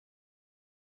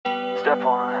Step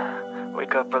 1,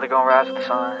 wake up early, gonna rise with the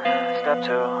sun. Step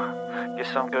 2, get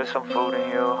some good, some food in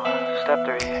you. Step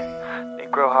 3,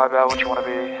 think real hard about what you wanna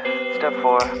be. Step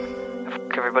 4,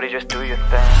 everybody just do your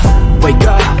thing. Wake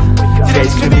up,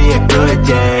 today's gonna be a good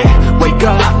day. Wake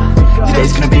up,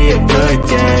 today's gonna be a good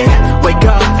day. Wake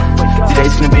up,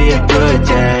 today's gonna be a good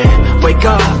day. Wake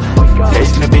up,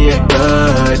 today's gonna be a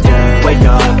good day. Wake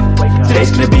up, today's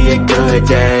gonna be a good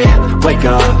day. Wake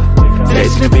up,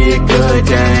 today's gonna be a good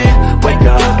day. Wake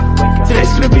up,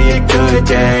 today's gonna be a good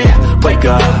day. Wake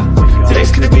up,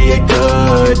 today's gonna be a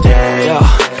good day. Yo,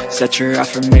 set your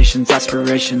affirmations,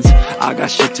 aspirations. I got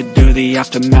shit to do, the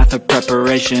aftermath of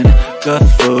preparation. Good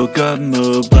food, good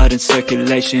mood, blood in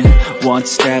circulation. One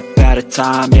step at a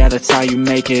time, yeah, that's how you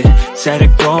make it. Set a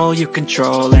goal you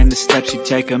control and the steps you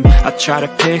take them. I try to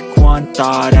pick one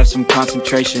thought, have some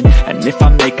concentration. And if I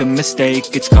make a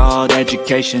mistake, it's called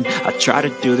education. I try to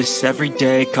do this every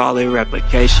day, call it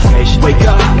replication. Wake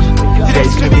up,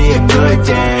 today's gonna be a good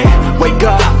day. Wake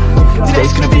up,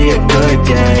 today's gonna be a good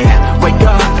day. Wake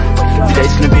up,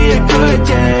 today's gonna be a good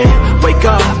day. Wake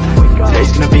up,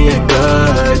 today's gonna be a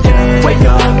good day. Wake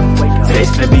up,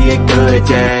 today's gonna be a good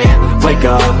day. Wake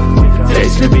up,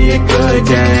 today's gonna be a good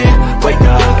day. Wake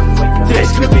up,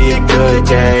 today's gonna be a good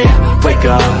day. Wake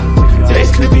up,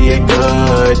 today's gonna be a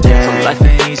good day. So life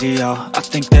ain't easy, yo, I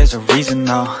think there's a reason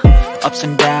though. Ups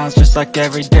and downs, just like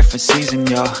every different season,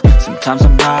 yo. Sometimes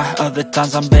I'm high, other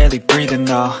times I'm barely breathing,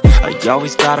 though. I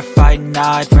always gotta fight and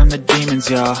hide from the demons,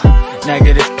 yo.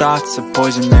 Negative thoughts are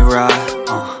poison, they rot.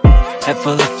 Head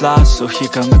full of flaws, so here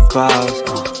come the clouds.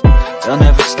 They'll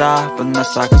never stop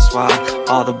unless I can swap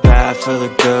all the bad for the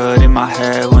good in my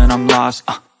head when I'm lost.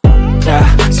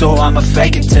 Yeah, so I'ma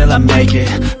fake it till I make it.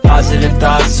 Positive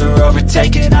thoughts are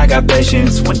overtaken, I got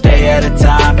patience. One day at a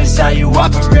time is how you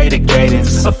operate a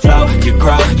cadence. A flow, you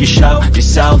grow, you show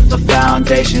yourself a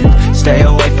foundation. Stay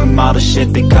away from all the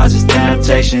shit that causes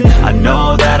temptation. I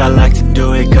know that I like to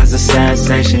do it cause it's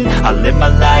sensation. I live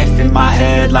my life in my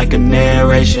head like a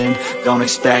narration. Don't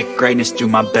expect greatness, do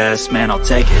my best, man, I'll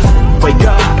take it. Wake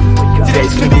up,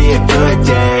 today's gonna be a good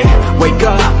day. Wake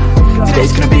up,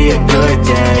 today's gonna be a good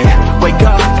day. Wake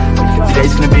up,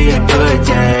 today's gonna be a good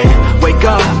day. Wake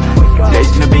up,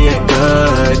 today's gonna be a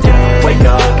good day. Wake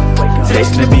up, today's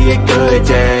gonna be a good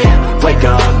day. Wake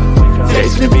up,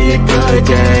 today's gonna be a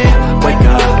good day. Wake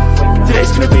up,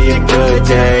 today's gonna be a good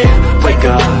day. Wake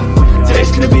up,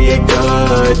 today's gonna be a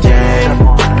good day.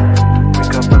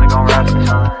 Wake up early, gonna rise with the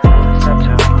sun. Step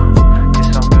 2, get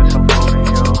some good, some food in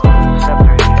you. Step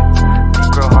 3,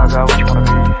 think real hard about what you wanna be.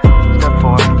 Step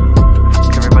 4,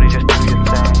 everybody just do your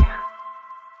thing.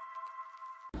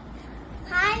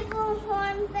 Hi,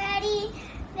 Bullhorn Betty.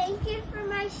 Thank you for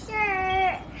my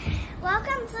shirt.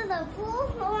 Welcome to the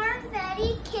Bullhorn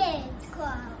Betty Kids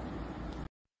Club.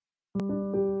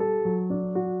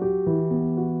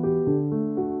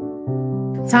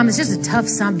 Tom, it's just a tough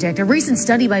subject. A recent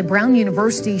study by Brown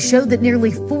University showed that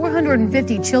nearly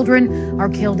 450 children are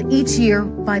killed each year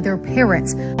by their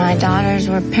parents. My daughters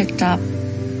were picked up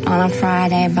on a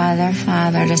Friday by their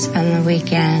father to spend the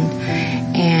weekend,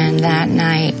 and that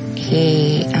night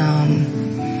he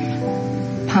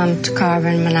pumped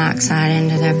carbon monoxide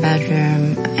into their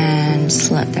bedroom and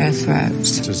slit their throats.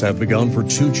 Searches have begun for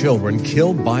 2 children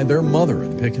killed by their mother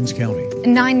in Pickens County.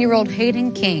 9-year-old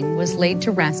Hayden King was laid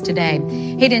to rest today.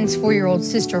 Hayden's 4-year-old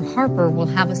sister Harper will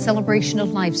have a celebration of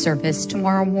life service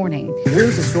tomorrow morning.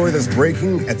 Here's a story that's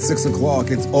breaking at 6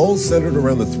 o'clock. It's all centered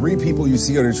around the 3 people you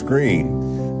see on your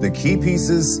screen. The key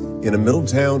pieces in a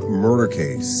Middletown murder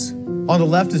case. On the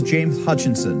left is James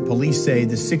Hutchinson. Police say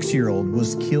the 6-year-old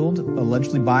was killed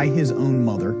allegedly by his own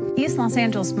mother. East Los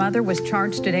Angeles mother was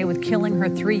charged today with killing her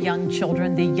 3 young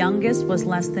children. The youngest was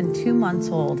less than 2 months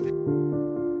old.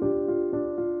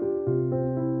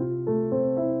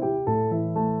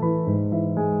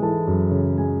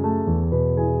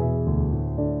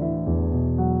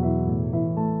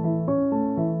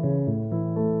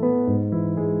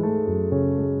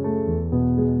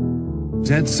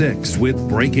 At 6 with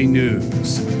breaking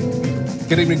news.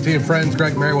 Good evening to you, friends.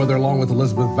 Greg Merriweather along with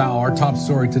Elizabeth Vow. Our top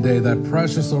story today, that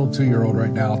precious little 2-year-old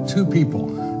right now. 2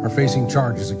 people are facing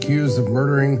charges accused of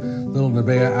murdering little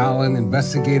Nevaeh Allen.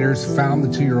 Investigators found the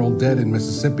 2-year-old dead in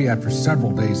Mississippi after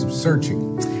several days of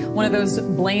searching. One of those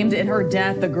blamed in her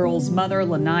death, the girl's mother,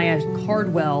 Lanaya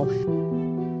Cardwell.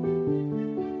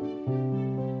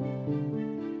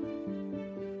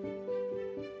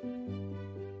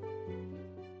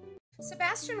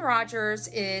 Sebastian Rogers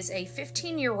is a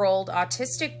 15-year-old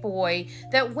autistic boy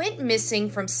that went missing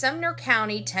from Sumner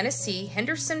County, Tennessee,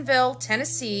 Hendersonville,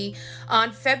 Tennessee,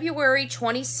 on February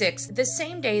 26th, the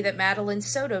same day that Madeline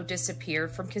Soto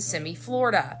disappeared from Kissimmee,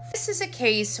 Florida. This is a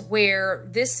case where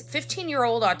this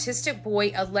 15-year-old autistic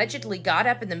boy allegedly got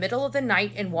up in the middle of the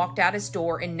night and walked out his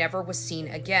door and never was seen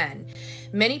again.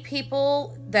 Many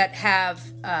people that have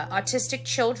autistic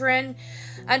children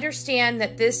understand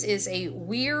that this is a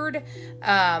weird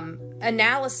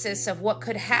analysis of what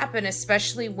could happen,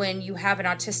 especially when you have an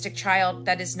autistic child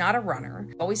that is not a runner.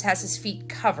 He always has his feet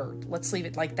covered. Let's leave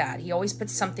it like that. He always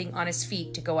puts something on his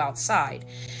feet to go outside,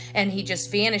 and he just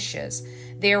vanishes.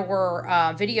 There were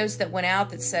videos that went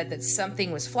out that said that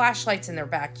something was flashlights in their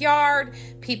backyard.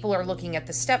 People are looking at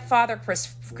the stepfather,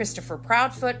 Christopher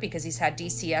Proudfoot, because he's had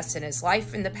DCS in his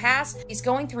life in the past. He's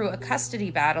going through a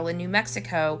custody battle in New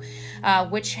Mexico,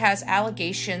 which has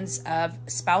allegations of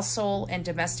spousal and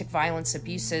domestic violence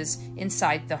abuses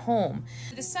inside the home.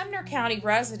 The Sumner County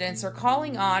residents are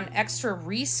calling on extra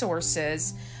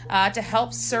resources to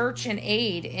help search and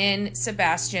aid in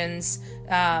Sebastian's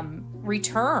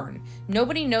return.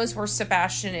 Nobody knows where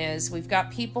Sebastian is. We've got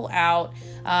people out.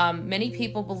 Many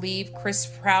people believe Chris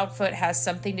Proudfoot has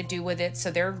something to do with it,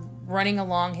 so they're running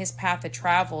along his path of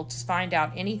travel to find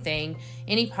out anything,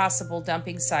 any possible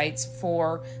dumping sites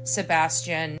for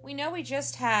Sebastian. We know we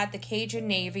just had the Cajun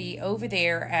Navy over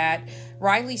there at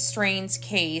Riley Strain's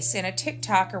case, and a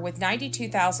TikToker with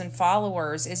 92,000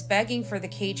 followers is begging for the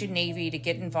Cajun Navy to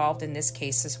get involved in this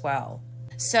case as well.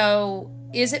 So,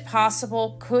 is it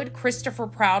possible? Could Christopher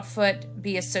Proudfoot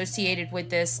be associated with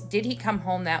this? Did he come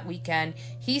home that weekend?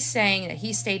 He's saying that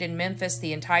he stayed in Memphis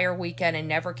the entire weekend and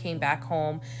never came back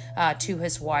home to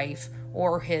his wife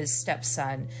or his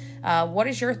stepson. What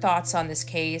is your thoughts on this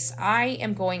case? I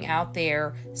am going out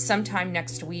there sometime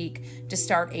next week to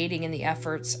start aiding in the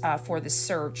efforts for the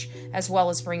search, as well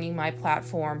as bringing my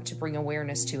platform to bring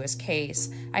awareness to his case.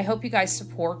 I hope you guys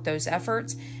support those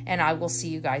efforts, and I will see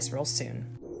you guys real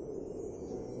soon.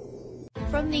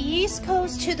 From the East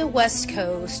Coast to the West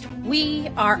Coast, we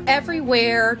are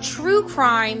everywhere true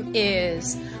crime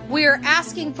is. We are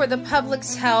asking for the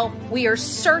public's help. We are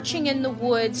searching in the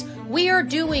woods. We are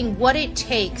doing what it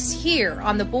takes here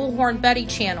on the Bullhorn Betty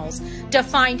channels to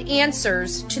find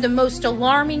answers to the most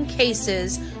alarming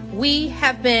cases we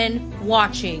have been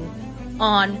watching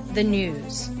on the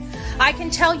news. I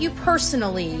can tell you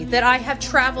personally that I have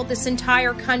traveled this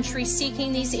entire country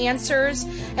seeking these answers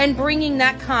and bringing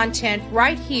that content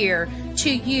right here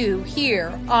to you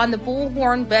here on the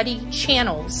Bullhorn Betty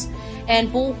channels and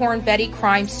Bullhorn Betty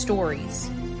Crime Stories.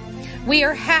 We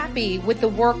are happy with the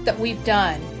work that we've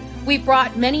done. We've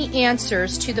brought many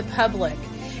answers to the public,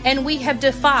 and we have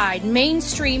defied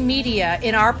mainstream media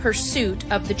in our pursuit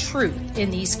of the truth in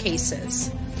these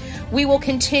cases. We will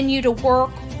continue to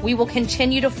work. We will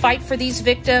continue to fight for these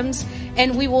victims,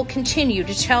 and we will continue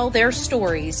to tell their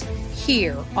stories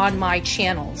here on my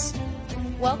channels.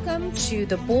 Welcome to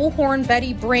the Bullhorn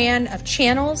Betty brand of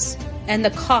channels and the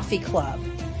Coffee Club.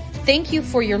 Thank you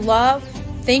for your love.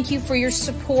 Thank you for your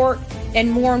support.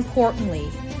 And more importantly,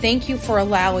 thank you for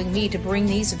allowing me to bring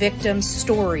these victims'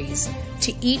 stories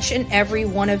to each and every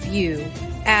one of you,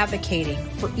 advocating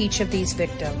for each of these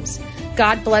victims.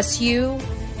 God bless you.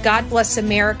 God bless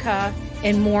America.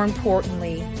 And more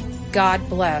importantly, God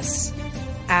bless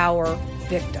our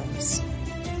victims.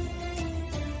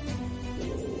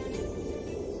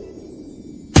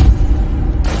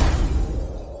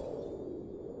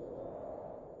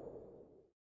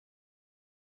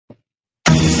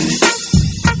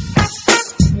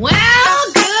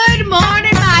 Well, good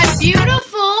morning, my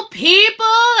beautiful people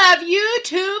of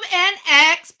YouTube and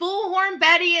X. Bullhorn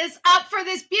Betty is up for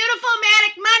this beautiful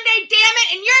Manic Monday, damn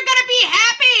it, and you're gonna be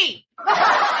happy.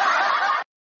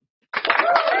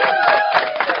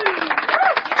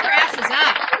 Get your asses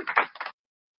up.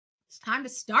 It's time to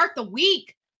start the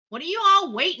week. What are you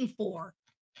all waiting for?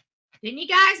 Didn't you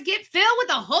guys get filled with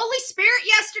the Holy Spirit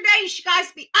yesterday? You should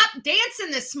guys be up dancing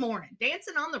this morning.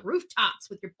 Dancing on the rooftops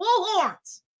with your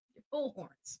bullhorns. Your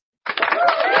bullhorns.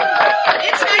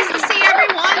 It's nice to see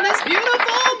everyone this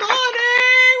beautiful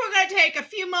morning. We're going to take a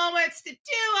few moments to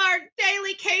do our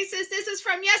daily cases. This is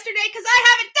from yesterday because I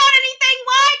haven't done anything.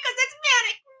 Why? Because it's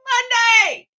Manic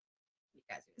Monday. You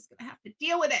guys are just going to have to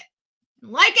deal with it.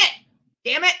 Like it.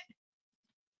 Damn it.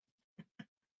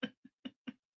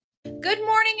 Good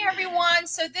morning, everyone.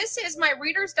 So this is my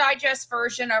Reader's Digest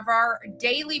version of our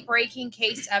daily breaking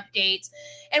case updates.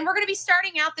 And we're going to be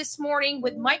starting out this morning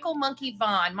with Michael Monkey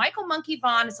Vaughn. Michael Monkey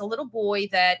Vaughn is a little boy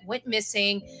that went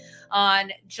missing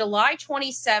on July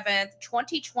 27th,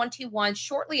 2021,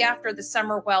 shortly after the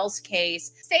Summer Wells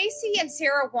case. Stacy and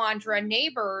Sarah Wandra,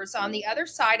 neighbors on the other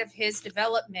side of his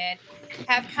development,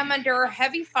 have come under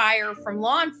heavy fire from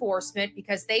law enforcement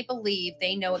because they believe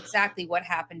they know exactly what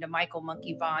happened to Michael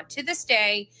Monkey Vaughn. To this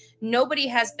day, nobody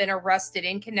has been arrested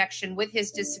in connection with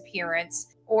his disappearance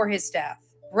or his death.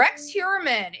 Rex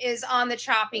Heuermann is on the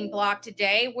chopping block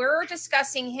today. We're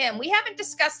discussing him. We haven't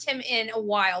discussed him in a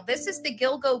while. This is the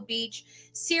Gilgo Beach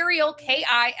serial Killer,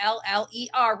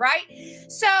 right?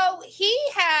 So he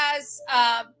has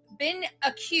been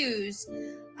accused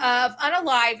of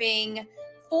unaliving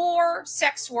 4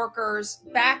 sex workers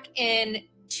back in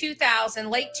 2000,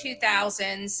 late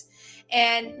 2000s,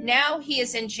 and now he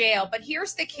is in jail. But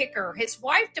here's the kicker. His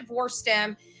wife divorced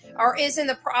him, or is in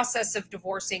the process of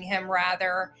divorcing him,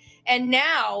 rather, and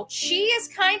now she is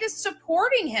kind of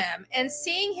supporting him and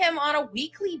seeing him on a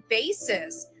weekly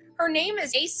basis. Her name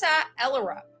is Asa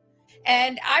Ellerup.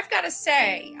 And I've got to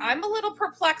say, I'm a little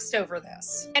perplexed over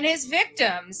this. And his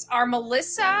victims are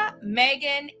Melissa,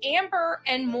 Megan, Amber,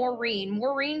 and Maureen.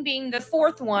 Maureen being the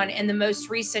 4th one in the most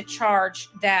recent charge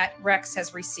that Rex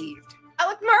has received.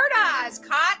 Alec Murdaugh is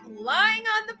caught lying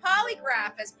on the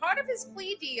polygraph. As part of his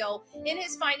plea deal in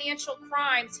his financial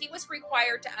crimes, he was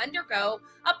required to undergo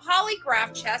a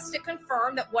polygraph test to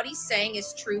confirm that what he's saying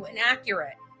is true and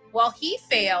accurate. Well, he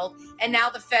failed, and now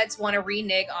the feds want to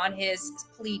renege on his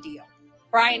plea deal.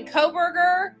 Brian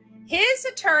Koberger, his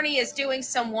attorney, is doing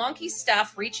some wonky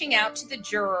stuff, reaching out to the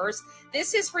jurors.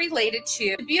 This is related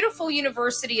to the beautiful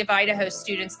University of Idaho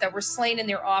students that were slain in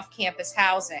their off-campus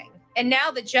housing. And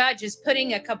now the judge is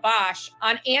putting a kibosh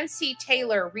on Ancy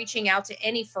Taylor reaching out to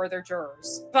any further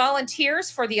jurors.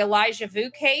 Volunteers for the Elijah Vu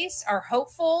case are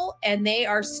hopeful, and they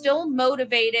are still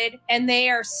motivated, and they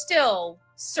are still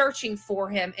searching for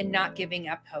him and not giving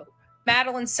up hope.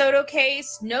 Madeline Soto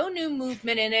case, no new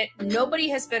movement in it. Nobody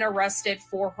has been arrested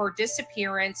for her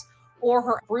disappearance or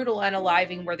her brutal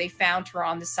unaliving where they found her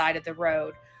on the side of the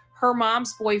road. Her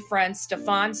mom's boyfriend,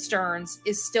 Stefan Stearns,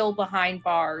 is still behind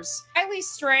bars. Kylie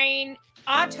Strain,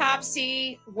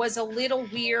 autopsy was a little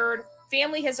weird.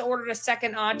 Family has ordered a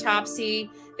second autopsy.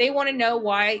 They want to know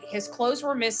why his clothes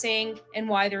were missing and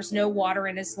why there's no water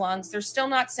in his lungs. They're still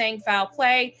not saying foul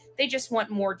play. They just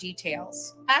want more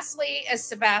details. Lastly is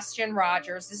Sebastian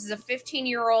Rogers. This is a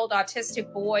 15-year-old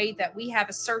autistic boy that we have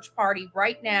a search party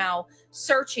right now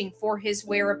searching for his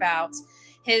whereabouts.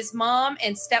 His mom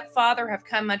and stepfather have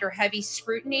come under heavy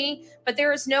scrutiny, but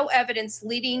there is no evidence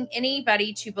leading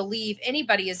anybody to believe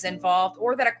anybody is involved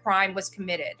or that a crime was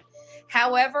committed.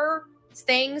 However,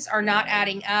 things are not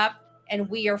adding up, and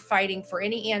we are fighting for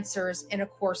any answers and, of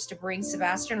course, to bring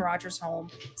Sebastian Rogers home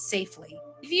safely.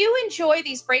 If you enjoy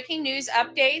these breaking news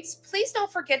updates, please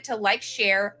don't forget to like,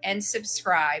 share, and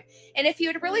subscribe. And if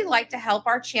you'd really like to help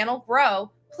our channel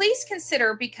grow, please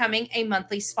consider becoming a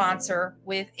monthly sponsor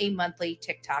with a monthly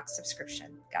TikTok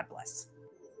subscription. God bless.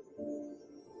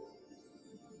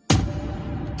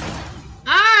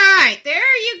 All right,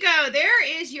 there you go.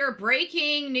 There is your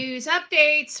breaking news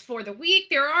updates for the week.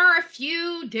 There are a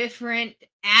few different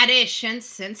additions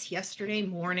since yesterday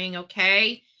morning,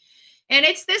 okay? And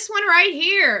it's this one right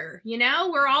here. You know,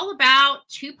 we're all about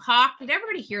Tupac. Did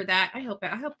everybody hear that? I hope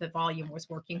the volume was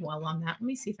working well on that. Let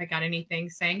me see if I got anything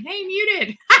saying, hey,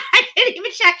 muted. I didn't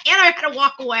even check, and I had to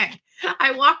walk away.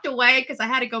 I walked away because I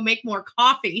had to go make more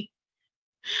coffee.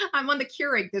 I'm on the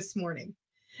Keurig this morning.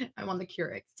 I'm on the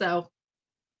Keurig. So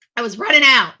I was running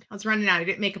out. I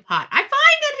didn't make a pot. I find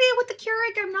that with the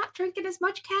Keurig, I'm not drinking as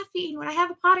much caffeine when I have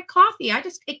a pot of coffee. I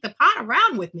just take the pot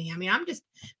around with me. I mean, I'm just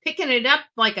picking it up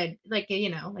like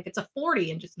it's a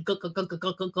 40 and just go.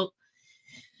 All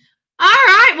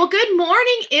right. Well, good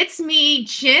morning. It's me,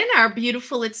 Jen. Our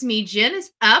beautiful It's Me, Jen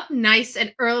is up nice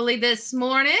and early this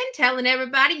morning, telling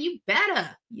everybody you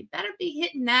better be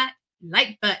hitting that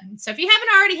like button. So if you haven't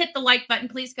already hit the like button,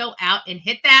 please go out and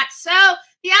hit that. So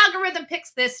the algorithm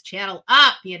picks this channel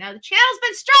up. You know, the channel's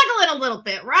been struggling a little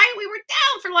bit, right? We were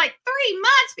down for like 3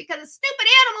 months because of stupid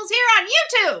animals here on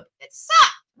YouTube. It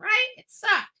sucked, right? It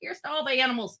sucked. Here's to all the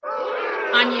animals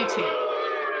on YouTube.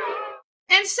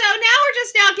 And so now we're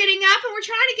just now getting up and we're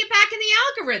trying to get back in the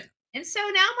algorithm. And so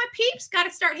now my peeps got to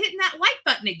start hitting that like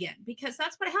button again, because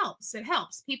that's what helps. It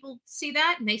helps. People see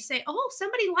that and they say, oh,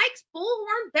 somebody likes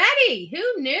Bullhorn Betty.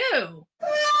 Who knew? And,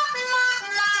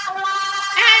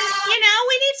 you know,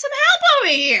 we need some help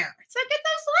over here. So get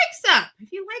those likes up.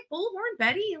 If you like Bullhorn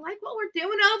Betty, you like what we're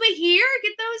doing over here,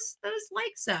 get those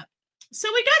likes up. So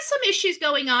we got some issues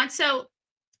going on. So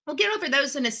we'll get over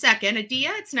those in a second.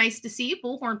 Adia, it's nice to see you.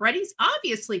 Bullhorn Betty's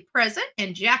obviously present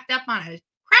and jacked up on a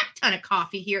crap ton of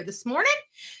coffee here this morning.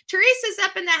 Teresa's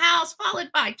up in the house, followed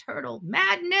by Turtle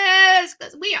Madness,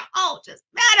 because we are all just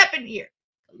mad up in here.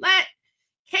 Colette,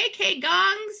 KK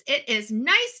Gongs, it is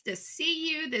nice to see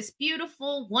you this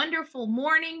beautiful, wonderful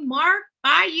morning. Mark,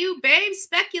 Bayou, Babe,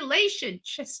 Speculation,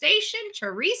 Station,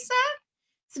 Teresa.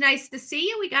 It's nice to see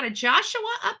you. We got a Joshua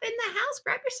up in the house.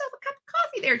 Grab yourself a cup of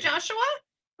coffee there, Joshua.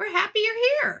 We're happy you're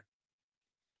here.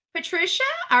 Patricia,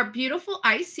 our beautiful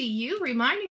ICU,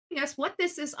 reminding us what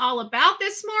this is all about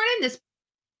this morning. This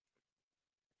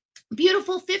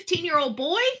beautiful 15-year-old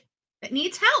boy that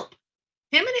needs help.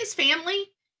 Him and his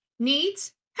family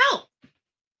needs help.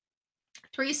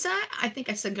 Teresa, I think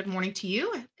I said good morning to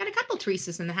you. I've got a couple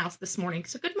Teresas in the house this morning.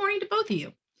 So good morning to both of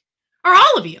you. Or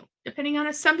all of you, depending on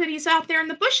if somebody's out there in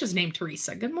the bushes named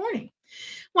Teresa. Good morning.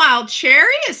 Wild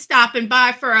Cherry is stopping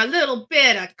by for a little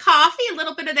bit of coffee, a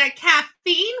little bit of that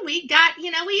caffeine. We got, we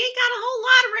ain't got a whole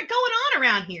lot of it going on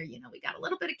around here. We got a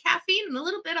little bit of caffeine and a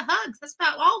little bit of hugs. That's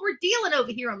about all we're dealing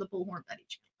over here on the Bullhorn Buddy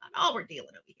Channel. Not all we're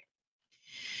dealing over here.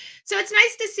 So it's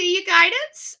nice to see you,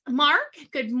 Guidance. Mark,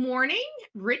 good morning.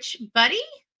 Rich Buddy.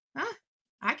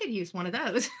 I could use one of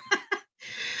those.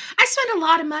 I spend a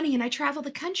lot of money and I travel the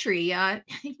country.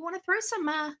 If you want to throw some,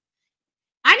 I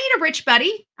need a rich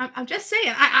buddy. I'm just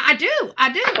saying. I do. We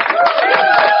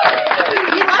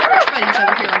love rich buddies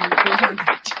over here on the Bullhorn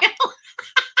channel.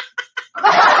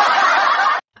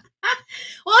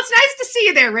 Well, it's nice to see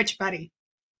you there, rich buddy.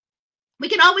 We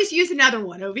can always use another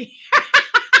one over here.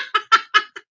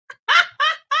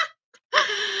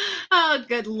 Oh,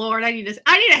 good Lord. I need to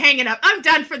hang it up. I'm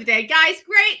done for the day. Guys,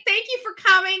 great. Thank you for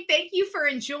coming. Thank you for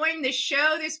enjoying the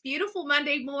show this beautiful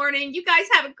Monday morning. You guys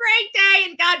have a great day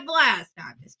and God bless. No,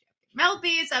 I'm just joking. Mel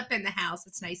B is up in the house.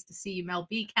 It's nice to see you, Mel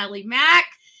B. Kelly Mack.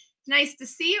 It's nice to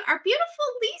see you. Our beautiful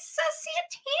Lisa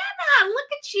Santana.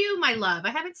 Look at you, my love. I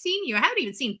haven't seen you. I haven't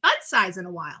even seen Bud Size in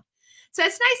a while. So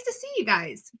it's nice to see you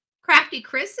guys. Crafty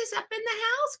Chris is up in the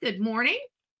house. Good morning.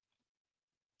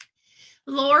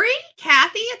 Lori,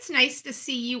 Kathy, it's nice to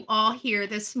see you all here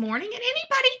this morning. And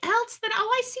anybody else that,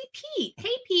 I see Pete. Hey,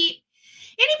 Pete.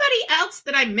 Anybody else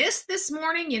that I missed this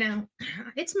morning?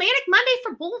 It's Manic Monday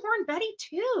for Bullhorn Betty,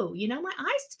 too. My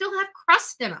eyes still have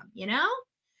crust in them,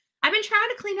 I've been trying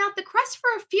to clean out the crust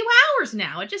for a few hours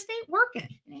now. It just ain't working.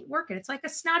 It ain't working. It's like a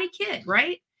snotty kid,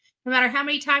 right? No matter how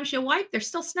many times you wipe, they're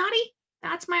still snotty.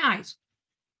 That's my eyes.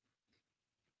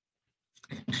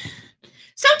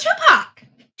 So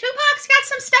Tupac's got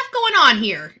some stuff going on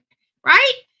here,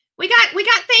 right? We got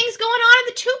things going on in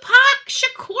the Tupac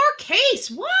Shakur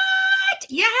case. What?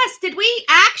 Yes. Did we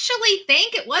actually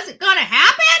think it wasn't going to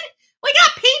happen? We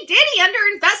got P. Diddy under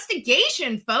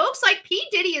investigation, folks. Like, P.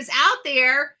 Diddy is out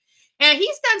there and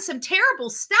he's done some terrible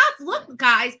stuff. Look,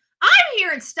 guys, I'm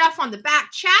hearing stuff on the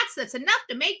back chats that's enough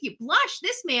to make you blush.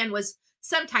 This man was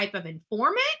some type of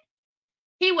informant.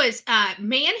 He was a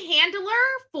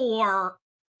manhandler for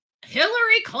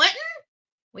Hillary Clinton.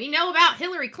 We know about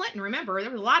Hillary Clinton. Remember,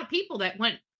 there were a lot of people that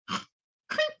went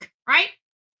clink, right?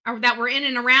 Or that were in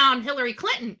and around Hillary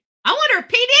Clinton. I wonder if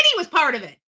P. Diddy was part of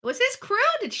it. Was his crew?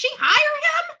 Did she hire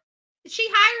him?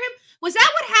 Was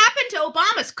that what happened to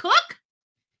Obama's cook?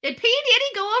 Did P.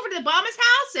 Diddy go over to Obama's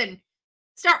house and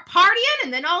start partying,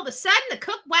 and then all of a sudden the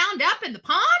cook wound up in the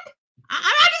pond?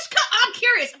 I'm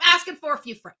curious. I'm asking for a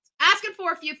few friends.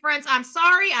 I'm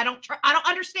sorry. I don't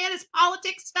understand this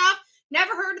politics stuff.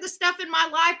 Never heard of the stuff in my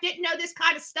life. Didn't know this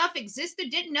kind of stuff existed.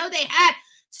 Didn't know they had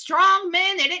strong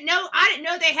men. I didn't know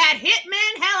they had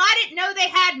hitmen. Hell, I didn't know they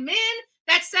had men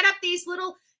that set up these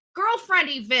little girlfriend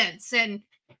events and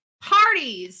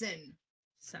parties and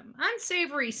some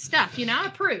unsavory stuff. I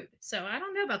approve. So I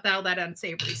don't know about all that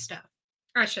unsavory stuff.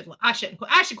 I should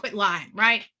quit lying,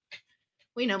 right?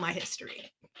 We know my history.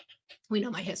 I'm a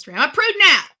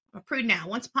prude now.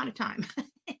 Once upon a time.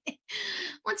 Hey,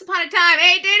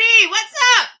 Diddy, what's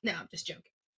up? No,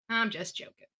 I'm just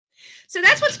joking. So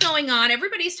that's what's going on.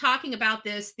 Everybody's talking about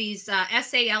these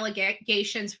SA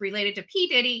allegations related to P.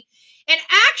 Diddy. And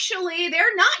actually,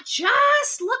 they're not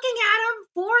just looking at him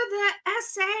for the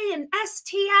SA and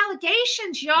ST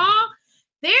allegations, y'all.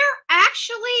 They're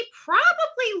actually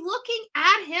probably looking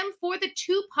at him for the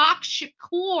Tupac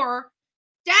Shakur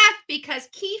death because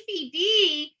Keefe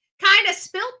D kind of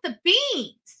spilt the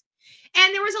beans.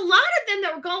 And there was a lot of them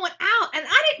that were going out. And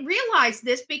I didn't realize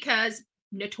this because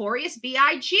Notorious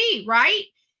B.I.G., right?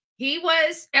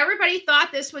 Everybody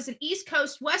thought this was an East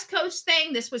Coast, West Coast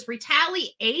thing. This was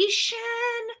retaliation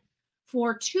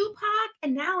for Tupac.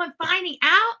 And now I'm finding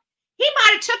out he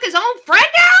might have took his own friend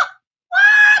out.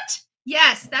 What?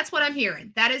 Yes, that's what I'm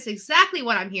hearing. That is exactly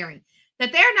what I'm hearing.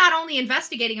 that they're not only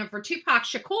investigating him for Tupac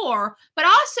Shakur, but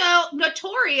also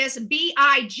Notorious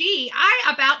B.I.G.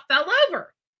 I about fell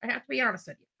over. I have to be honest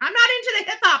with you. I'm not into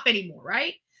the hip hop anymore,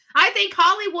 right? I think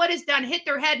Hollywood has done hit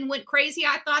their head and went crazy.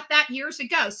 I thought that years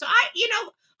ago. So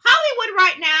Hollywood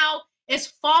right now is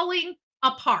falling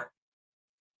apart.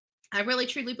 I really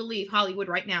truly believe Hollywood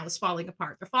right now is falling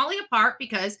apart. They're falling apart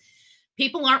because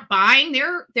people aren't buying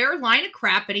their line of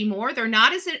crap anymore. They're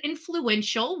not as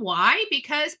influential. Why?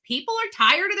 Because people are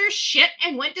tired of their shit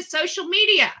and went to social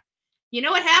media. You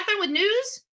know what happened with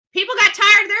news? People got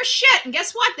tired of their shit. And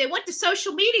guess what? They went to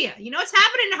social media. You know what's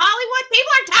happening in Hollywood?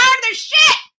 People are tired of their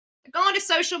shit. They're going to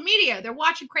social media. They're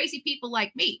watching crazy people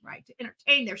like me, right? To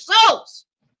entertain their souls.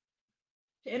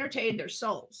 To entertain their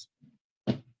souls.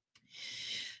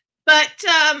 But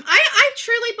I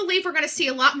truly believe we're going to see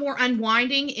a lot more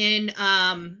unwinding in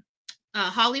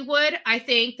Hollywood. I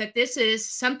think that this is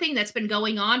something that's been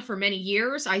going on for many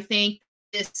years. I think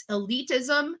this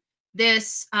elitism,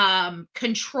 this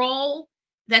control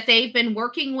that they've been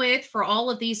working with for all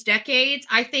of these decades,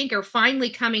 I think are finally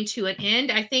coming to an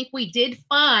end. I think we did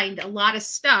find a lot of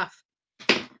stuff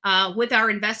with our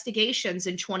investigations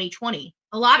in 2020,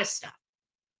 a lot of stuff.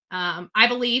 I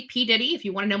believe P. Diddy, if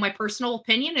you want to know my personal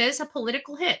opinion, is a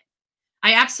political hit.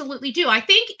 I absolutely do. I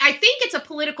think it's a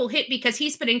political hit because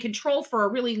he's been in control for a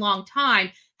really long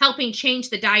time, helping change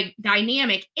the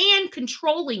dynamic and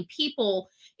controlling people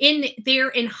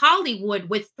in Hollywood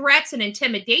with threats and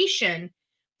intimidation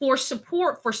for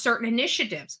support for certain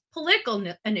initiatives, political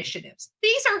initiatives.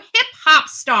 These are hip hop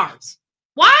stars.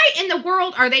 Why in the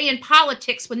world are they in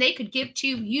politics when they could give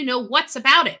to what's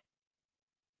about it?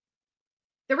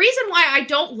 The reason why I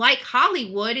don't like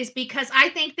Hollywood is because I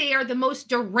think they are the most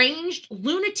deranged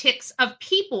lunatics of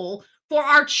people for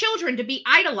our children to be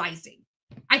idolizing.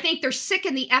 I think they're sick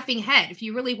in the effing head, if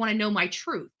you really want to know my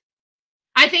truth.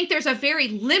 I think there's a very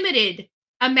limited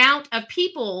amount of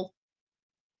people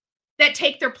that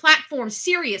take their platform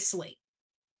seriously.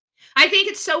 I think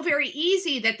it's so very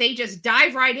easy that they just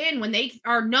dive right in when they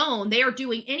are known. They are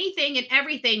doing anything and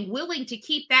everything willing to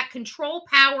keep that control,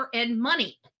 power, and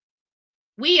money.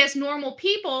 We as normal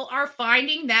people are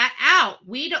finding that out.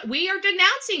 We are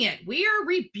denouncing it. We are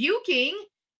rebuking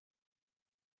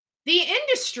the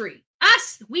industry.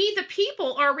 Us, we the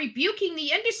people, are rebuking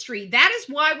the industry. That is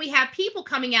why we have people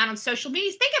coming out on social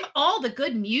media. Think of all the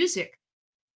good music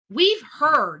we've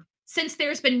heard since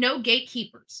there's been no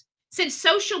gatekeepers. Since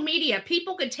social media,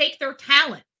 people could take their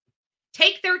talent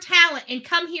and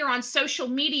come here on social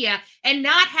media and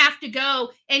not have to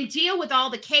go and deal with all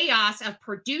the chaos of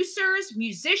producers,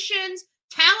 musicians,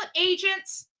 talent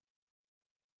agents.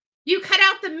 You cut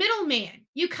out the middleman.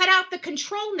 You cut out the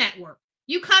control network.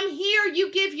 You come here,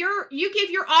 you give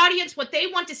your audience what they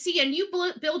want to see, and you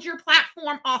build your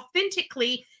platform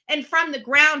authentically and from the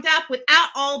ground up without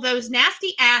all those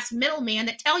nasty ass middlemen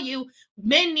that tell you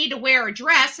men need to wear a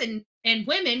dress and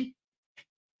women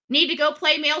need to go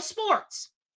play male sports.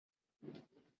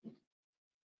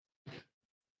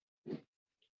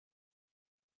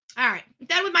 All right,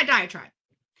 done with my diatribe.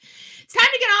 It's time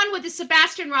to get on with the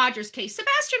Sebastian Rogers case.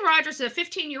 Sebastian Rogers is a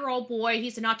 15-year-old boy.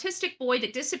 He's an autistic boy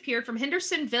that disappeared from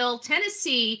Hendersonville,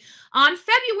 Tennessee on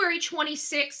February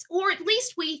 26th, or at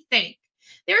least we think.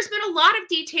 There's been a lot of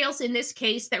details in this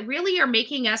case that really are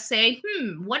making us say,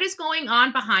 what is going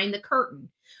on behind the curtain?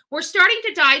 We're starting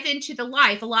to dive into the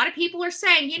life. A lot of people are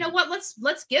saying, you know what,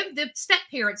 let's give the step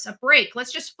parents a break.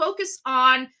 Let's just focus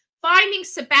on finding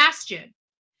Sebastian.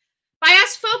 By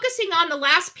us focusing on the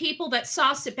last people that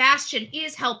saw Sebastian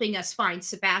is helping us find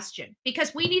Sebastian,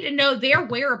 because we need to know their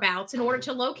whereabouts in order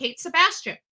to locate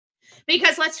Sebastian.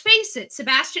 Because let's face it,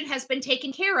 Sebastian has been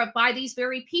taken care of by these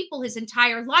very people his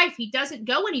entire life. He doesn't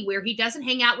go anywhere. He doesn't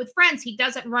hang out with friends. He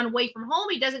doesn't run away from home.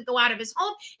 He doesn't go out of his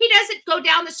home. He doesn't go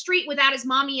down the street without his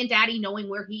mommy and daddy knowing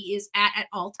where he is at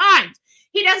all times.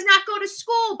 He does not go to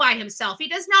school by himself. He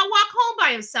does not walk home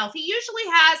by himself. He usually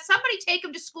has somebody take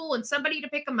him to school and somebody to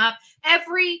pick him up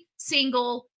every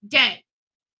single day.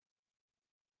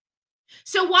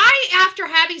 So why, after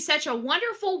having such a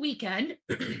wonderful weekend,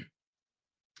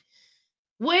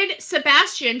 would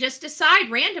Sebastian just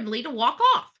decide randomly to walk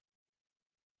off?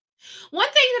 One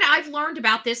thing that I've learned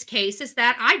about this case is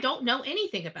that I don't know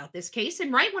anything about this case.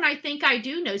 And right when I think I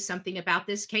do know something about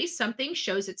this case, something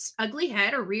shows its ugly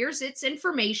head or rears its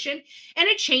information, and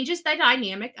it changes the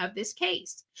dynamic of this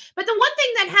case. But the one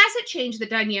thing that hasn't changed the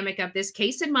dynamic of this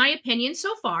case, in my opinion,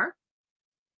 so far,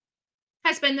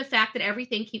 has been the fact that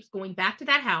everything keeps going back to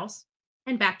that house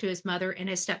and back to his mother and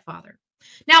his stepfather.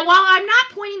 Now, while I'm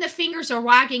not pointing the fingers or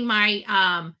wagging my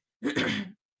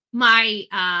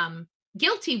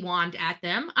guilty wand at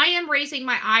them, I am raising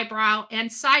my eyebrow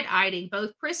and side-eyeing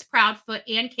both Chris Proudfoot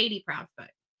and Katie Proudfoot.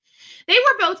 They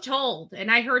were both told, and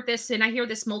I heard this, and I hear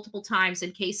this multiple times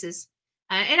in cases,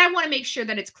 and I want to make sure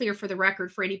that it's clear for the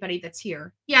record for anybody that's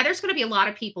here. Yeah, there's going to be a lot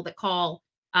of people that call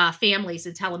families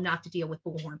and tell them not to deal with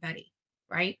Bullhorn Betty,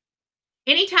 right?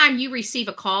 Anytime you receive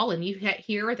a call and you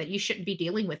hear that you shouldn't be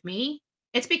dealing with me,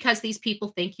 it's because these people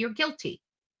think you're guilty.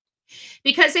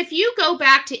 Because if you go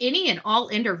back to any and all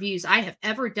interviews I have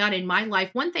ever done in my life,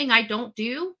 one thing I don't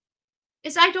do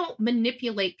is I don't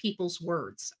manipulate people's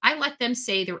words. I let them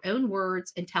say their own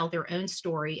words and tell their own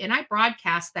story. And I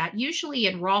broadcast that usually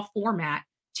in raw format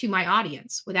to my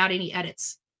audience without any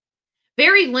edits.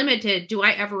 Very limited do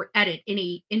I ever edit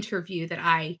any interview that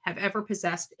I have ever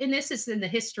possessed. And this is in the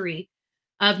history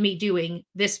of me doing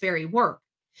this very work.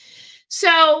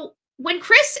 So when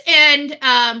Chris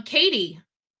and Katie,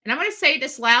 and I'm going to say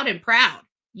this loud and proud,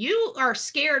 you are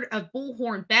scared of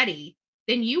Bullhorn Betty,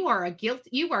 then you are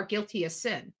guilty of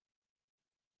sin.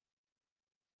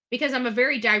 Because I'm a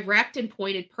very direct and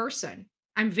pointed person.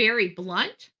 I'm very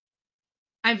blunt.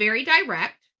 I'm very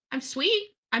direct. I'm sweet.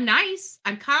 I'm nice.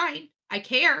 I'm kind. I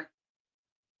care.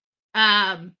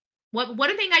 One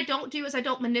thing I don't do is I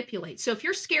don't manipulate. So if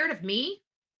you're scared of me,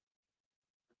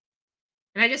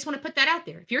 and I just want to put that out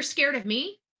there, if you're scared of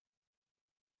me,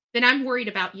 then I'm worried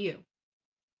about you.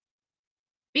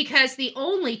 Because the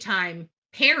only time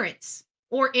parents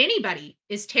or anybody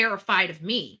is terrified of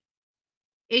me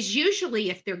is usually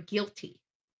if they're guilty.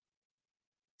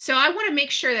 So I want to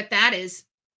make sure that that is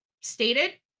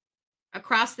stated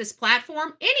across this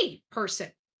platform. Any person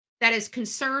that is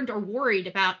concerned or worried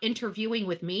about interviewing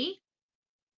with me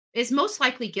is most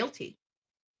likely guilty.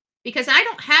 Because I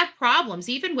don't have problems,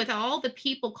 even with all the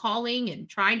people calling and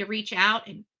trying to reach out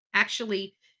and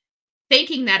actually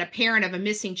thinking that a parent of a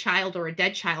missing child or a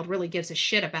dead child really gives a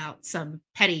shit about some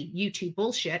petty YouTube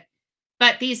bullshit.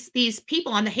 But these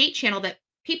people on the hate channel that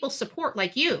people support,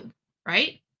 like you,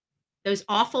 right? Those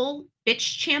awful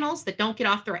bitch channels that don't get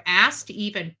off their ass to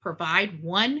even provide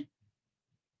one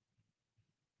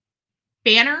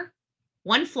banner,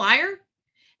 one flyer.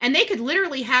 And they could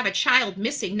literally have a child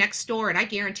missing next door, and I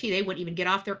guarantee they wouldn't even get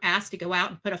off their ass to go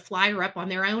out and put a flyer up on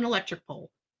their own electric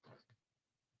pole.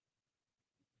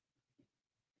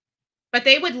 But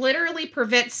they would literally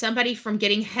prevent somebody from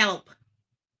getting help,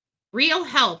 real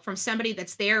help from somebody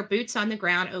that's there, boots on the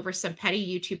ground over some petty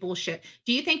YouTube bullshit.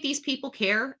 Do you think these people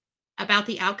care about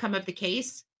the outcome of the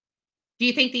case? Do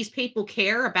you think these people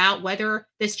care about whether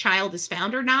this child is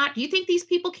found or not? Do you think these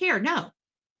people care? No.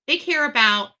 They care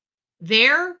about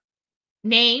their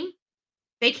name.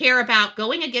 They care about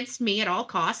going against me at all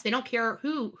costs. They don't care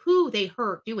who they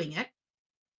hurt doing it.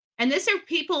 And these are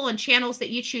people and channels that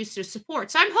you choose to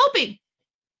support. So I'm hoping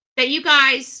that you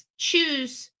guys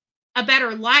choose a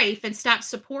better life and stop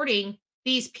supporting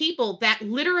these people that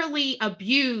literally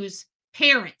abuse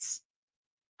parents.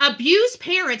 Abuse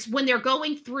parents when they're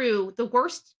going through the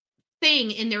worst thing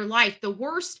in their life, the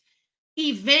worst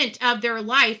event of their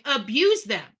life. Abuse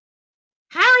them.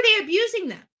 How are they abusing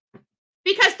them?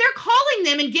 Because they're calling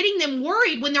them and getting them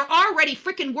worried when they're already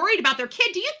freaking worried about their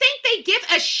kid. Do you think they give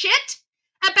a shit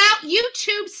about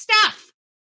YouTube stuff?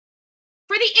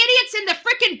 For the idiots in the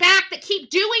freaking back that keep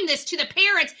doing this to the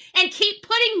parents and keep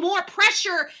putting more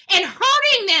pressure and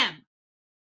hurting them.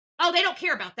 Oh, they don't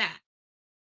care about that.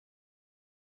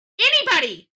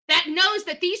 Anybody that knows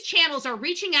that these channels are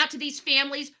reaching out to these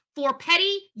families for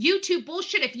petty YouTube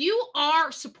bullshit, if you are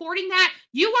supporting that,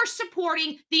 you are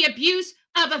supporting the abuse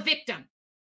of a victim.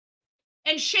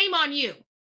 And shame on you.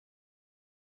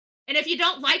 And if you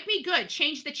don't like me, good,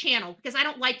 change the channel, because I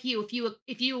don't like you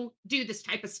if you do this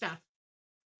type of stuff.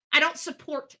 I don't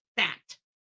support that.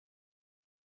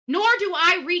 Nor do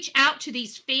I reach out to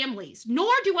these families.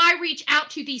 Nor do I reach out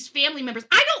to these family members.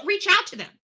 I don't reach out to them.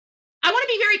 I want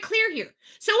to be very clear here.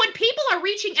 So when people are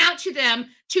reaching out to them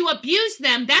to abuse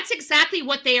them, that's exactly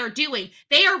what they are doing.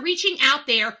 They are reaching out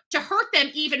there to hurt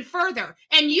them even further.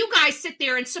 And you guys sit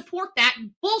there and support that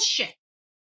bullshit.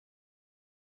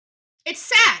 It's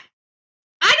sad.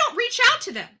 I don't reach out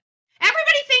to them.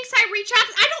 Everybody thinks I reach out.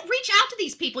 I don't reach out to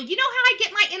these people. You know how I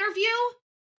get my interview?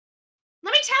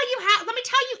 Let me tell you how. Let me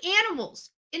tell you,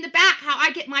 animals in the back, how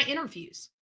I get my interviews.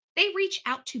 They reach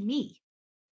out to me.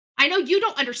 I know you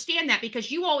don't understand that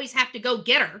because you always have to go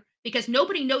get her because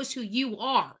nobody knows who you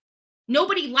are.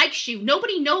 Nobody likes you.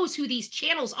 Nobody knows who these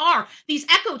channels are. These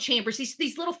echo chambers,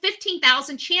 these little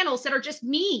 15,000 channels that are just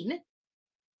mean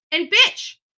and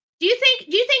bitch. Do you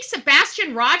think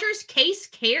Sebastian Rogers' case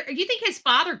care? Do you think his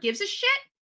father gives a shit?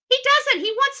 He doesn't.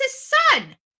 He wants his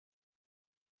son.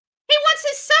 He wants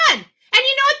his son. And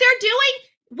you know what they're doing?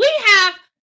 we have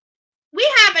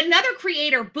another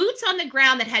creator, boots on the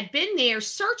ground, that had been there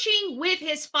searching with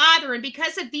his father. And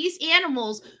because of these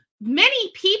animals,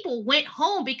 many people went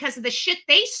home because of the shit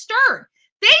they stirred.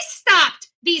 They stopped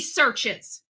these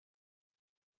searches.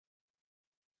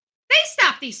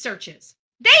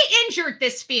 They injured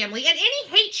this family, and any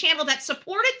hate channel that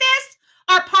supported this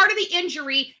are part of the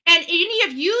injury. And any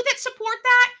of you that support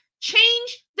that,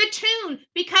 change the tune,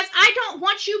 because I don't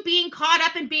want you being caught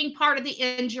up in being part of the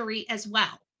injury as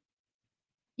well.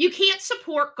 You can't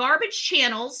support garbage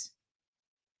channels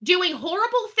doing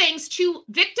horrible things to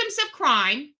victims of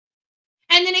crime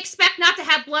and then expect not to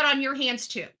have blood on your hands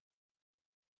too.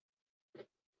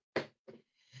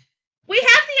 We have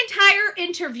the entire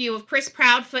interview of Chris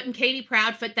Proudfoot and Katie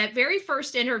Proudfoot, that very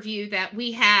first interview that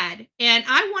we had, and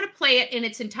I want to play it in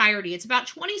its entirety. It's about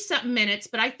 20-something minutes,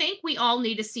 but I think we all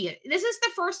need to see it. This is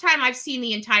the first time I've seen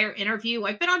the entire interview.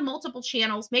 I've been on multiple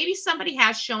channels. Maybe somebody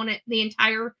has shown it, the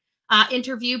entire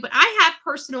interview, but I have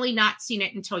personally not seen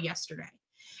it until yesterday.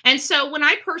 And so when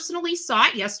I personally saw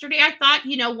it yesterday, I thought,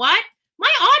 you know what? My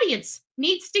audience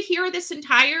needs to hear this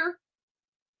entire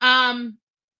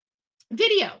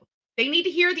video. They need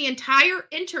to hear the entire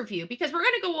interview, because we're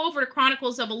going to go over to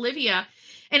Chronicles of Olivia.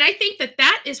 And I think that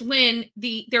that is when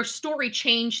their story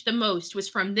changed the most, was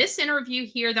from this interview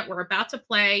here that we're about to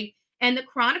play, and the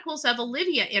Chronicles of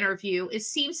Olivia interview. It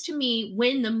seems to me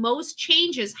when the most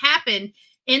changes happened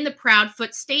in the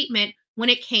Proudfoot statement when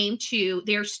it came to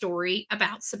their story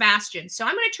about Sebastian. So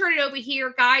I'm going to turn it over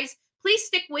here, guys. Please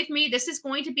stick with me. This is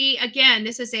going to be, again,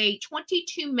 this is a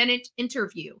 22-minute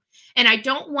interview, and I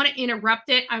don't want to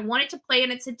interrupt it. I want it to play in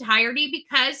its entirety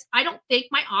because I don't think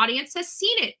my audience has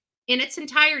seen it in its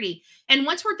entirety. And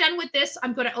once we're done with this,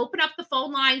 I'm going to open up the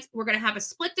phone lines. We're going to have a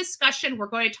split discussion. We're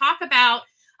going to talk about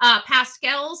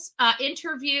Pascal's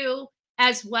interview,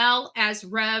 as well as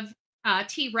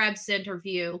T-Rev's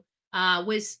interview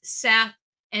with Seth,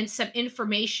 and some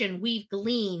information we've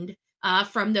gleaned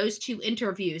from those two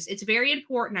interviews. It's very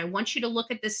important. I want you to look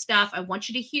at this stuff. I want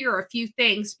you to hear a few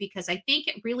things, because I think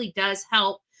it really does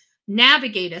help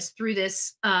navigate us through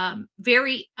this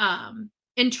very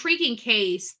intriguing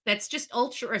case that's just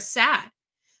ultra sad,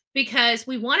 because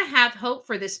we want to have hope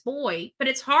for this boy, but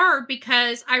it's hard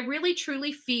because I really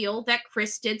truly feel that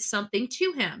Chris did something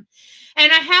to him.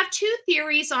 And I have two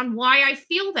theories on why I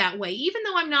feel that way. Even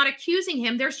though I'm not accusing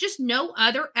him, there's just no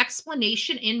other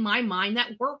explanation in my mind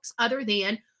that works other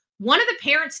than one of the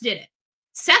parents did it.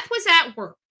 Seth was at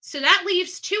work. So that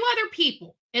leaves two other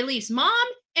people. It leaves mom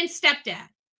and stepdad.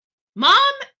 Mom,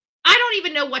 I don't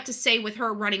even know what to say with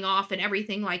her running off and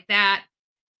everything like that.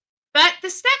 But the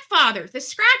stepfather, the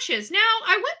scratches. Now,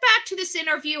 I went back to this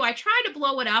interview. I tried to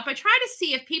blow it up. I tried to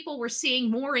see if people were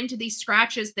seeing more into these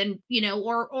scratches than, you know,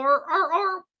 or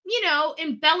you know,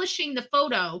 embellishing the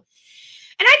photo.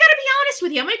 And I got to be honest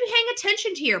with you, I'm going to be paying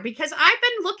attention here, because I've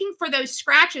been looking for those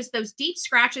scratches, those deep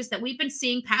scratches that we've been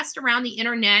seeing passed around the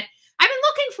internet. I've been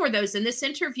looking for those in this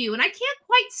interview, and I can't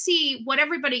quite see what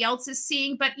everybody else is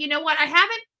seeing. But you know what? I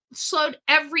haven't slowed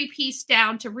every piece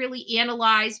down to really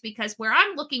analyze, because where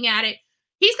I'm looking at it,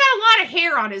 he's got a lot of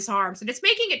hair on his arms, and it's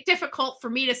making it difficult for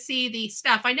me to see the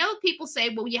stuff. I know people say,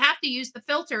 well, you have to use the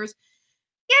filters.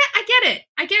 Yeah, I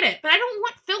get it, but I don't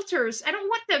want filters. I don't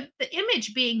want the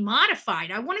image being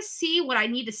modified. I want to see what I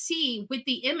need to see with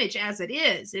the image as it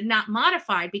is, and not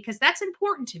modified, because that's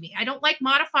important to me. I don't like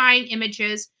modifying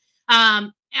images.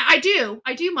 I do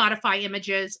modify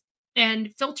images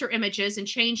and filter images and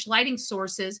change lighting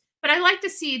sources, but I like to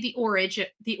see the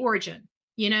origin,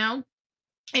 you know?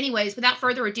 Anyways, without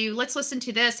further ado, let's listen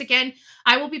to this. Again,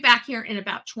 I will be back here in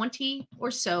about 20 or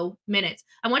so minutes.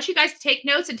 I want you guys to take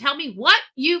notes and tell me what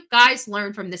you guys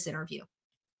learned from this interview.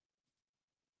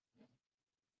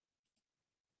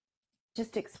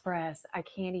 Just express, I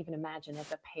can't even imagine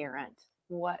as a parent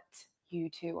what you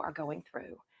two are going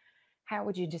through. How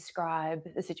would you describe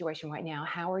the situation right now?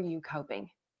 How are you coping?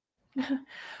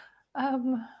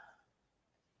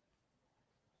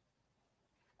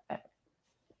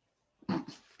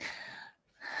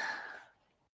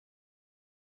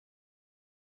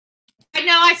 I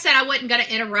know I said I wasn't going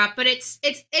to interrupt, but it's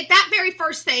that very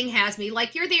first thing has me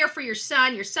like, you're there for your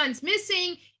son's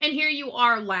missing, and here you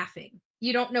are laughing.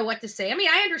 You don't know what to say. I mean,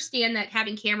 I understand that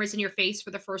having cameras in your face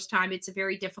for the first time, it's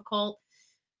very difficult.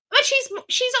 But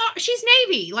she's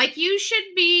Navy. Like, you should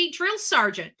be drill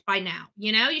sergeant by now.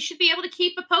 You know, you should be able to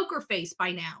keep a poker face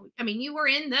by now. I mean, you were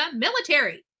in the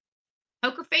military.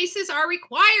 Poker faces are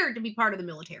required to be part of the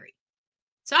military.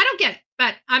 So I don't get it.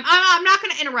 But I'm not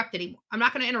going to interrupt anymore. I'm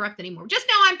not going to interrupt anymore. Just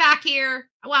know I'm back here.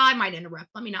 Well, I might interrupt.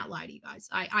 Let me not lie to you guys.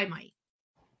 I might.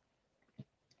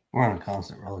 We're on a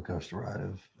constant roller coaster ride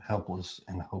of helpless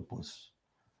and hopeless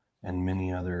and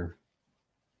many other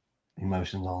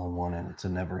emotions all in one, and it's a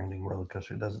never-ending roller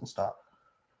coaster. It doesn't stop.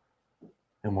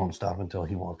 It won't stop until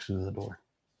he walks through the door.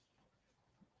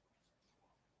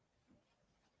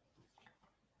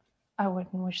 I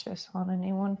wouldn't wish this on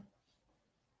anyone.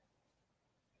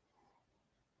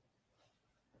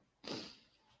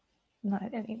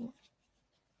 Not anyone.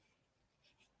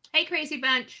 Hey, Crazy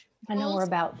Bunch. I know we're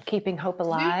about keeping hope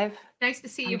alive. Nice to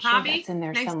see you, I'm sure Hobby. that's in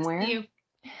there nice somewhere. To see you.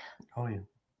 Oh, yeah.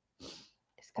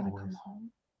 He's going to come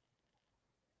home.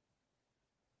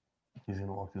 He's going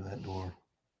to walk through that door.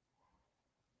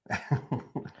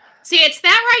 See, it's that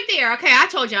right there. Okay, I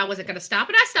told you I wasn't going to stop,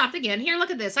 and I stopped again. Here,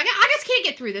 look at this. I just can't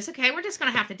get through this, okay? We're just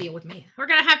going to have to deal with me. We're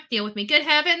going to have to deal with me. Good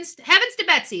heavens. Heavens to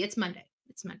Betsy. It's Monday.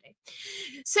 It's Monday.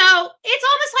 So it's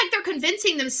almost like they're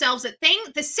convincing themselves that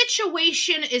the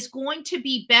situation is going to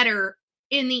be better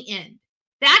in the end.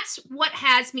 That's what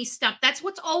has me stumped. That's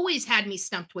what's always had me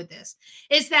stumped with this,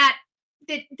 is that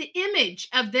the image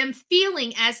of them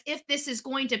feeling as if this is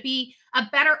going to be a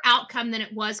better outcome than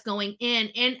it was going in.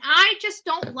 And I just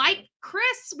don't like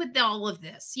Chris with all of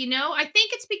this. You know, I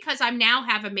think it's because I now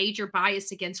have a major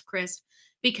bias against Chris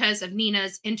because of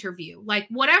Nina's interview. Like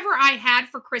whatever I had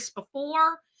for Chris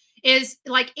before is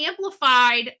like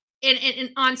amplified and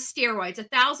on steroids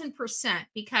 1,000%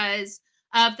 because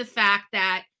of the fact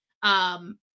that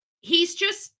he's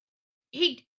just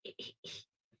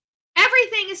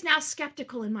everything is now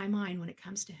skeptical in my mind when it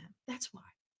comes to him. That's why.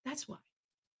 That's why.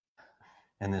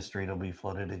 And this street will be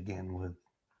flooded again with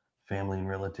family and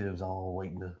relatives all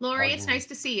waiting to. Lori, it's nice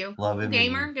to see you. Love him.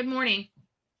 Gamer, good morning.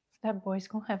 That boy's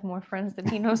going to have more friends than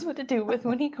he knows what to do with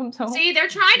when he comes home. See, they're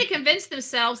trying to convince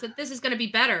themselves that this is going to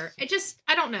be better. I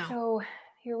don't know. So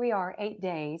here we are, 8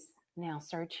 days now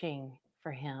searching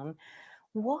for him.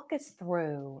 Walk us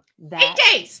through that 8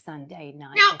 days. Sunday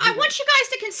night. Now, I want you guys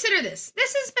to consider this.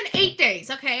 This has been 8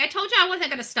 days, okay? I told you I wasn't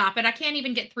going to stop it. I can't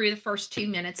even get through the first 2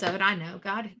 minutes of it. I know.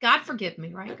 God forgive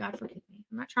me, right? God forgive me.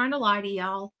 I'm not trying to lie to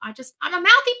y'all. I'm a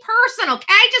mouthy person,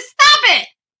 okay? Just stop it.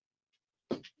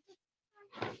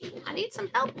 I need some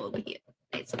help over here.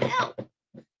 I need some help.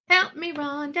 Help me,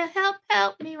 Rhonda.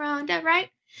 Help me, Rhonda,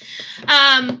 right?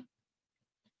 But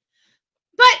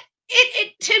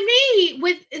it to me,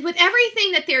 with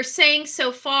everything that they're saying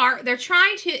so far, they're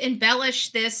trying to embellish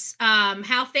this,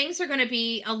 how things are going to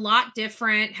be a lot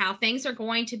different, how things are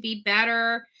going to be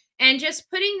better, and just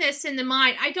putting this in the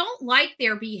mind. I don't like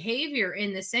their behavior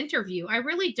in this interview. I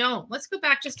really don't. Let's go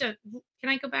back can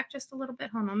I go back just a little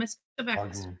bit? Hold on. Let's go back.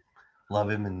 Love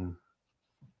him, and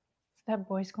that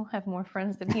boy's going to have more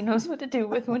friends than he knows what to do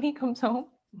with when he comes home.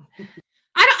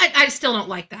 I still don't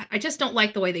like that. I just don't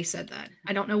like the way they said that.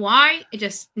 I don't know why. It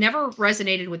just never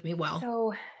resonated with me well.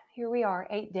 So here we are,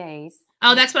 8 days.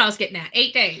 Oh, that's what I was getting at.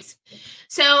 8 days.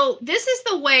 So this is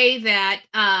the way that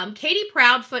Katie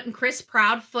Proudfoot and Chris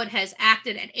Proudfoot has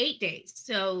acted at 8 days.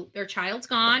 So their child's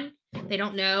gone. They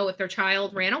don't know if their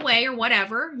child ran away or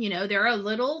whatever. You know, they're a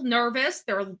little nervous.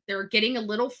 They're getting a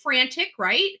little frantic,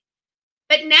 right?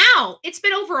 But now it's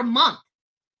been over a month.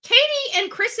 Katie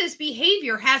and Chris's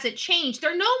behavior hasn't changed.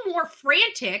 They're no more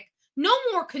frantic, no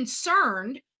more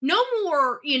concerned, no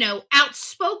more,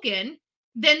 outspoken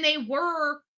than they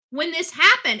were when this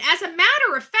happened. As a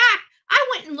matter of fact, I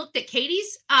went and looked at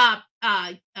Katie's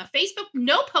Facebook.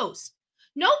 No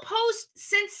post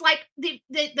since like the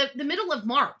middle of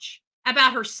March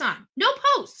about her son. No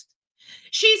post.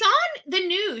 She's on the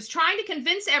news trying to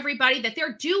convince everybody that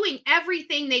they're doing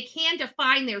everything they can to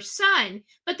find their son,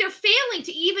 but they're failing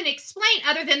to even explain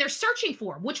other than they're searching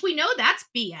for him, which we know that's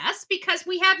BS because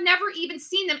we have never even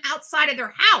seen them outside of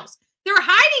their house. They're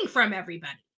hiding from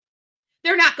everybody.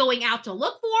 They're not going out to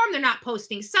look for them. They're not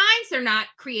posting signs. They're not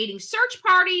creating search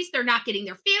parties. They're not getting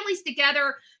their families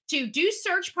together to do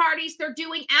search parties. They're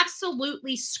doing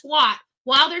absolutely squat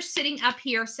while they're sitting up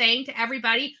here saying to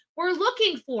everybody, we're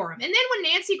looking for him. And then when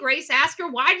Nancy Grace asked her,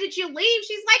 why did you leave?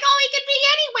 She's like, oh, he could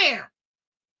be anywhere.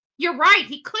 You're right.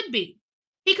 He could be.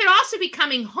 He could also be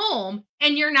coming home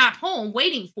and you're not home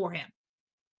waiting for him.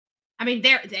 I mean,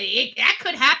 that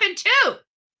could happen too.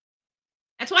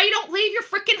 That's why you don't leave your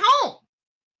freaking home.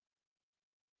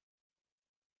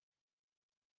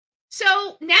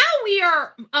 So now we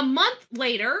are a month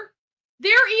later.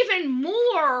 They're even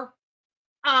more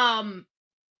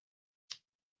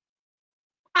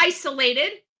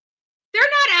isolated. They're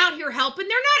not out here helping.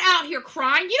 They're not out here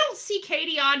crying. You don't see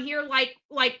Katie on here like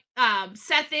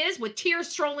Seth is, with tears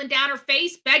strolling down her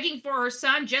face, begging for her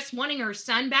son, just wanting her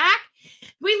son back.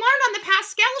 We learned on the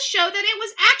Pascal show that it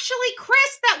was actually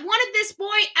Chris that wanted this boy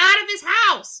out of his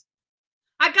house.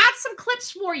 I got some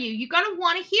clips for you. You're going to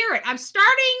want to hear it. I'm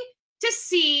starting to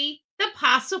see the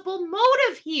possible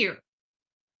motive here.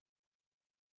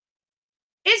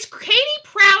 Is Katie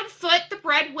Proudfoot the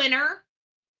breadwinner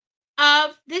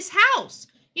of this house?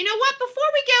 You know what? Before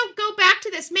we go back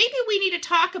to this, maybe we need to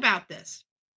talk about this,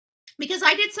 because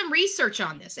I did some research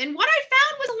on this, and what I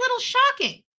found was a little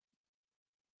shocking.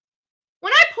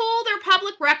 When I pull their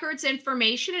public records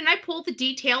information and I pull the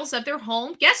details of their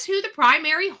home, guess who the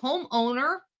primary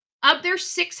homeowner of their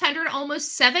 $600,000,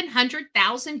 almost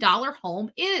 $700,000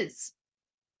 home is?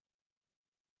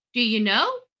 Do you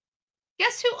know?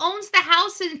 Guess who owns the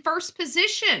house in first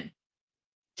position?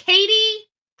 Katie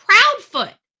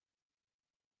Proudfoot.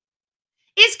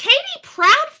 Is Katie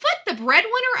Proudfoot the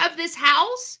breadwinner of this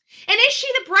house? And is she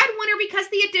the breadwinner because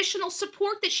the additional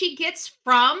support that she gets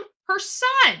from her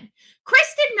son?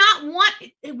 Chris did not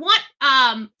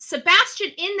want Sebastian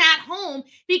in that home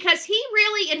because he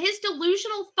really, in his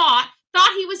delusional thought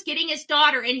he was getting his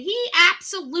daughter, and he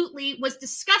absolutely was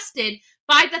disgusted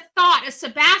by the thought of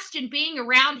Sebastian being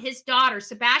around his daughter.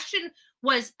 Sebastian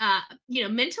was,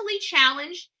 mentally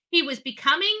challenged. He was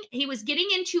getting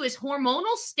into his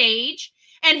hormonal stage,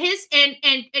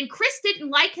 and Chris didn't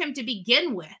like him to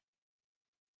begin with.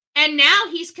 And now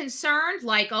he's concerned,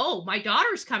 like, oh, my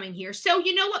daughter's coming here. So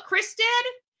you know what Chris did?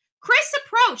 Chris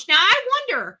approached. Now, I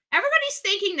wonder, everybody's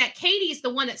thinking that Katie's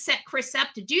the one that set Chris up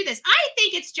to do this. I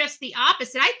think it's just the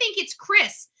opposite. I think it's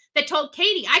Chris that told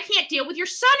Katie, I can't deal with your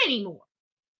son anymore.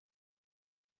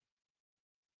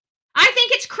 I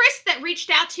think it's Chris that reached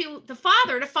out to the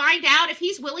father to find out if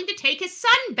he's willing to take his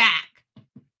son back.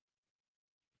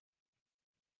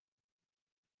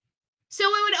 So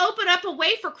it would open up a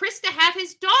way for Chris to have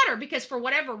his daughter, because for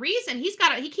whatever reason, he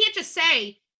can't just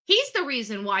say he's the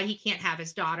reason why he can't have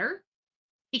his daughter.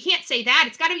 He can't say that.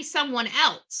 It's got to be someone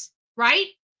else, right?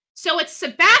 So it's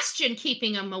Sebastian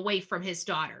keeping him away from his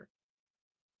daughter.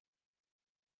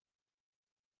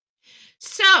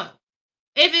 So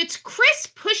if it's Chris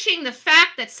pushing the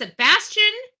fact that Sebastian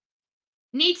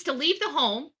needs to leave the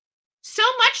home, so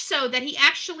much so that he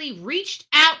actually reached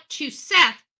out to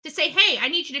Seth to say, hey, I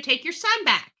need you to take your son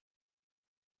back.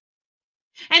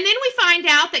 And then we find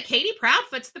out that Katie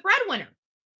Proudfoot's the breadwinner.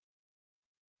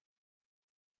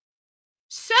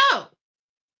 So,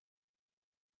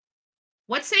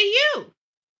 what say you?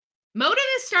 Motive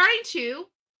is starting to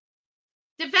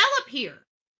develop here.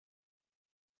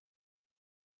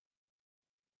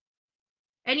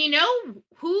 And you know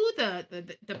who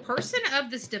the person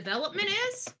of this development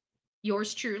is?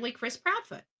 Yours truly, Chris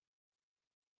Proudfoot.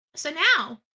 So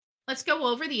now, let's go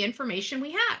over the information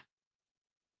we have.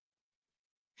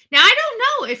 Now, I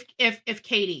don't know if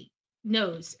Katie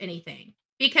knows anything,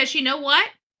 because you know what?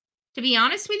 To be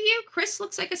honest with you, Chris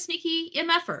looks like a sneaky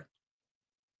MFer.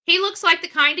 He looks like the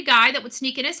kind of guy that would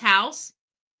sneak in his house,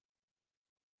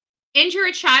 injure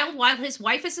a child while his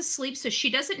wife is asleep so she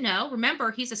doesn't know. Remember,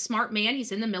 he's a smart man.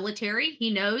 He's in the military. He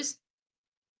knows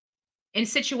in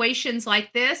situations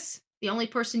like this, the only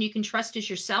person you can trust is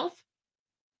yourself,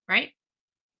 right?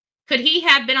 Could he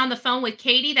have been on the phone with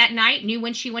Katie that night, knew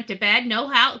when she went to bed, know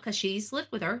how, because she's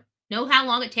lived with her, know how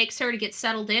long it takes her to get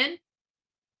settled in,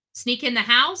 sneak in the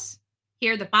house,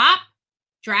 hear the bop,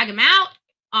 drag him out,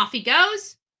 off he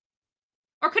goes?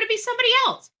 Or could it be somebody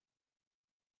else?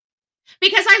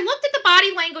 Because I looked at the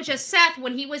body language of Seth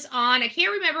when he was on, I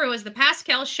can't remember if it was the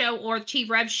Pascal show or the Chief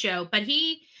Rev show, but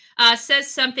he says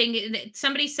something,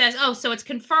 somebody says, oh, so it's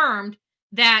confirmed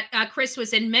that Chris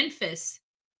was in Memphis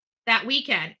that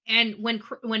weekend. And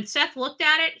when Seth looked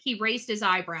at it, he raised his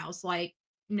eyebrows like,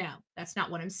 no, that's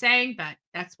not what I'm saying, but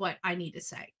that's what I need to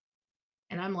say.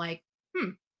 And I'm like,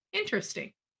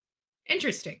 interesting.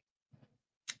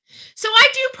 So I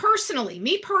do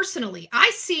personally,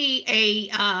 I see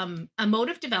a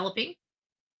motive developing,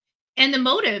 and the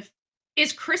motive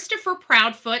is Christopher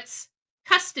Proudfoot's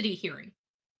custody hearing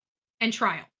and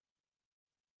trial.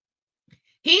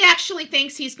 He actually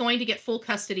thinks he's going to get full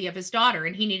custody of his daughter,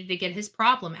 and he needed to get his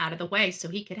problem out of the way so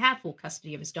he could have full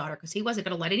custody of his daughter, because he wasn't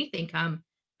going to let anything come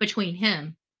between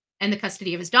him and the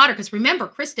custody of his daughter. Because remember,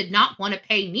 Chris did not want to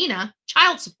pay Nina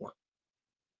child support.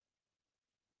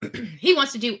 He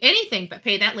wants to do anything but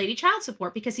pay that lady child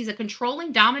support because he's a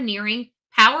controlling, domineering,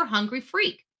 power-hungry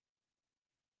freak.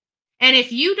 And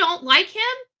if you don't like him,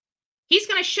 he's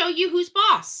going to show you who's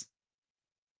boss.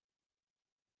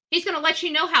 He's going to let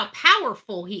you know how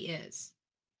powerful he is.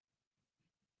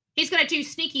 He's going to do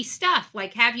sneaky stuff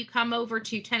like have you come over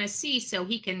to Tennessee so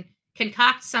he can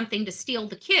concoct something to steal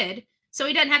the kid so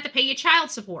he doesn't have to pay you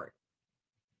child support.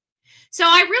 So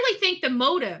I really think the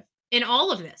motive in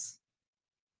all of this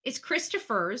is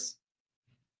Christopher's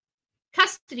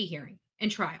custody hearing in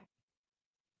trial.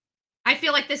 I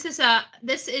feel like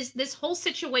this whole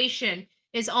situation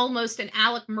is almost an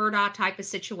Alec Murdaugh type of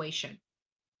situation.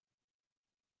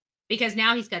 Because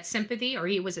now he's got sympathy, or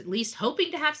he was at least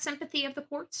hoping to have sympathy of the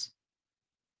courts.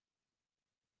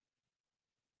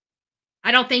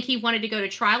 I don't think he wanted to go to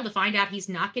trial to find out he's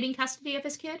not getting custody of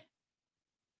his kid.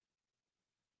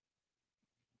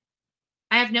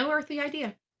 I have no earthly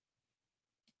idea.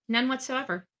 None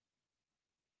whatsoever.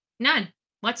 None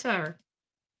whatsoever.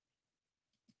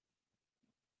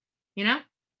 You know?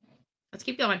 Let's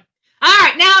keep going. All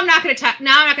right, now I'm not going to touch.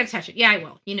 Now I'm not going to touch it. Yeah, I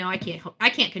will. You know, I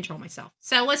can't control myself.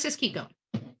 So let's just keep going.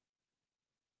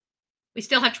 We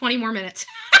still have 20 more minutes.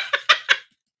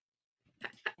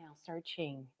 Now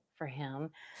searching for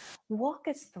him. Walk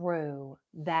us through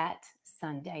that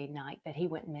Sunday night that he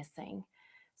went missing.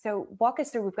 So walk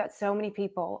us through. We've got so many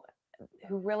people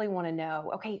who really want to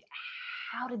know, okay,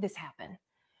 how did this happen?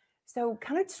 So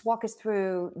kind of just walk us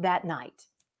through that night.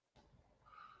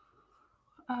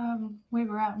 We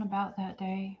were out and about that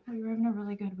day. We were having a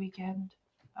really good weekend.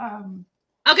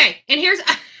 Okay, and here's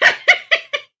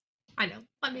I know.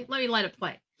 Let me let it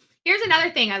play. Here's another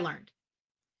thing I learned.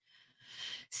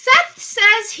 Seth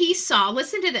says he saw,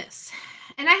 listen to this.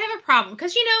 And I have a problem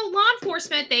because, you know, law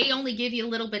enforcement, they only give you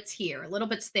little bits here, little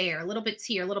bits there, little bits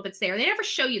here, little bits there. They never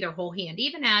show you their whole hand.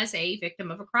 Even as a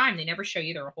victim of a crime, they never show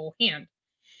you their whole hand.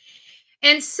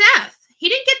 And Seth, he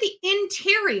didn't get the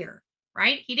interior,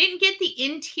 right? He didn't get the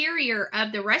interior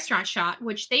of the restaurant shot,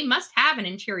 which they must have an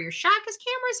interior shot because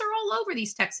cameras are all over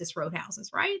these Texas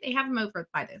roadhouses, right? They have them over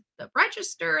by the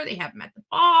register. They have them at the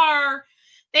bar.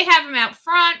 They have them out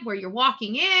front where you're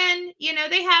walking in. You know,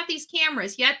 they have these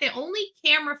cameras. Yet the only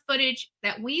camera footage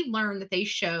that we learned that they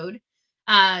showed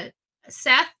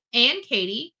Seth and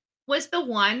Katie was the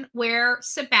one where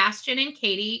Sebastian and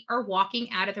Katie are walking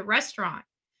out of the restaurant.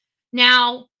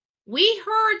 Now, we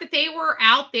heard that they were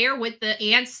out there with the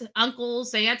aunts,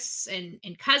 uncles, aunts,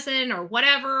 and cousin or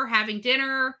whatever having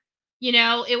dinner. You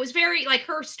know, it was very like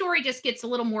her story just gets a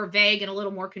little more vague and a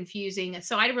little more confusing.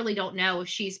 So I really don't know if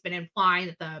she's been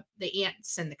implying that the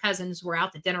aunts and the cousins were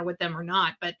out to dinner with them or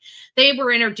not. But they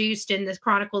were introduced in the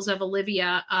Chronicles of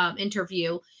Olivia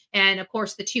interview. And of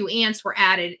course, the two aunts were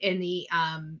added in the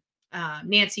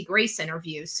Nancy Grace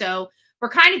interview. So we're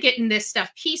kind of getting this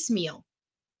stuff piecemeal.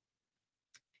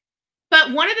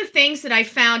 But one of the things that I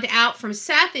found out from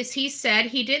Seth is he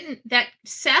said that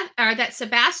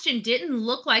Sebastian didn't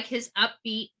look like his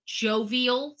upbeat,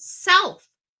 jovial self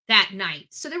that night.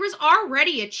 So there was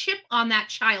already a chip on that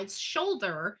child's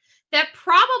shoulder that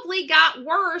probably got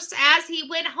worse as he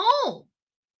went home.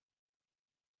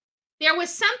 There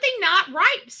was something not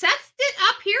right. Seth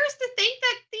appears to think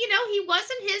that, you know, he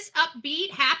wasn't his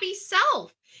upbeat, happy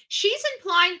self. She's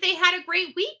implying they had a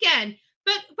great weekend.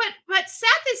 But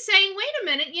Seth is saying, wait a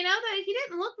minute, you know, that he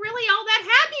didn't look really all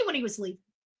that happy when he was leaving.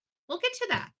 We'll get to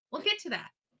that. We'll get to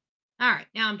that. All right,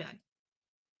 now I'm done.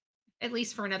 At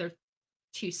least for another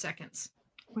 2 seconds.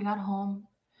 We got home.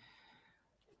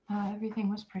 Everything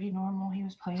was pretty normal. He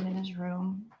was playing in his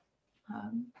room.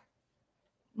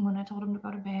 When I told him to go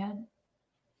to bed,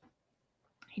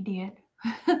 he did.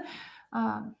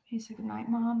 He said, "Good night,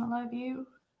 Mom. I love you."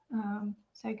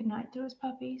 Said goodnight to his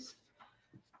puppies.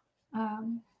 A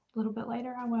little bit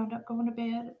later, I wound up going to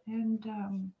bed,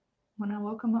 and when I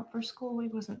woke him up for school, he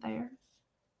wasn't there.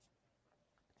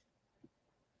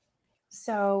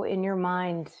 So in your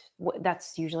mind,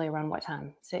 that's usually around what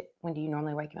time? When do you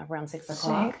normally wake him up? Around 6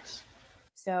 o'clock? 6.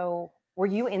 So were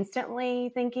you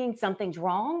instantly thinking something's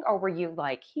wrong, or were you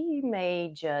like, he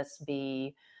may just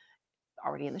be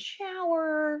already in the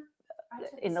shower,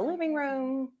 in the living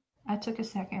room? I took a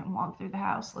second and walked through the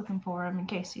house looking for him in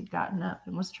case he'd gotten up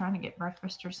and was trying to get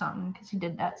breakfast or something, because he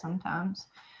did that sometimes.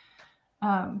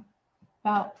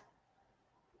 About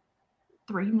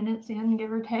 3 minutes in,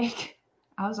 give or take,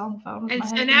 I was on the phone with my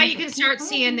husband. And now you can start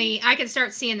seeing I can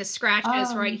start seeing the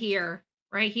scratches right here.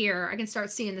 Right here. I can start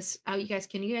seeing this. Oh, you guys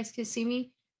can see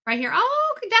me? Right here.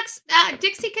 Oh,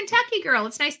 Dixie, Kentucky girl.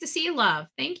 It's nice to see you, love.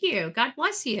 Thank you. God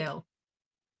bless you.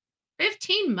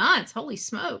 15 months. Holy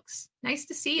smokes. Nice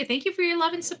to see you. Thank you for your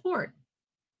love and support.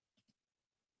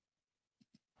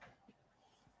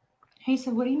 He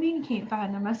said, "What do you mean you can't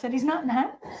find him?" I said, "He's not in the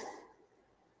house."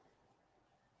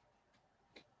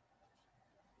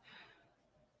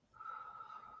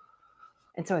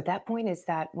 And so at that point, is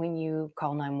that when you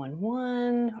call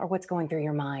 911, or what's going through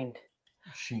your mind?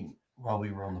 While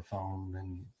we were on the phone,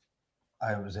 and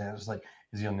I was like,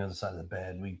 is he on the other side of the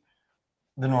bed?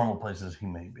 The normal places he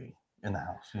may be in the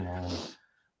house, you know, and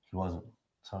he wasn't.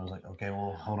 So I was like, okay,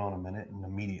 well, hold on a minute. And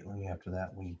immediately after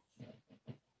that, we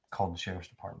called the sheriff's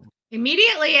department.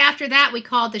 Immediately after that, we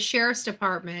called the sheriff's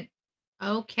department.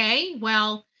 Okay,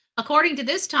 well, according to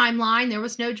this timeline, there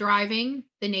was no driving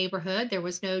the neighborhood. There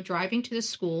was no driving to the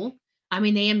school. I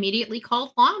mean, they immediately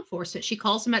called law enforcement. She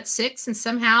calls them at 6, and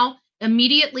somehow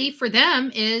immediately for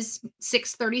them is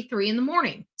 6:33 in the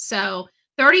morning. So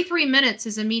 33 minutes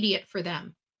is immediate for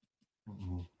them.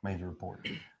 Made a report.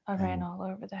 I ran all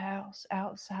over the house,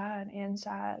 outside,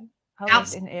 inside. I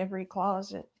Outs- looked in every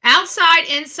closet. Outside,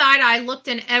 inside, I looked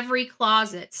in every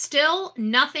closet. Still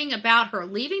nothing about her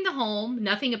leaving the home,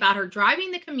 nothing about her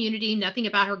driving the community, nothing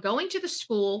about her going to the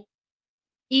school.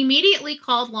 Immediately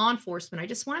called law enforcement. I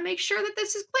just want to make sure that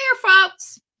this is clear,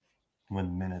 folks.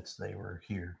 Within minutes, they were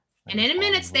here. And in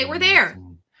minutes, they were there.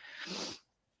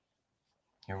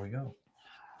 Here we go.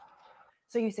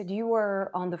 So you said you were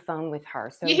on the phone with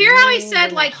her. So You hear how he you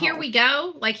said, were like, at here home. we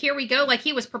go? Like, here we go? Like,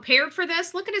 he was prepared for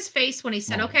this? Look at his face when he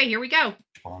said, No. okay, here we go.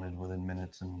 Responded within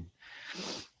minutes, and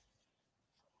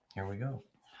here we go.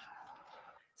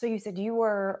 So you said you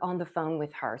were on the phone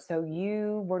with her. So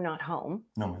you were not home.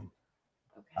 No, ma'am.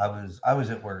 I was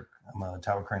at work. I'm a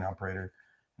tower crane operator,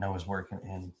 and I was working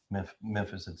in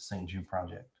Memphis at the St. Jude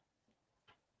Project.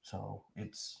 So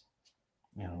it's,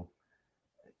 you know,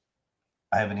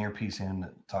 I have an earpiece in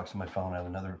that talks to my phone. I have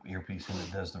another earpiece in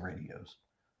that does the radios.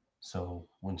 So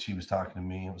when she was talking to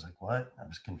me, I was like, what? I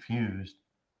was confused.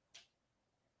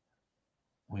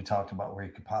 We talked about where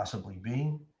he could possibly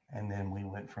be. And then we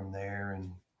went from there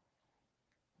and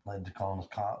led to calling the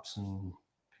cops. And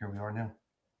here we are now.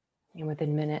 And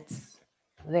within minutes,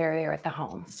 they're there at the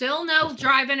home. Still no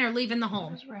driving or leaving the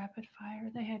home. It was rapid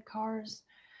fire. They had cars.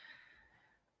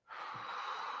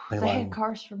 They They lied. had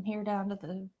cars from here down to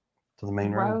the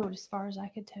main road, as far as I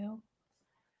could tell.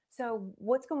 So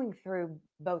what's going through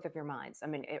both of your minds? I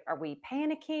mean, are we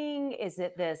panicking? Is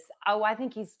it this, oh, I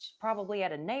think he's probably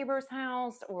at a neighbor's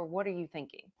house, or what are you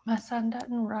thinking? My son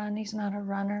doesn't run. He's not a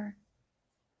runner.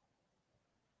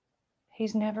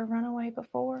 He's never run away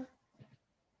before.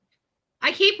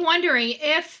 I keep wondering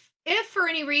if for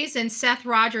any reason Seth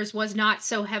Rogers was not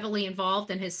so heavily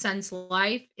involved in his son's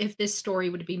life, if this story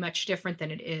would be much different than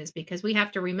it is, because we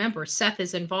have to remember Seth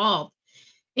is involved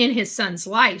in his son's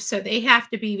life. So they have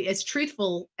to be as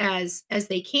truthful as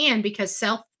they can, because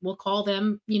Seth will call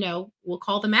them, will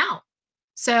call them out.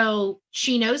 So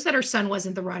she knows that her son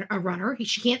wasn't a runner.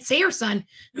 She can't say her son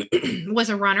was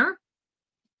a runner.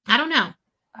 I don't know.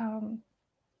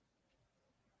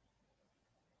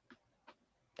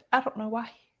 I don't know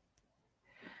why.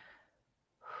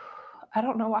 I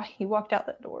don't know why he walked out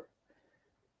that door.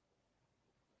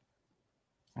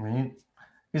 I mean,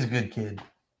 he's a good kid.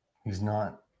 He's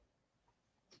not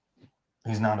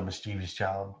a mischievous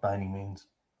child by any means.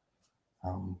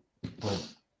 But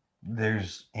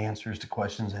there's answers to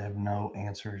questions that have no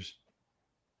answers,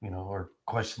 or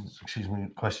questions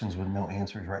with no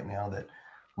answers right now that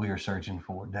we are searching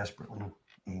for desperately.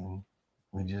 And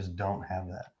we just don't have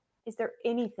that. Is there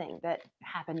anything that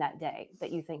happened that day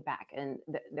that you think back and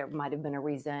there might have been a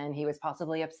reason he was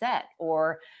possibly upset,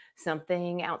 or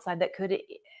something outside that could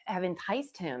have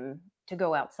enticed him to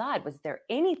go outside? Was there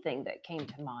anything that came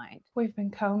to mind? We've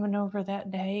been combing over that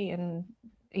day and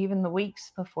even the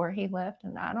weeks before he left,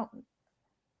 and I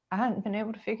hadn't been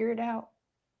able to figure it out.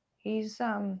 He's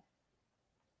that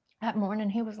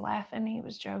morning he was laughing, he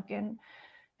was joking.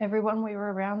 Everyone we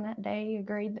were around that day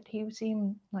agreed that he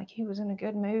seemed like he was in a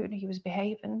good mood. He was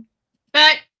behaving.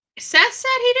 But Seth said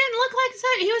he didn't look like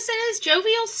that. He was in his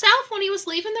jovial self when he was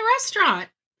leaving the restaurant.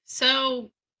 So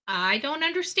I don't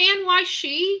understand why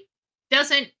she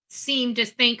doesn't seem to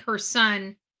think her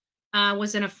son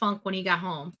was in a funk when he got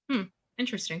home.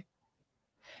 Interesting.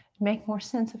 It'd make more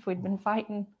sense if we'd been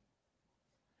fighting.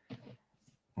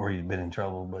 Or he'd been in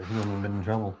trouble, but he hasn't been in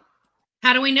trouble.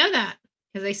 How do we know that?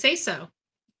 Because they say so.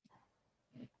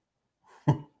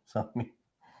 So, I mean,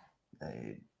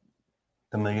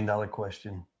 the $1 million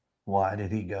question, why did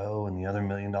he go? And the other $1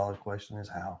 million question is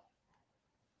how.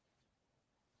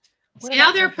 See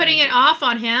how they're putting it off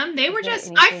on him? They were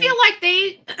just, I feel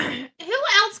like who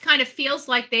else kind of feels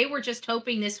like they were just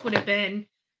hoping this would have been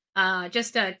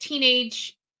just a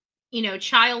teenage,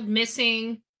 child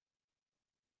missing.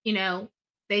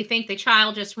 They think the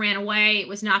child just ran away. It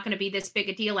was not going to be this big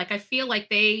a deal. Like, I feel like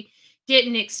they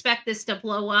didn't expect this to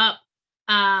blow up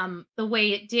the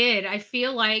way it did. I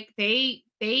feel like they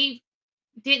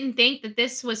didn't think that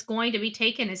this was going to be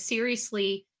taken as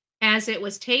seriously as it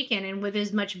was taken and with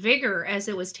as much vigor as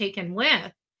it was taken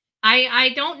with.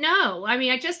 I don't know. I mean,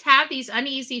 I just have these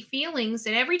uneasy feelings,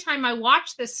 and every time I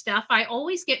watch this stuff, I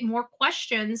always get more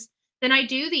questions than I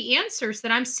do the answers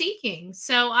that I'm seeking.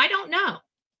 So I don't know.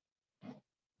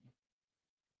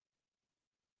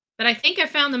 but I think I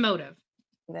found the motive.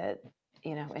 That,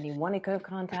 you know, anyone he could have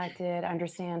contacted. I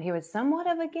understand he was somewhat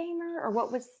of a gamer, or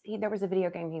what was he? There was a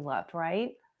video game he loved,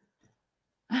 right?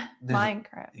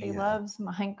 Minecraft. He loves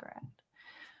Minecraft.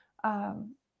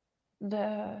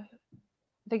 The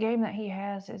game that he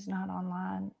has is not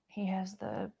online. He has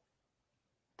the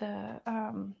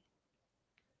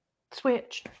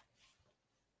Switch.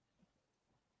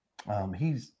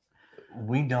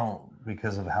 We don't,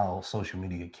 because of how social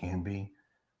media can be,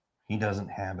 he doesn't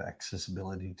have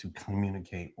accessibility to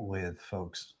communicate with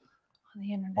folks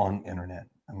on internet.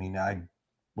 I mean,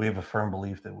 we have a firm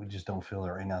belief that we just don't feel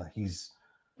that right now he's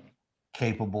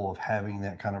capable of having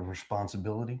that kind of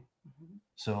responsibility.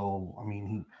 So, I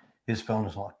mean, his phone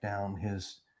is locked down,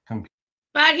 his computer.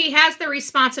 But he has the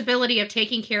responsibility of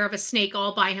taking care of a snake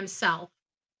all by himself.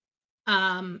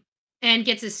 And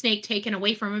gets his snake taken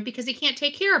away from him because he can't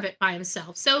take care of it by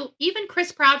himself. So even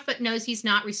Chris Proudfoot knows he's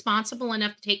not responsible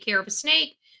enough to take care of a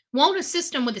snake, won't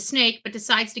assist him with a snake, but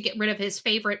decides to get rid of his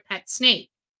favorite pet snake.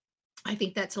 I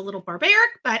think that's a little barbaric,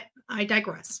 but I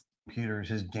digress. Computers,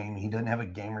 his game, he doesn't have a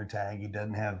gamer tag. He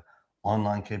doesn't have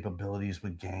online capabilities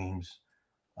with games.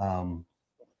 I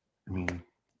mean,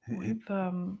 we've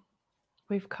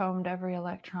combed every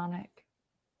electronic.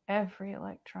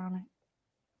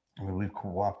 I mean, we've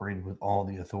cooperated with all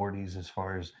the authorities as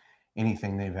far as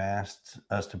anything they've asked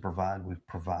us to provide, we've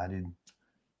provided,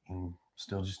 and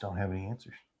still just don't have any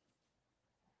answers.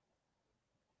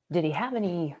 Did he have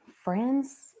any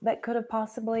friends that could have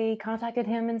possibly contacted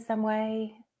him in some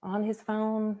way on his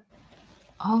phone?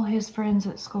 All his friends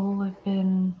at school have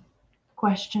been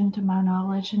questioned to my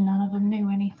knowledge, and none of them knew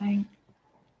anything.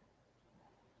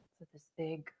 So this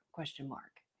big question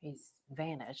mark. He's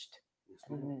vanished.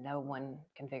 And no one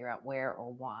can figure out where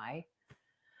or why.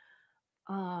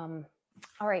 All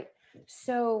right.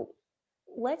 So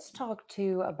let's talk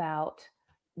too about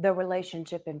the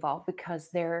relationship involved, because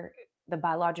the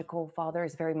biological father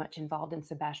is very much involved in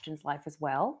Sebastian's life as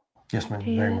well. Yes, ma'am.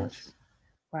 Very much.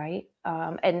 Right.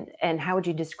 And how would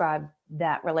you describe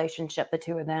that relationship, the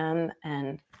two of them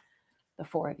and the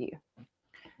four of you?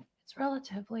 It's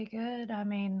relatively good. I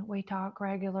mean, we talk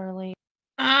regularly.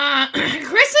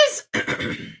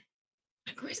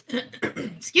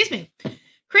 Excuse me.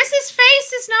 Chris's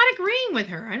face is not agreeing with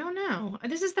her. I don't know.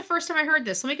 This is the first time I heard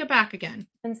this. Let me go back again.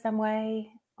 In some way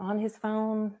on his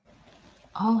phone.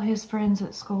 All his friends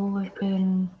at school have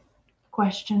been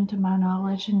questioned to my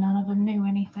knowledge, and none of them knew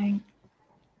anything.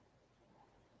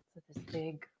 So this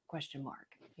big question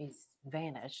mark. He's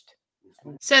vanished.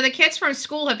 So the kids from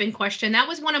school have been questioned. That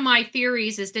was one of my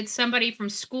theories, is did somebody from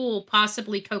school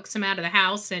possibly coax him out of the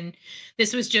house? And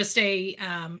this was just a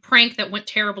prank that went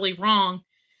terribly wrong.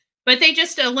 But they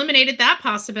just eliminated that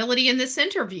possibility in this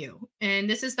interview. And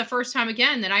this is the first time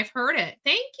again that I've heard it.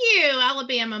 Thank you,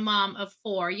 Alabama mom of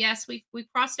 4. Yes, we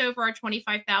crossed over our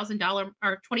 $25,000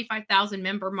 or 25,000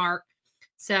 member mark.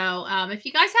 So if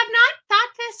you guys have not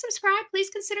thought to subscribe, please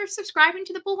consider subscribing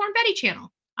to the Bullhorn Betty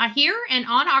channel. Here and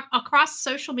on across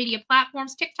social media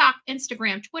platforms, TikTok,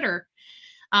 Instagram, Twitter,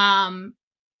 Facebook.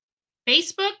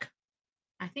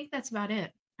 I think that's about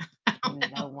it.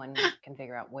 No one can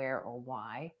figure out where or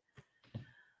why.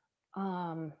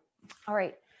 All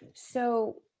right.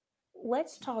 So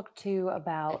let's talk too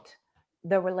about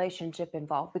the relationship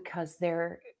involved, because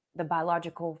the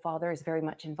biological father is very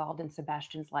much involved in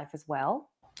Sebastian's life as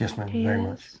well. Yes, ma'am. Very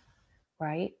much.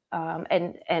 Right.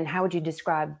 And how would you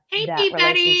describe that Betty.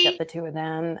 relationship, the two of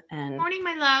them and morning,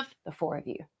 my love, the four of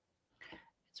you?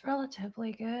 It's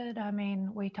relatively good. I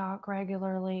mean, we talk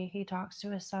regularly. He talks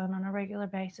to his son on a regular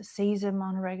basis, sees him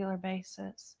on a regular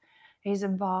basis. He's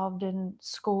involved in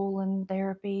school and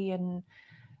therapy. And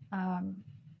I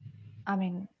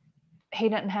mean, he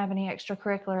doesn't have any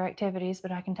extracurricular activities,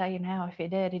 but I can tell you now, if he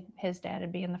did, his dad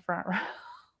would be in the front row.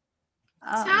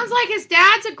 Sounds like his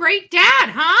dad's a great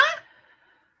dad, huh?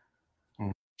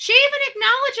 She even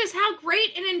acknowledges how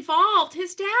great and involved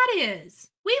his dad is.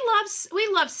 We love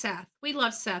Seth. We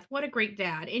love Seth. What a great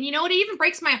dad. And you know what? It even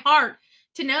breaks my heart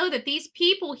to know that these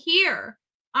people here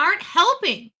aren't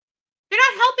helping. They're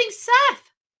not helping Seth.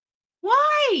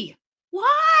 Why?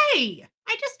 Why?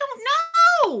 I just don't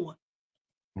know.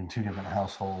 In 2 different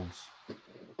households,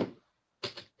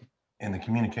 and the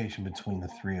communication between the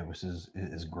 3 of us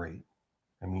is great.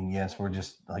 I mean, yes, we're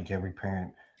just like every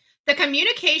parent. The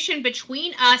communication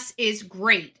between us is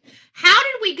great. How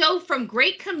did we go from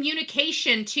great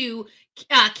communication to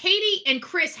Katie and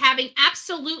Chris having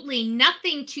absolutely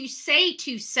nothing to say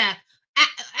to Seth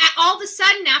all of a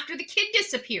sudden after the kid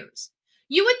disappears?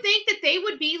 You would think that they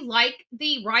would be like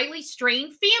the Riley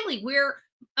Strain family, where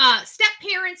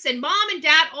step-parents and mom and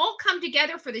dad all come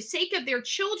together for the sake of their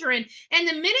children. And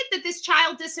the minute that this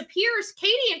child disappears,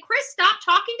 Katie and Chris stop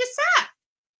talking to Seth.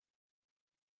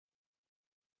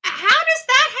 How does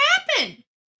that happen?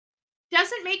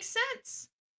 Doesn't make sense.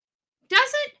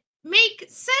 Doesn't make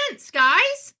sense,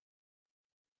 guys.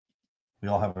 We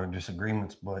all have our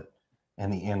disagreements, but in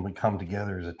the end, we come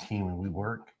together as a team and we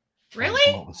work. Really?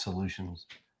 And come up with solutions.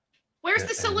 Where's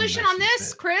the solution on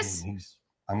this, Chris?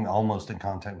 I'm almost in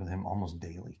contact with him almost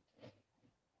daily.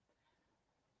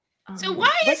 So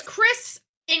why is Chris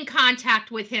in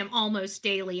contact with him almost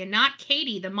daily and not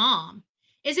Katie, the mom?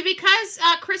 Is it because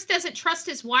Chris doesn't trust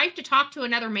his wife to talk to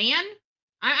another man?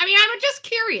 I mean, I'm just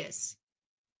curious.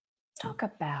 Let's talk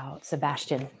about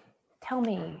Sebastian. Tell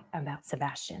me about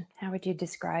Sebastian. How would you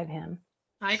describe him?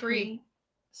 I agree.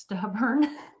 Sweet,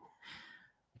 stubborn.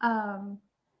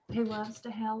 He loves to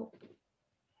help.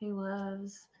 He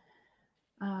loves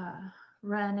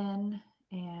running,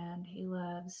 and he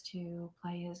loves to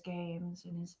play his games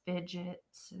and his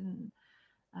fidgets and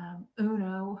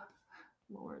Uno.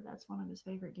 Lord, that's one of his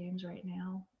favorite games right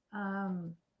now.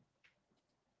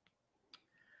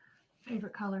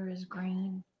 Favorite color is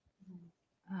green.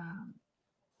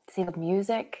 Does he love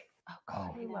music? Oh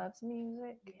God, he loves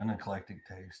music. An eclectic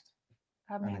taste.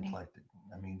 I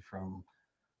mean, from,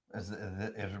 as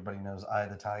everybody knows, Eye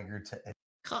of the Tiger to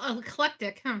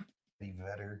Eclectic, huh? Eddie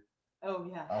Vedder. Oh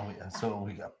yeah. Oh yeah. So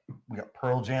we got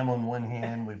Pearl Jam on one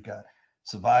hand, we've got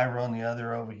Survivor on the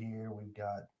other over here, we've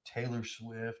got Taylor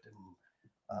Swift, and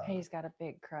he's got a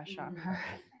big crush on her.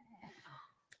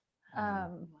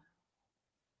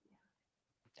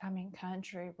 I mean,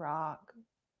 country, rock,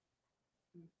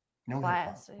 no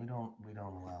classic. hip hop. We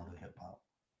don't allow the hip hop.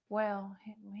 Well,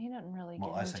 he doesn't really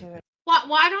get into it.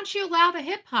 Why don't you allow the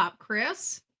hip hop,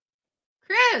 Chris?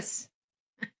 Chris,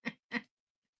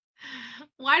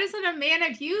 why doesn't a man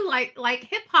of you like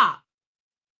hip hop?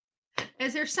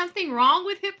 Is there something wrong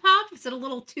with hip hop? Is it a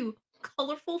little too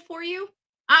colorful for you?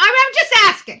 I'm just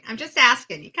asking. I'm just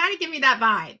asking. You kind of give me that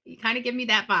vibe.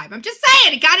 I'm just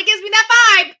saying. It kind of gives me that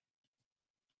vibe.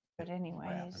 But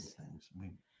anyways,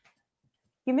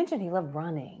 you mentioned he loved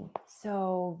running.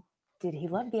 So did he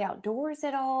love the outdoors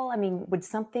at all? I mean, would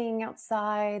something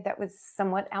outside that was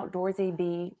somewhat outdoorsy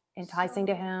be enticing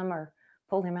to him or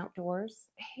pull him outdoors?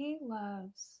 He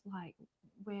loves, like,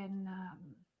 when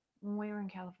we were in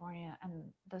California and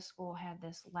the school had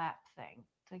this lap thing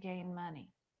to gain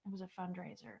money. It was a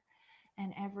fundraiser.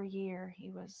 And every year he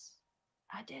was,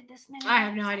 I did this many laps. I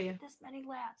have no idea. I did this many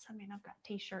laps. I mean, I've got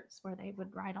t-shirts where they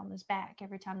would write on his back.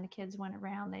 Every time the kids went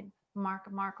around, they'd mark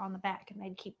a mark on the back and they'd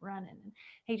keep running. And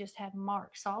he just had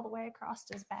marks all the way across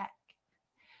his back.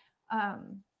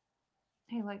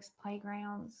 He likes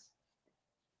playgrounds.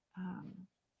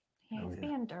 He hates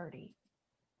being dirty.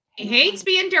 He hates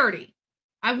being dirty.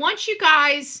 I want you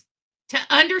guys to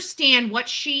understand what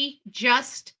she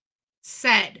just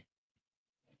said.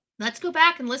 Let's go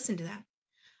back and listen to that.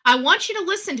 I want you to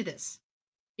listen to this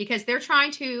because they're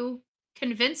trying to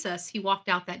convince us he walked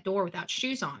out that door without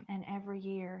shoes on. And every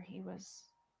year he was,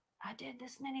 I did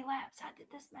this many laps. I did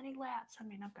this many laps. I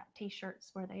mean, I've got t-shirts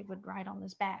where they would write on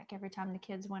his back. Every time the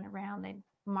kids went around, they'd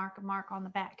mark a mark on the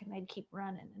back and they'd keep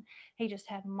running. And he just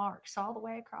had marks all the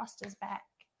way across his back.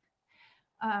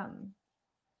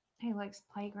 He likes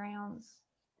playgrounds.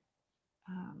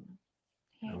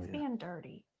 He hates being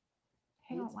dirty.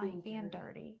 He don't like being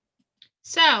dirty.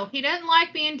 So he doesn't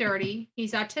like being dirty.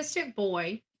 He's an autistic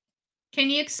boy.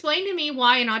 Can you explain to me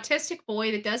why an autistic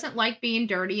boy that doesn't like being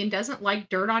dirty and doesn't like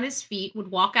dirt on his feet would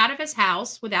walk out of his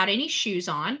house without any shoes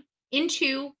on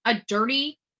into a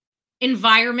dirty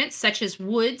environment such as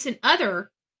woods and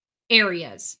other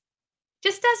areas?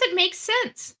 Just doesn't make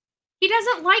sense. He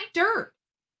doesn't like dirt.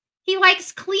 He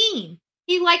likes clean.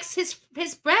 He likes his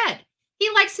bed. He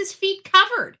likes his feet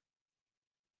covered.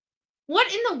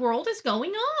 What in the world is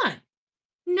going on?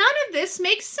 None of this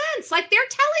makes sense. Like, they're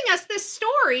telling us this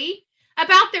story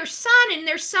about their son and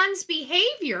their son's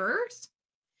behaviors,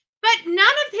 but none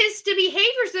of his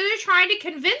behaviors that they're trying to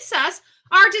convince us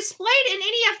are displayed in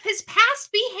any of his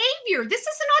past behavior. This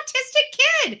is an autistic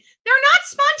kid. They're not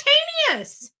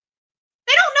spontaneous.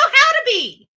 They don't know how to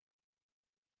be.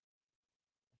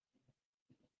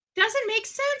 Doesn't make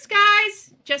sense,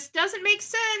 guys. Just doesn't make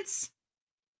sense.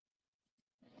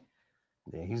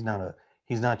 Yeah, he's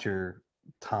not your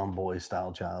tomboy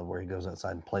style child where he goes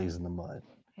outside and plays in the mud.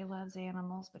 He loves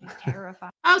animals, but he's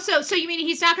terrified. Oh, so you mean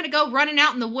he's not going to go running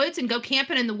out in the woods and go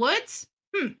camping in the woods?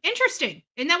 Interesting.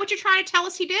 Isn't that what you're trying to tell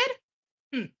us he did?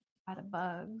 Out of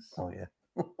bugs. Oh yeah.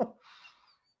 Wow.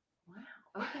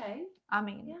 Okay. I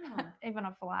mean, Yeah. even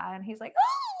a fly, and he's like,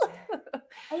 oh.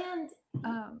 And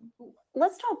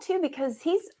let's talk too, because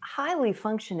he's highly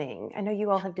functioning. I know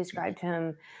you all have described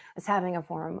him as having a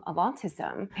form of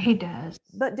autism. He does.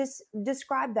 But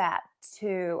describe that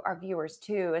to our viewers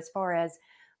too, as far as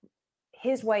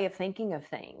his way of thinking of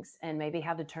things and maybe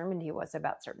how determined he was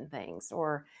about certain things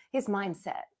or his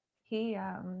mindset. He's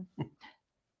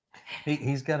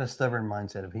got a stubborn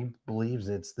mindset. If he believes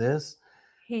it's this,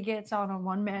 he gets on a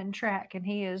one-man track and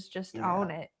he is just on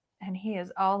it, and he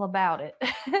is all about it.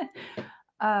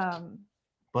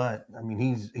 But I mean,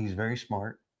 he's very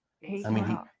smart. He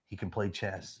can play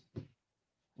chess.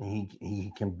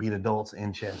 He can beat adults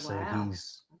in chess. Wow.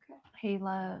 So he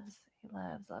loves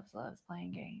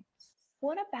playing games.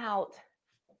 What about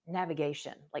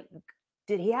navigation? Like,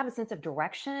 did he have a sense of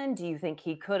direction? Do you think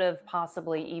he could have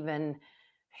possibly even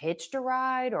hitched a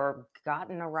ride or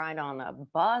gotten a ride on a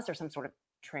bus or some sort of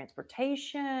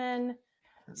transportation?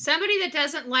 Somebody that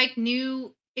doesn't like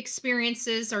new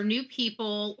experiences or new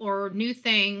people or new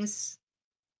things.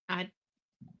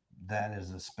 that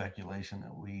is a speculation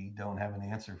that we don't have an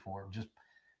answer for. Just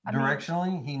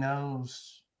directionally, he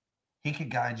knows he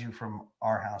could guide you from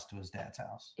our house to his dad's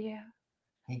house. Yeah.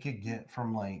 He could get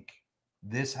from like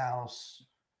this house.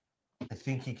 I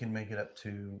think he can make it up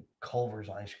to Culver's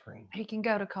ice cream. He can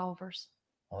go to Culver's.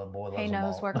 Oh, boy loves he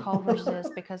knows malt. where Culver's is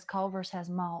because Culver's has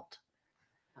malt.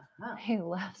 He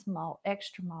loves malt,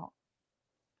 extra malt.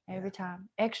 Every time,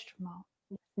 extra malt.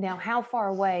 Now, how far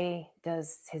away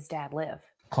does his dad live?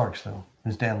 Clarksville.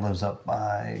 His dad lives up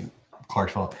by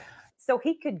Clarksville. So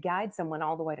he could guide someone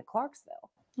all the way to Clarksville.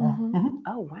 Mm-hmm.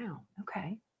 Oh, wow.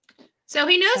 Okay. So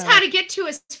he knows how to get to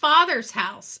his father's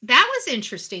house. That was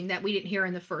interesting that we didn't hear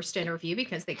in the first interview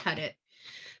because they cut it.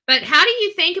 But how do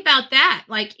you think about that?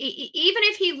 Like, even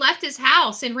if he left his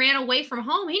house and ran away from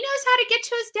home, he knows how to get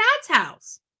to his dad's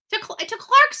house, to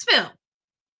Clarksville.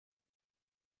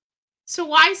 So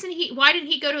why didn't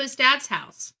he go to his dad's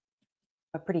house?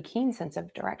 A pretty keen sense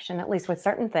of direction, at least with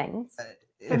certain things.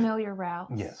 Familiar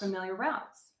routes. Yes. Familiar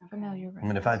routes. Familiar routes. I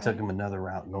mean, if I took him another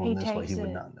route going this way, he would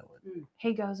not know it.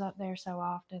 He goes up there so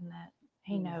often that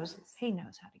he knows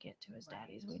how to get to his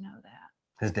daddy's. We know that.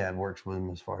 His dad works with him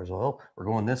as far as, well, we're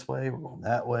going this way, we're going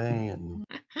that way. And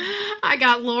I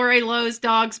got Lori Lowe's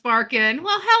dogs barking.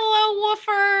 Well, hello,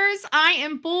 woofers. I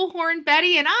am Bullhorn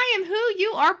Betty, and I am who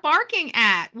you are barking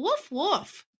at. Woof,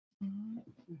 woof.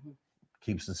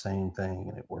 Keeps the same thing,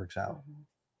 and it works out.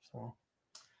 So,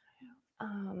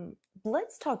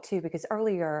 let's talk too, because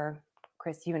earlier,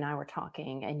 Chris, you and I were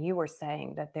talking, and you were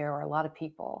saying that there are a lot of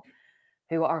people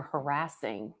who are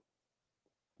harassing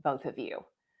both of you.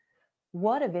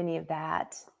 What, of any of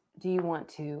that, do you want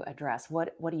to address?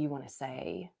 What do you want to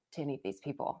say to any of these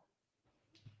people?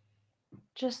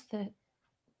 Just that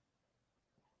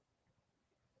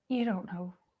you don't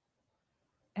know.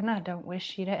 And I don't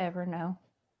wish you to ever know.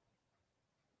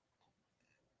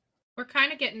 We're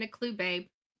kind of getting a clue, babe.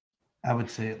 I would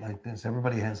say it like this.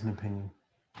 Everybody has an opinion,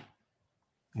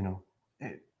 you know,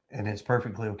 and it's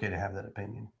perfectly okay to have that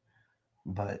opinion,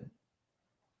 but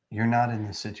you're not in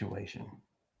this situation.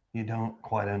 You don't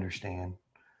quite understand.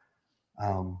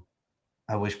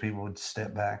 I wish people would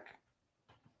step back,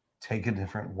 take a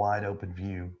different wide open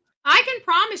view. I can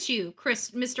promise you,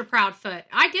 Mr. Proudfoot,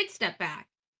 I did step back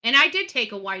and I did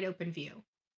take a wide open view.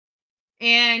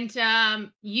 And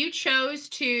you chose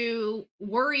to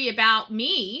worry about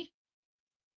me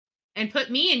and put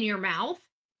me in your mouth,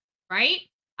 right?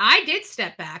 I did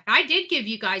step back. I did give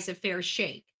you guys a fair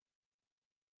shake.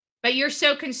 But you're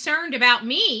so concerned about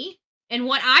me and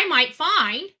what I might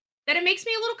find that it makes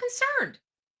me a little concerned.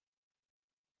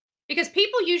 Because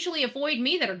people usually avoid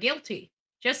me that are guilty.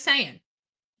 Just saying.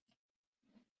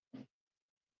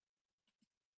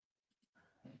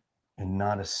 And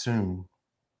not assume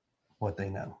what they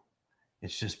know.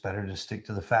 It's just better to stick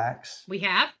to the facts. We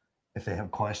have. If they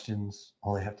have questions,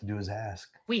 all they have to do is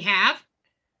ask. We have.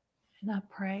 And I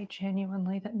pray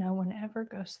genuinely that no one ever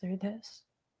goes through this.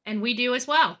 And we do as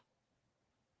well.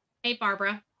 Hey,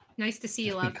 Barbara. Nice to see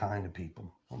you, love. Be kind to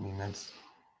people. I mean, that's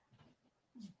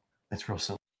real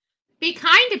simple. Be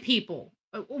kind to people.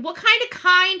 What kind of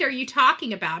kind are you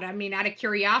talking about? I mean, out of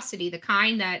curiosity, the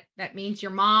kind that means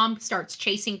your mom starts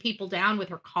chasing people down with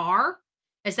her car?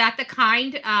 Is that the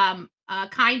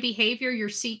kind behavior you're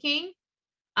seeking?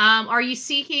 Are you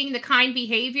seeking the kind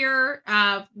behavior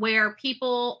where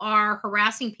people are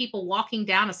harassing people walking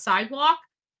down a sidewalk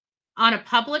on a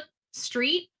public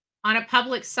street, on a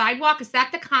public sidewalk? Is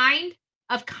that the kind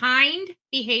of kind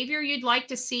behavior you'd like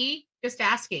to see? Just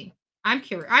asking. I'm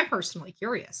curious. I'm personally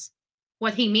curious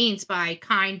what he means by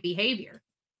kind behavior.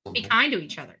 Be kind to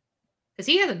each other, because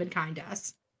he hasn't been kind to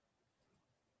us.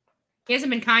 He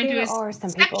hasn't been kind to There his are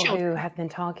some people stepchildren. who have been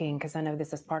talking, because I know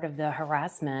this is part of the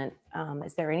harassment.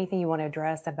 Is there anything you want to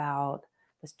address about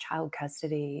this child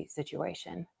custody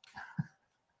situation?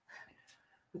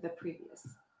 With the previous.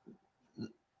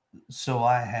 So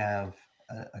I have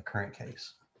a current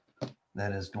case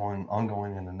that is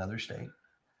ongoing in another state.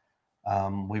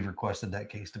 We've requested that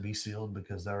case to be sealed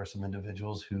because there are some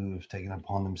individuals who have taken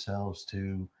upon themselves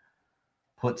to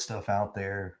put stuff out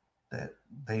there that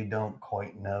they don't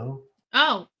quite know.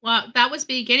 Oh, well, that was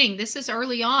beginning. This is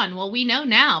early on. Well, we know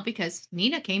now because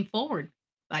Nina came forward,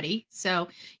 buddy. So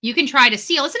you can try to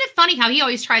seal. Isn't it funny how he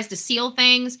always tries to seal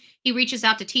things? He reaches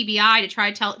out to TBI to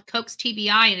try to coax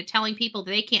TBI into telling people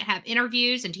that they can't have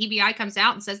interviews. And TBI comes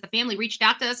out and says the family reached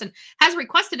out to us and has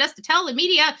requested us to tell the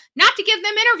media not to give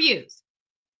them interviews.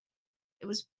 It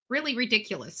was really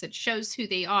ridiculous. It shows who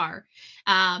they are.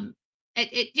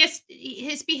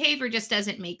 His behavior just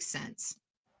doesn't make sense.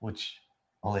 Which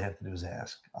all they have to do is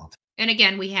ask. And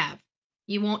again, we have.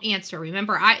 You won't answer.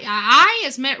 Remember, I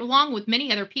along with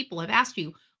many other people, have asked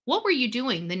you, what were you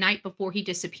doing the night before he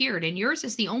disappeared? And yours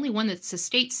is the only one that's a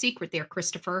state secret there,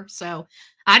 Christopher. So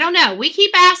I don't know. We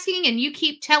keep asking and you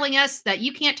keep telling us that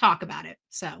you can't talk about it.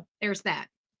 So there's that.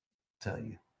 Tell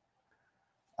you.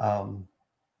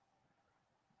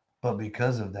 But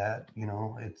because of that,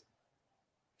 it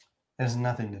has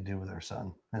nothing to do with our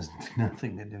son. It has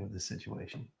nothing to do with the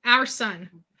situation. Our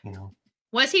son.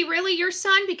 Was he really your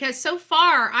son? Because so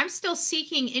far, I'm still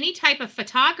seeking any type of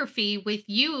photography with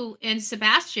you and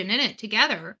Sebastian in it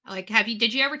together. Like,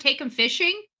 did you ever take him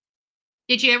fishing?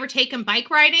 Did you ever take him bike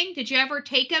riding? Did you ever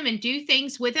take him and do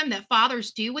things with him that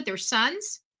fathers do with their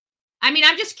sons? I mean,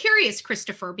 I'm just curious,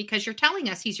 Christopher, because you're telling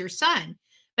us he's your son.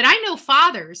 But I know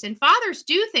fathers, and fathers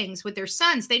do things with their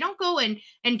sons. They don't go and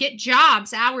get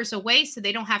jobs hours away so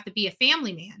they don't have to be a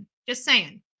family man. Just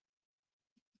saying.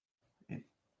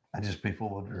 People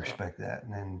would respect that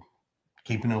and then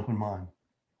keep an open mind.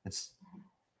 It's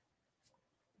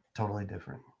totally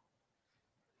different.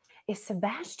 If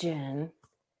Sebastian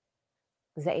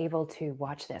was able to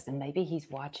watch this, and maybe he's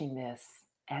watching this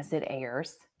as it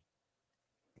airs,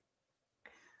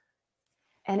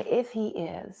 and if he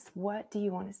is, what do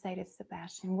you want to say to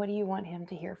Sebastian? What do you want him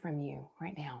to hear from you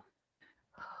right now?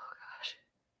 Oh, gosh.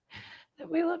 That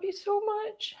we love you so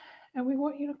much, and we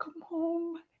want you to come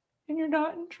home, and you're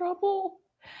not in trouble.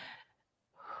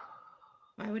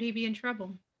 Why would he be in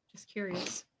trouble? Just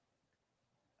curious.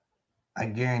 I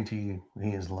guarantee you he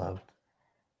is loved.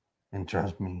 And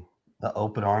trust me, the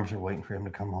open arms are waiting for him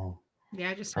to come home.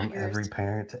 Yeah, just from every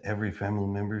parent to every family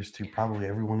members to probably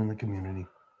everyone in the community.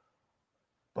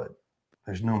 But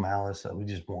there's no malice. We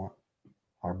just want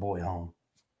our boy home.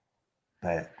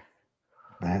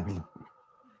 Badly.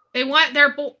 They want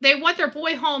their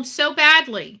boy home so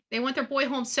badly. They want their boy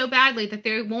home so badly that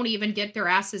they won't even get their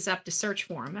asses up to search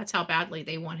for him. That's how badly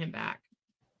they want him back.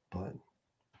 But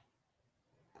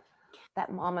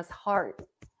that mama's heart,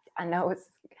 I know it's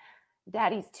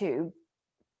daddy's too,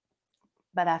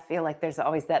 but I feel like there's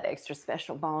always that extra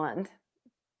special bond.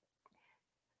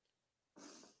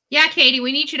 Yeah, Katie,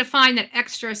 we need you to find that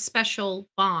extra special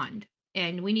bond.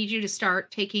 And we need you to start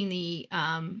taking the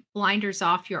blinders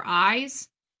off your eyes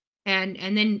and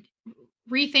then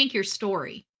rethink your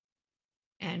story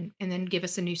and then give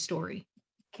us a new story.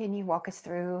 Can you walk us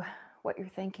through what you're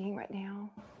thinking right now?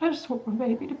 I just want my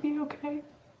baby to be okay.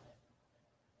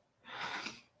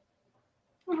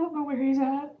 I don't know where he's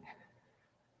at.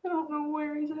 I don't know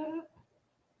where he's at.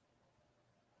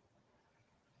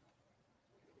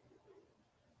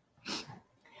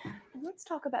 Let's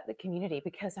talk about the community,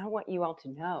 because I want you all to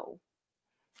know,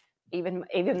 even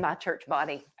my church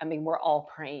body, I mean, we're all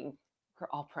praying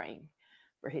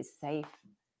for his safe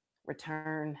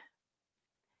return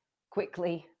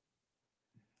quickly.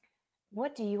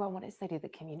 What do you all want to say to the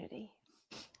community?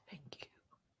 Thank you.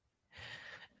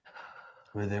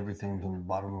 With everything from the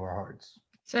bottom of our hearts.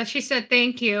 So she said,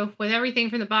 thank you, with everything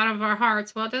from the bottom of our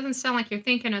hearts. Well, it doesn't sound like you're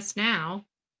thanking us now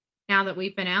that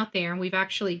we've been out there and we've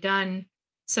actually done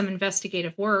some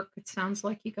investigative work. It sounds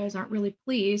like you guys aren't really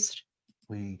pleased.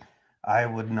 I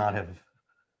would not have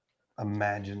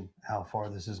imagined how far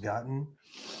this has gotten,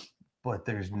 but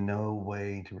there's no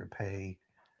way to repay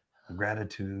the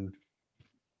gratitude,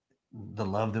 the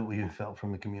love that we felt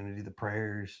from the community, the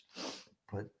prayers.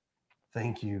 But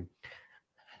thank you.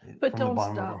 But don't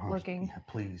stop looking. Yeah,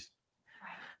 please.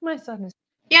 My son is.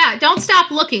 Yeah, don't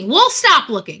stop looking. We'll stop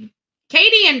looking.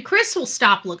 Katie and Chris will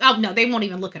stop looking. Oh, no, they won't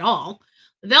even look at all.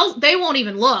 They won't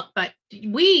even look, but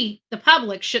we, the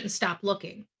public, shouldn't stop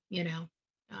looking,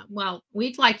 Well,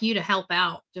 we'd like you to help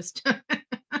out. Just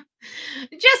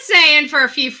Just saying, for a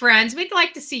few friends, we'd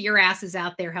like to see your asses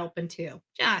out there helping too.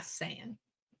 Just saying.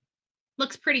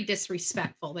 Looks pretty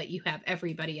disrespectful that you have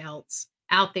everybody else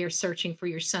out there searching for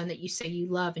your son that you say you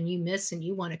love and you miss and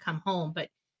you want to come home, but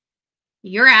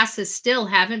your asses still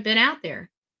haven't been out there.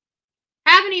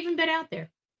 Haven't even been out there.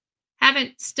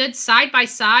 Haven't stood side by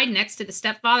side next to the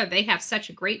stepfather they have such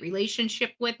a great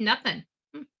relationship with. Nothing.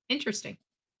 Interesting.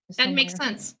 Doesn't make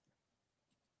sense.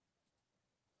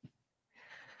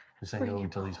 Just ain't over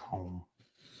until he's home.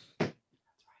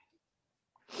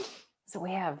 So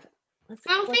we have, let's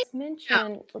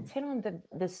hit on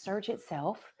the search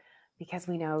itself, because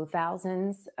we know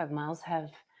thousands of miles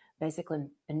have basically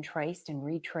been traced and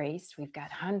retraced. We've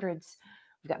got hundreds,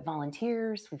 we've got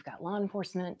volunteers, we've got law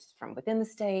enforcement from within the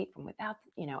state, from without,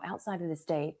 outside of the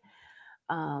state.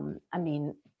 I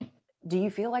mean, do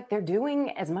you feel like they're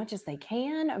doing as much as they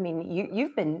can? I mean, you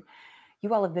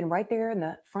all have been right there in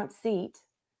the front seat,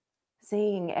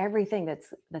 seeing everything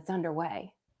that's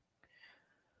underway.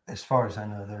 As far as I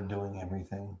know, they're doing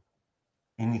everything.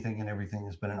 Anything and everything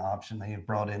has been an option. They have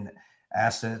brought in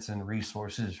assets and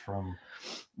resources from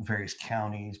various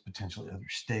counties, potentially other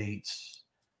states.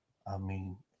 I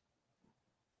mean,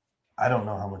 I don't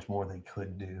know how much more they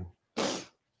could do,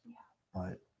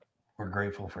 but we're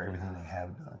grateful for everything they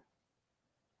have done.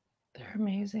 They're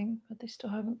amazing, but they still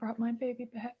haven't brought my baby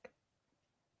back.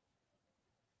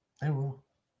 They will.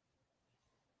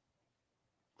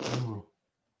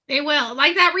 They will.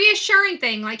 Like that reassuring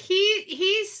thing. Like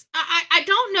I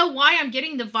don't know why I'm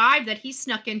getting the vibe that he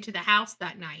snuck into the house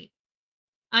that night,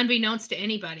 unbeknownst to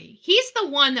anybody. He's the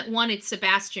one that wanted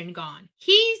Sebastian gone.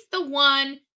 He's the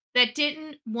one that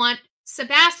didn't want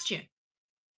Sebastian.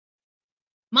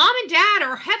 Mom and Dad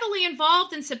are heavily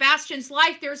involved in Sebastian's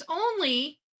life. There's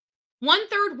only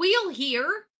 1/3 wheel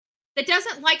here that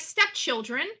doesn't like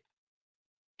stepchildren,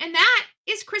 and that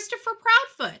is Christopher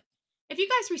Proudfoot. If you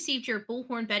guys received your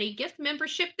Bullhorn Betty gift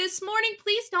membership this morning,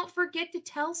 please don't forget to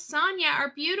tell Sonia,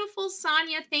 our beautiful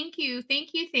Sonia, thank you,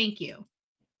 thank you, thank you.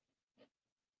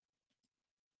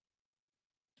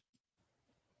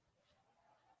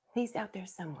 He's out there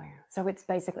somewhere. So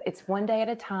it's one day at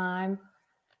a time,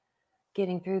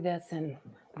 getting through this and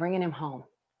bringing him home.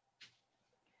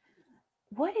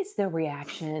 What is the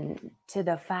reaction to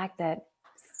the fact that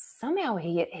somehow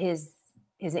his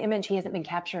image, he hasn't been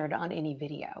captured on any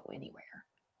video anywhere?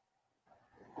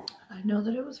 I know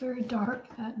that it was very dark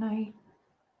that night.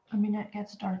 I mean, it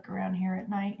gets dark around here at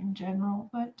night in general,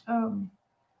 but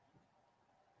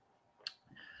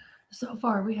so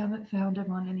far we haven't found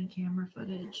him on any camera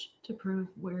footage to prove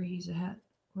where he's at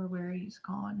or where he's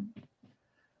gone.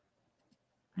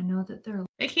 I know that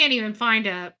they can't even find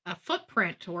a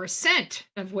footprint or a scent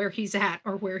of where he's at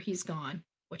or where he's gone,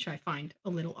 which I find a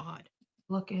little odd.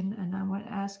 Looking, and I'm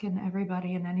asking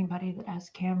everybody and anybody that has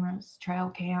cameras, trail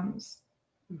cams,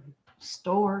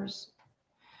 stores,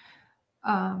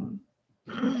 to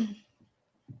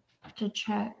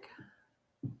check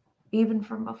even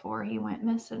from before he went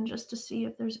missing, just to see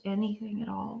if there's anything at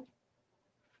all.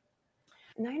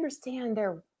 And I understand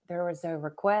there was a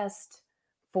request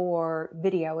for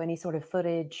video, any sort of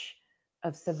footage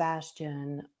of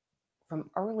Sebastian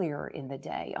from earlier in the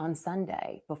day on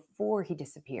Sunday before he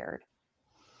disappeared.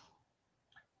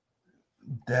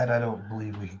 That I don't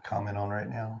believe we can comment on right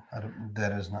now.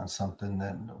 That is not something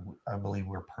that I believe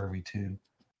we're privy to.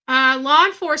 Law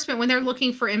enforcement, when they're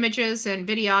looking for images and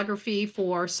videography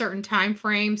for certain time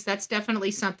frames, that's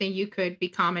definitely something you could be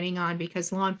commenting on,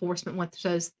 because law enforcement wants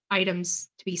those items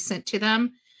to be sent to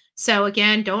them. So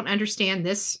again, don't understand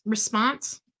this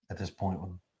response. At this point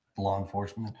with law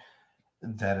enforcement,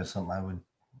 that is something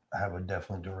I would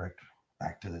definitely direct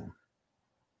back to them.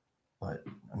 But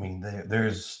I mean,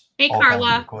 there's all kinds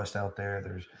of requests out there.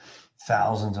 There's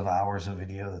thousands of hours of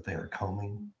video that they are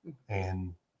combing,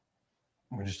 and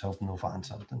we're just hoping they'll find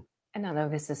something. And I know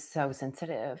this is so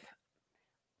sensitive.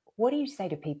 What do you say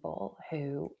to people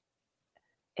who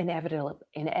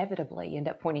inevitably end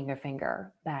up pointing their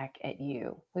finger back at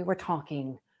you? We were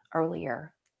talking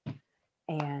earlier,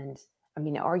 and I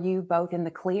mean, are you both in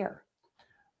the clear?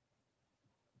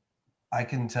 I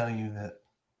can tell you that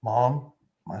Mom,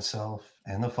 myself,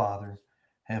 and the father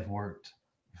have worked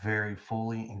very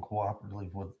fully and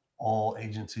cooperatively with all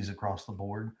agencies across the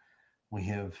board. We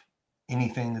have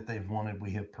anything that they've wanted,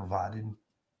 we have provided.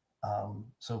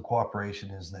 So cooperation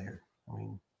is there. I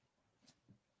mean,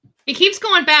 he keeps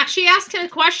going back. She asked him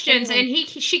questions, and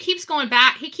she keeps going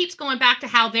back. He keeps going back to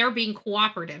how they're being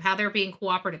cooperative.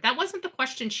 That wasn't the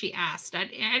question she asked.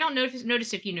 I don't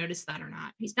notice if you noticed that or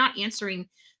not. He's not answering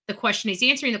the question. He's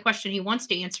answering the question he wants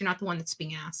to answer, not the one that's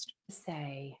being asked.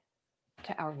 Say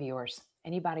to our viewers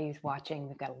anybody who's watching,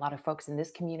 we've got a lot of folks in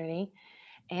this community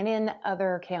and in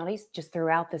other counties just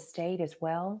throughout the state as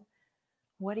well.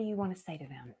 What do you want to say to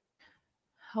them?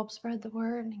 Help spread the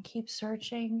word and keep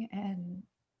searching, and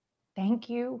thank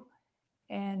you.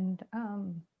 And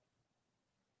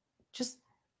just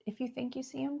if you think you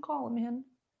see him, call him in.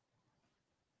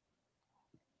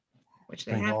 Which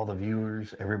they Thank have. all the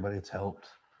viewers, everybody that's helped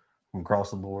from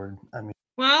across the board. I mean,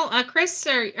 Well, Chris,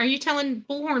 are you telling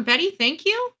Bullhorn Betty thank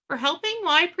you for helping?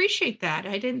 Well, I appreciate that.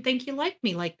 I didn't think you liked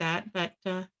me like that, but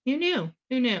who knew?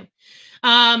 Who knew?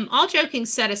 All joking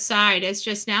set aside, it's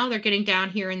just now they're getting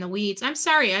down here in the weeds. I'm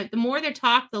sorry. The more they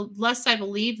talk, the less I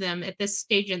believe them at this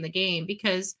stage in the game,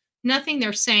 because nothing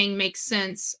they're saying makes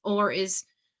sense or is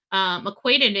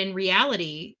equated in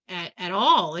reality at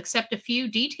all, except a few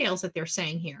details that they're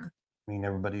saying here. I mean,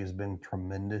 everybody has been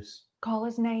tremendous. Call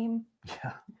his name.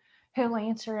 Yeah. He'll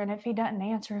answer, and if he doesn't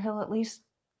answer, he'll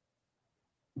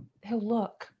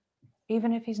look,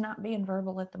 even if he's not being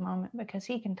verbal at the moment, because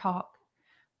he can talk,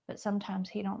 but sometimes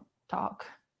he don't talk.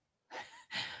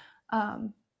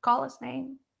 Call his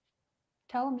name.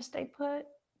 Tell him to stay put.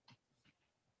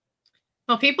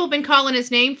 Well, people have been calling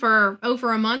his name for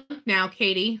over a month now,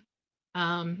 Katie.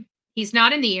 He's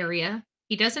not in the area.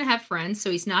 He doesn't have friends,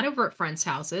 so he's not over at friends'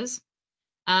 houses.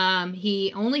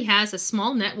 He only has a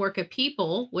small network of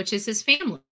people, which is his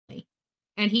family,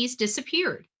 and he's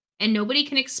disappeared, and nobody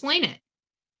can explain it.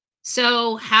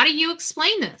 So how do you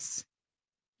explain this?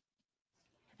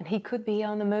 And he could be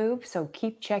on the move, so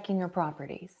keep checking your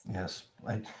properties. Yes.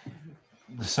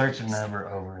 The search is never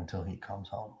over until he comes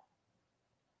home.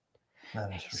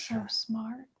 That is for sure. So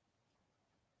smart.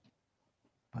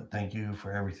 But thank you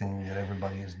for everything that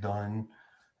everybody has done,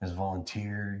 has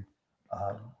volunteered,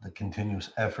 the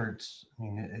continuous efforts. I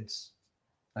mean, it's,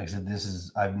 like I said,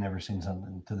 I've never seen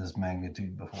something to this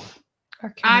magnitude before.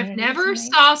 I've never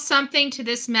saw something to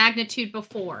this magnitude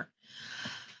before.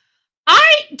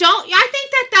 I think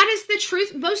that is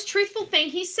the most truthful thing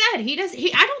he said.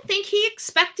 I don't think he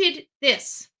expected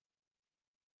this.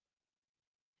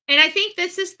 And I think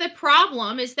this is the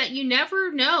problem, is that you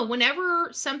never know. Whenever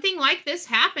something like this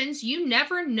happens, you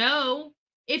never know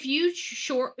if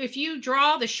you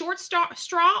draw the short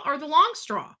straw or the long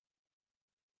straw.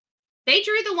 They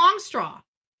drew the long straw.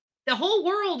 The whole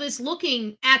world is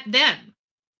looking at them.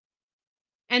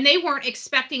 And they weren't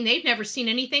expecting, they've never seen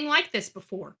anything like this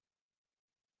before.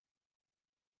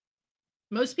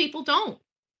 Most people don't.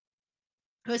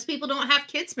 Most people don't have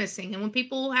kids missing. And when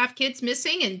people have kids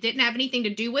missing and didn't have anything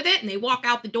to do with it and they walk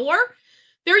out the door,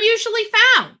 they're usually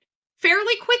found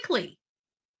fairly quickly.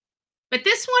 But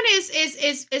this one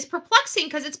is perplexing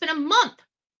because it's been a month,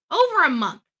 over a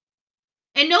month.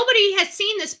 And nobody has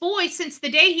seen this boy since the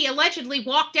day he allegedly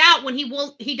walked out when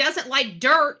he doesn't like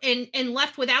dirt and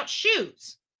left without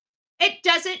shoes. It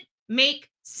doesn't make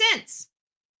sense.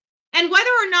 And whether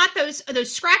or not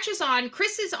those scratches on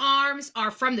Chris's arms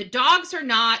are from the dogs or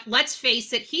not, let's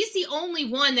face it, he's the only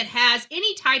one that has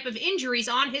any type of injuries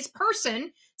on his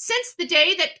person since the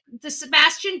day that the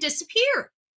Sebastian disappeared.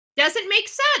 Doesn't make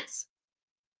sense.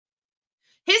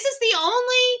 His is the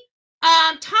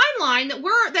only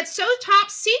timeline that's so top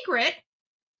secret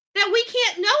that we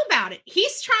can't know about it.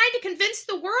 He's trying to convince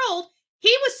the world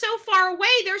he was so far away,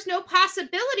 there's no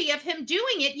possibility of him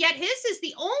doing it, yet his is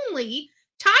the only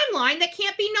timeline that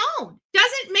can't be known.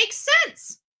 Doesn't make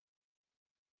sense.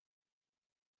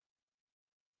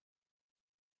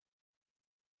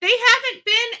 They haven't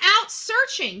been out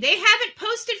searching. They haven't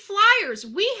posted flyers.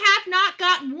 We have not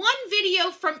gotten one video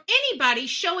from anybody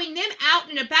showing them out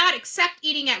and about except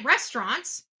eating at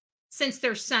restaurants since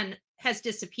their son has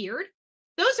disappeared.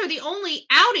 Those are the only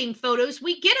outing photos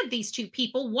we get of these two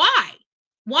people. Why?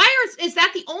 Is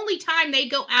that the only time they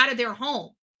go out of their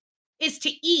home? Is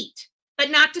to eat, but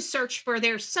not to search for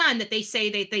their son that they say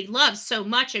that they love so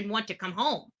much and want to come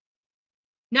home.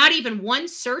 Not even one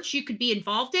search you could be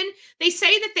involved in. They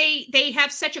say that they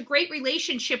have such a great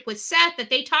relationship with Seth that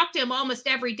they talk to him almost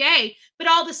every day, but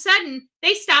all of a sudden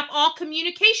they stop all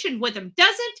communication with him.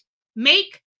 Doesn't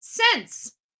make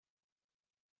sense.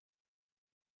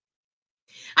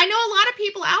 I know a lot of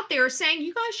people out there are saying,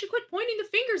 you guys should quit pointing the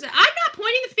fingers at. I'm not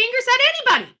pointing the fingers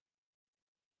at anybody.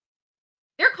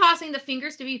 They're causing the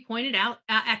fingers to be pointed out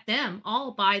at them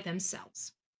all by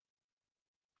themselves.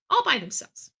 All by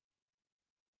themselves.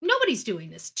 Nobody's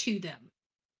doing this to them.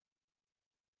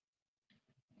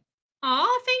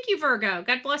 Oh, thank you, Virgo.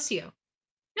 God bless you.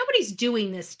 Nobody's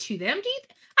doing this to them.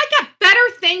 I got better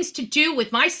things to do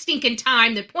with my stinking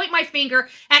time than point my finger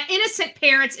at innocent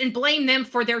parents and blame them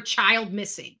for their child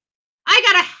missing. I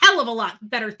got a hell of a lot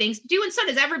better things to do, and so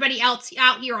does everybody else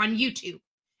out here on YouTube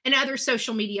and other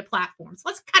social media platforms.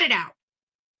 Let's cut it out.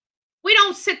 We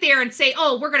don't sit there and say,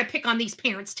 oh, we're going to pick on these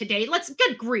parents today.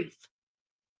 Good grief.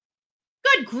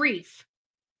 Good grief.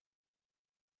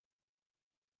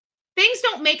 Things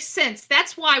don't make sense.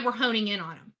 That's why we're honing in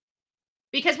on them.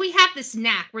 Because we have this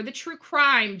knack. We're the true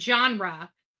crime genre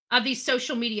of these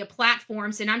social media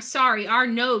platforms. And I'm sorry, our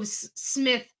nose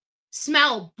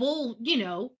smell bull,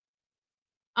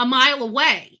 a mile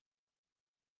away.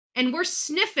 And we're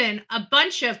sniffing a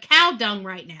bunch of cow dung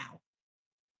right now.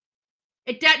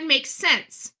 It doesn't make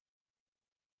sense.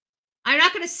 I'm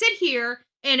not going to sit here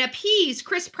and appease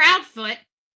Chris Proudfoot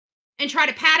and try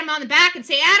to pat him on the back and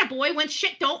say, attaboy, when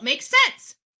shit don't make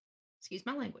sense. Excuse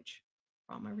my language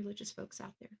for all my religious folks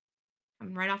out there.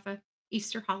 I'm right off a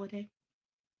Easter holiday.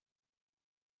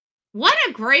 What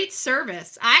a great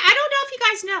service. I don't know if you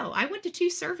guys know. I went to 2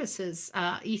 services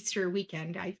Easter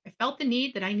weekend. I felt the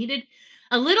need that I needed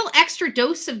a little extra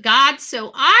dose of God.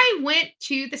 So I went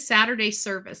to the Saturday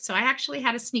service. So I actually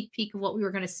had a sneak peek of what we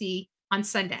were going to see on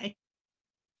Sunday.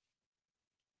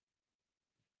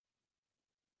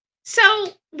 So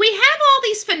we have all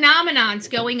these phenomenons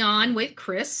going on with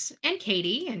Chris and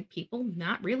Katie, and people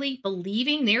not really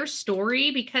believing their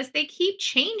story because they keep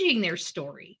changing their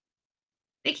story.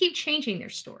 They keep changing their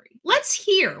story. Let's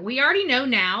hear. We already know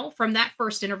now from that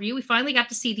first interview. We finally got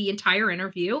to see the entire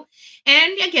interview.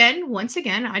 And again, once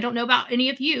again, I don't know about any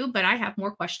of you, but I have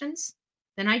more questions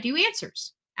than I do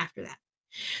answers after that.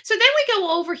 So then we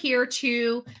go over here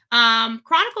to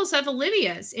Chronicles of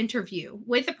Olivia's interview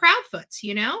with the Proudfoots,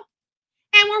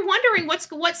 And we're wondering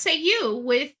what say you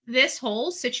with this whole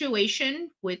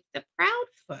situation with the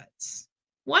Proudfoots?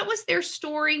 What was their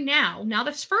story now? Now,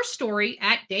 this first story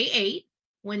at day 8,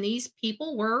 when these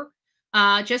people were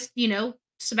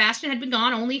Sebastian had been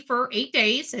gone only for 8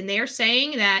 days, and they're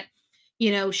saying that,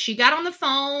 she got on the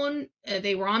phone.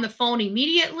 They were on the phone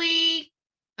immediately.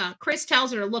 Chris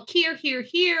tells her to look here, here,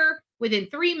 here. Within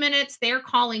 3 minutes, they're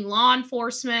calling law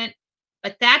enforcement.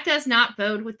 But that does not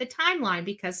bode with the timeline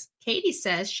because Katie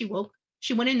says she went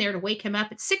in there to wake him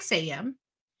up at 6 a.m.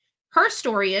 Her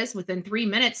story is within 3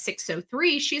 minutes,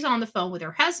 6:03, she's on the phone with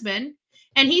her husband.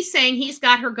 And he's saying he's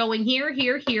got her going here,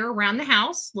 here, here around the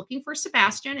house looking for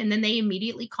Sebastian. And then they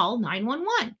immediately call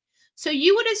 911. So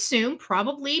you would assume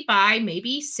probably by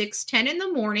maybe 6:10 in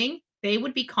the morning, they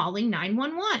would be calling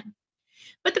 911.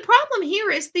 But the problem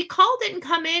here is the call didn't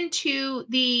come into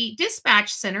the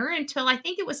dispatch center until I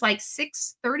think it was like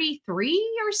 6:33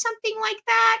 or something like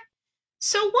that.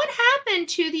 So what happened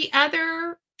to the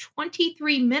other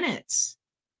 23 minutes?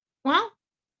 Well,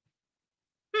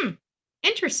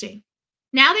 interesting.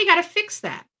 Now they got to fix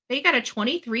that. They got a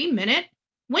 23-minute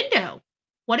window.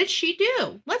 What did she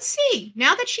do? Let's see.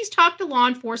 Now that she's talked to law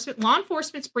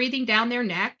enforcement's breathing down their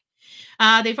neck.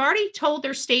 They've already told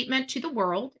their statement to the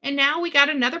world, and now we got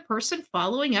another person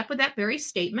following up with that very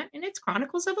statement, and it's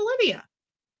Chronicles of Olivia.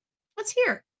 Let's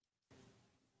hear it.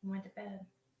 I went to bed.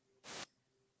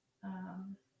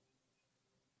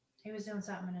 He was doing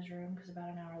something in his room because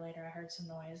about an hour later I heard some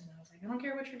noise, and I was like, I don't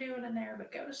care what you're doing in there,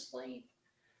 but go to sleep.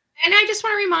 And I just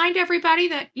want to remind everybody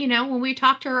that, when we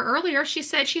talked to her earlier, she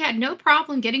said she had no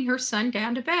problem getting her son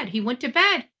down to bed. He went to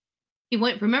bed.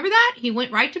 Remember that? He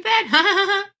went right to bed.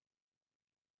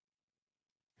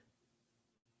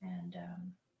 And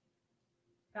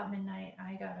about midnight,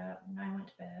 I got up and I went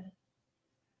to bed.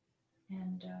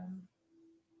 And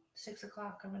 6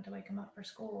 o'clock, I went to wake him up for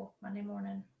school Monday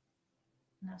morning.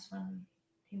 And that's when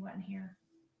he wasn't here.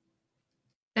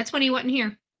 That's when he wasn't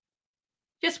here.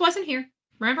 Just wasn't here.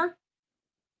 Remember?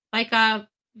 Like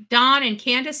Dawn and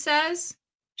Candace says,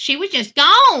 she was just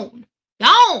gone.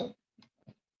 Gone.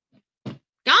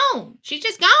 Gone. She's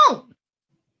just gone.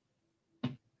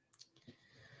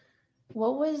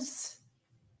 What was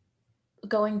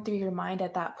going through your mind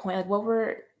at that point? Like, what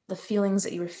were the feelings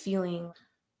that you were feeling?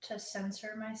 To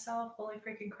censor myself. Holy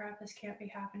freaking crap, this can't be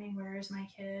happening. Where is my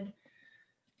kid?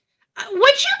 Would you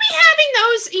be having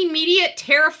those immediate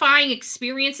terrifying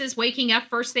experiences waking up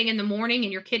first thing in the morning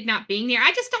and your kid not being there?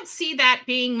 I just don't see that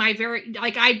being I'd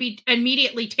be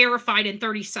immediately terrified in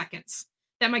 30 seconds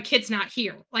that my kid's not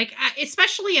here. Like,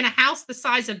 especially in a house the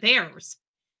size of theirs.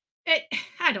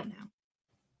 I don't know.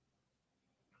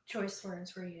 Choice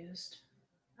words were used.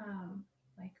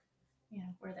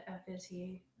 Where the F is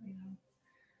he,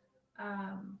 I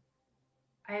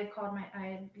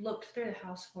had looked through the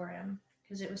house for him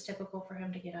because it was typical for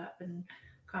him to get up and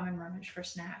come and rummage for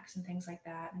snacks and things like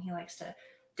that. And he likes to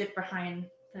dip behind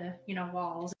the,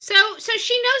 walls. So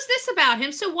she knows this about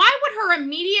him. So why would her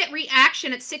immediate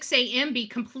reaction at 6 a.m. be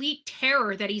complete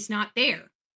terror that he's not there?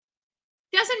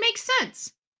 Doesn't make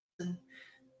sense. And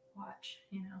watch,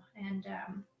 and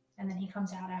And then he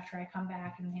comes out after I come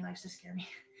back, and he likes to scare me.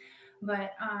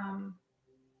 But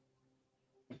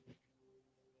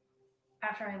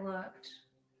after I looked,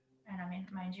 and I mean,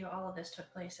 mind you, all of this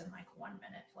took place in like 1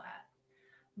 minute flat.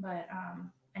 But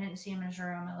I didn't see him in his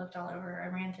room. I looked all over.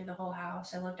 I ran through the whole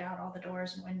house. I looked out all the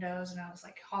doors and windows, and I was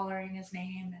like hollering his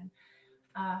name. And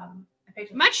I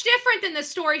picked Much different than the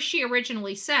story she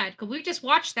originally said, because we just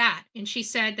watched that, and she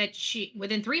said that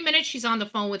within 3 minutes she's on the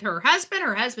phone with her husband.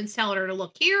 Her husband's telling her to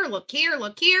look here, look here,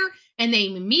 look here, and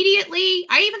they immediately,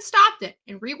 I even stopped it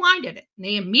and rewinded it, and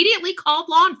they immediately called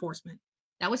law enforcement.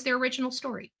 That was their original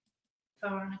story.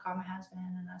 Phone, and I called my husband,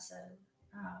 and I said,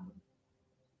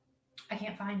 I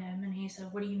can't find him. And he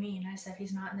said, what do you mean? I said,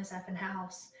 he's not in this effing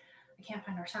house. I can't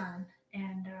find our son.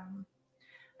 And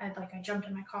I jumped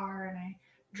in my car, and I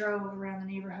drove around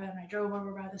the neighborhood, and I drove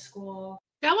over by the school.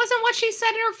 That wasn't what she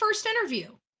said in her first interview.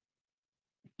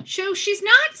 So she's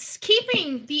not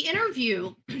keeping the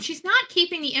interview. She's not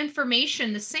keeping the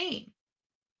information the same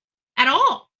at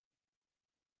all.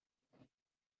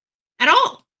 At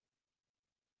all.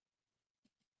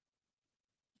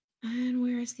 And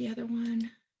where is the other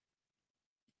one?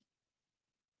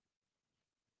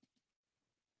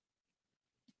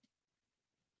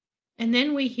 And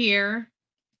then we hear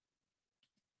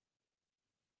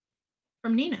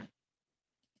from Nina.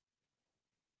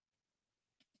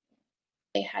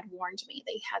 They had warned me.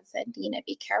 They had said, Nina,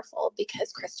 be careful,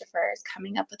 because Christopher is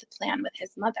coming up with a plan with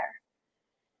his mother.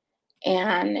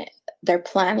 And they're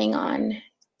planning on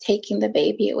taking the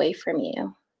baby away from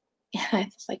you. And I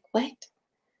was like, what?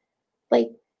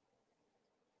 Like,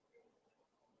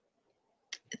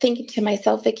 thinking to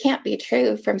myself, it can't be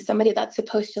true from somebody that's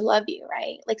supposed to love you,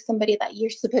 right? Like somebody that you're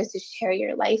supposed to share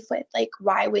your life with. Like,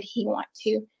 why would he want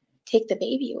to take the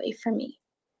baby away from me?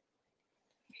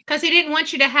 Because he didn't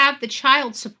want you to have the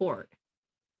child support,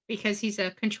 because he's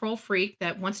a control freak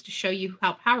that wants to show you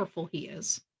how powerful he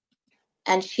is.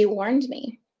 And she warned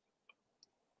me.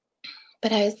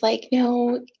 But I was like,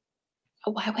 no,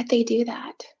 why would they do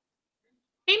that?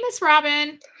 Hey, Miss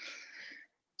Robin.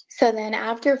 So then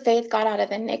after Faith got out of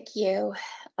the NICU,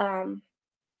 so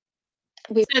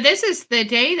this is the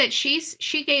day that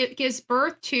she gives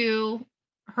birth to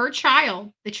her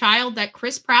child, the child that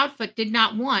Chris Proudfoot did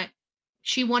not want.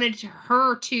 She wanted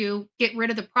her to get rid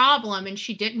of the problem, and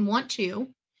she didn't want to.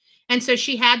 And so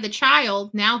she had the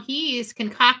child. Now he is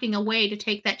concocting a way to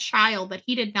take that child that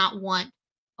he did not want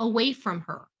away from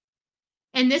her.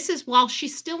 And this is while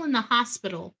she's still in the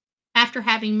hospital after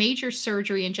having major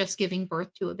surgery and just giving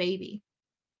birth to a baby.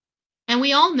 And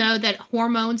we all know that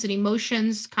hormones and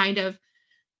emotions kind of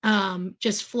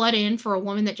just flood in for a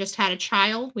woman that just had a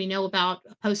child. We know about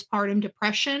postpartum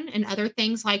depression and other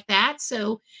things like that.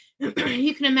 So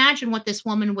you can imagine what this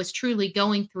woman was truly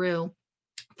going through,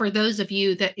 for those of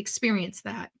you that experienced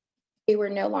that. We were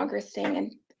no longer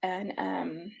staying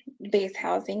in base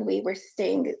housing. We were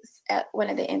staying at one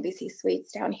of the NBC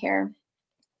suites down here.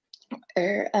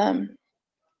 Then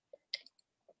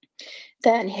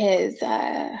his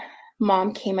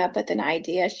mom came up with an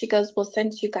idea. She goes, well,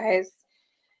 since you guys,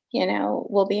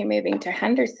 we'll be moving to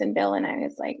Hendersonville. And I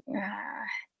was like,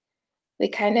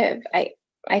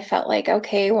 I felt like,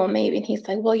 okay, well, maybe. And he's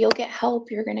like, well, you'll get help.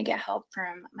 You're going to get help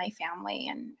from my family.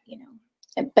 And,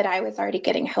 but I was already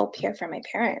getting help here from my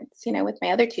parents, with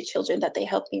my other two children that they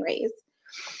helped me raise.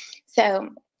 So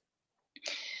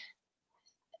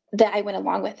that I went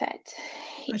along with it.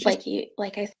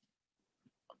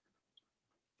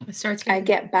 I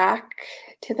get back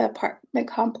to the apartment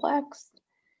complex,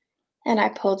 and I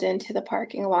pulled into the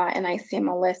parking lot, and I see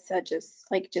Melissa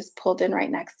just pulled in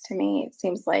right next to me. It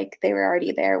seems like they were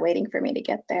already there waiting for me to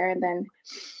get there. And then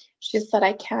she said,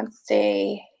 I can't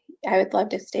stay. I would love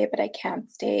to stay, but I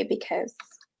can't stay because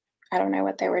I don't know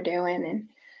what they were doing. And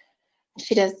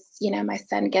she does, my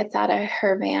son gets out of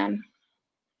her van,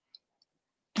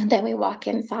 and then we walk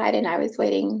inside, and I was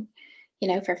waiting,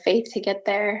 for Faith to get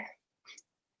there.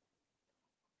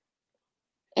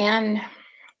 And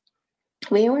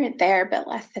we weren't there but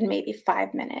less than maybe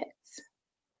 5 minutes.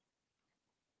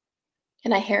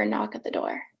 And I hear a knock at the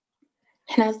door.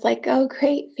 And I was like, oh,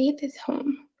 great, Faith is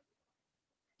home.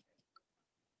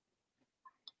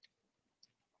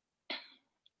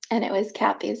 And it was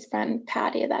Kathy's friend,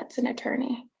 Patty, that's an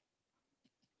attorney.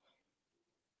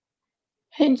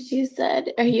 And she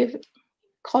said,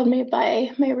 called me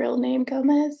by my real name,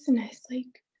 Gomez? And I was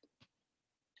like,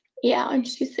 yeah. And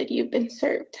she said, you've been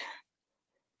served.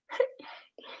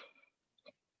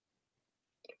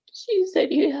 She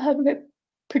said, you have a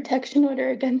protection order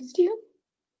against you.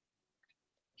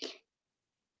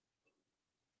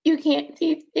 You can't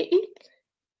see Faith.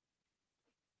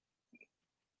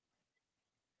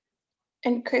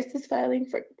 and Chris is filing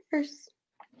for divorce.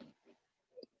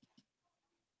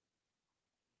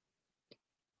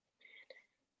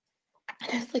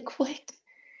 And I was like, what?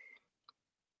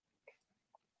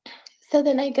 So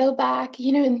then I go back,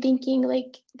 you know, and thinking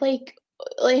like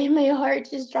my heart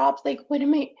just drops. Like, what?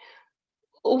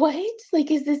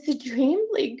 Like, is this a dream?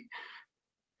 Like,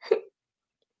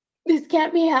 this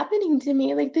can't be happening to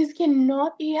me. Like, this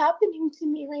cannot be happening to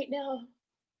me right now.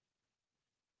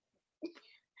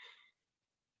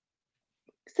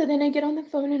 So then I get on the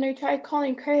phone and I try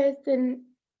calling Chris and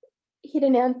he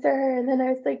didn't answer. And then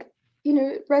I was like, you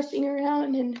know, rushing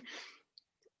around, and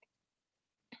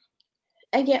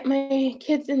I get my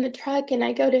kids in the truck and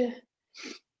I go to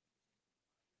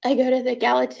the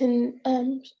Gallatin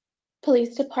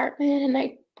police department, and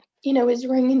I, you know, was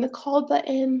ringing the call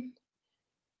button.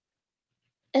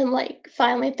 And like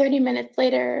finally 30 minutes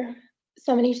later,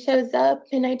 somebody shows up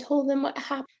and I told them what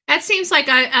happened. That seems like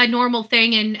a normal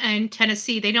thing in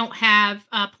Tennessee. They don't have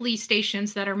police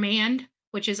stations that are manned,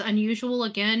 which is unusual.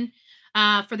 Again,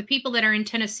 for the people that are in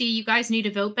Tennessee, you guys need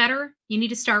to vote better. You need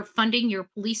to start funding your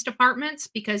police departments,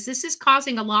 because this is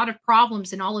causing a lot of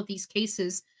problems in all of these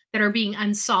cases that are being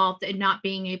unsolved and not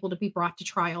being able to be brought to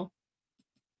trial.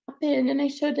 And I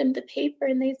showed them the paper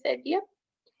and they said, yep,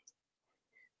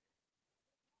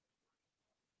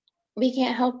 we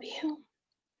can't help you.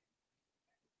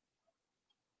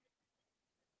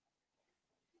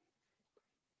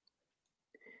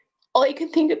 All I can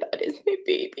think about is my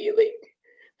baby. Like,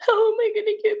 how am I going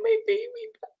to get my baby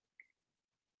back?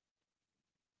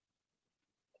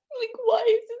 Like, why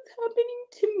is this happening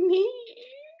to me?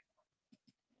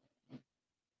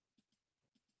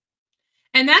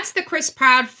 And that's the Chris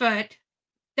Proudfoot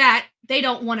that they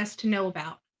don't want us to know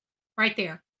about right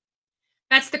there.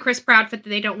 That's the Chris Proudfoot that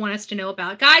they don't want us to know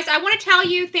about. Guys, I want to tell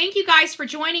you, thank you guys for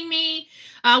joining me.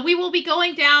 We will be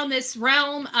going down this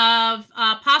realm of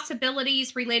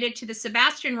possibilities related to the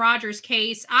Sebastian Rogers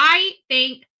case. I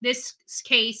think this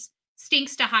case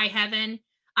stinks to high heaven.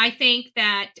 I think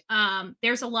that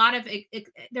there's a lot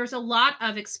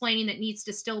of explaining that needs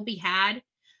to still be had.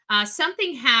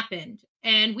 Something happened,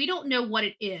 and we don't know what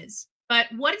it is. But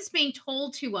what is being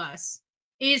told to us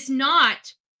is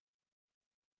not.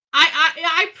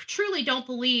 I truly don't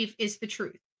believe is the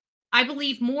truth. I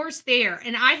believe more's there.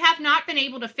 And I have not been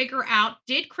able to figure out,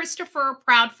 did Christopher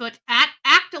Proudfoot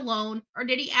act alone, or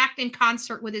did he act in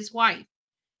concert with his wife?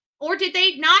 Or did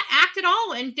they not act at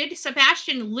all? And did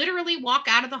Sebastian literally walk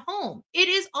out of the home? It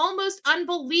is almost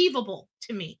unbelievable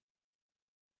to me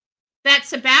that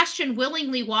Sebastian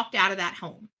willingly walked out of that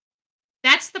home.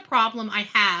 That's the problem I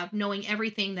have, knowing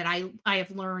everything that I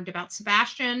have learned about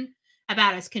Sebastian,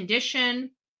 about his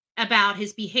condition, about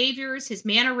his behaviors, his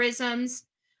mannerisms.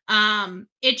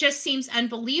 It just seems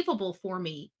unbelievable for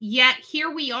me. Yet here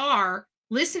we are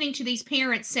listening to these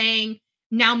parents saying,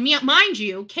 now, mind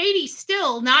you, Katie's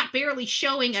still not barely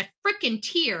showing a freaking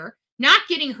tear, not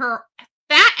getting her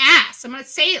fat ass. I'm going to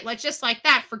say it just like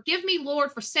that. Forgive me,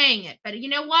 Lord, for saying it. But you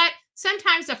know what?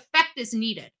 Sometimes effect is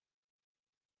needed.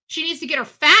 She needs to get her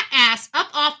fat ass up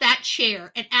off that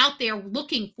chair and out there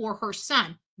looking for her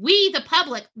son. We, the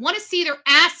public, want to see their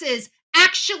asses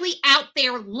actually out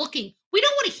there looking. We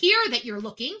don't want to hear that you're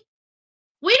looking.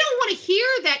 We don't want to hear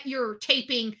that you're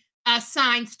taping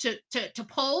signs to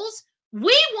poles.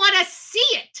 We want to see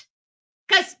it.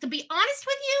 Because to be honest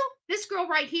with you, this girl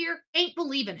right here ain't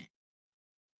believing it.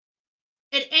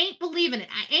 It ain't believing it.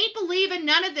 I ain't believing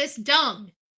none of this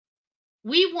dung.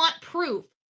 We want proof.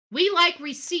 We like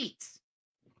receipts.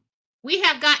 We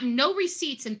have gotten no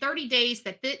receipts in 30 days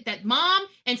that mom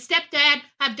and stepdad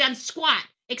have done squat,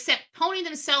 except ponying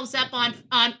themselves up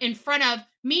in front of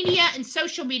media and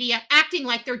social media, acting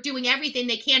like they're doing everything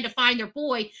they can to find their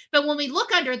boy. But when we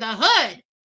look under the hood,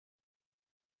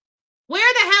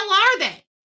 where the hell are they?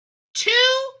 2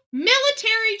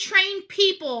 military-trained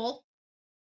people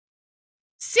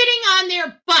sitting on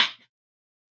their butt,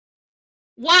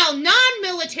 while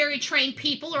non-military trained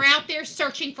people are out there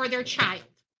searching for their child.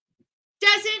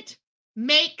 Doesn't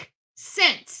make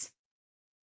sense.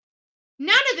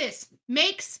 None of this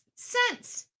makes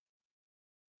sense.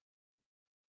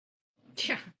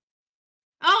 Yeah.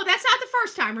 Oh, that's not the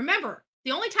first time. Remember,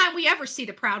 the only time we ever see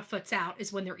the Proudfoots out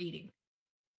is when they're eating.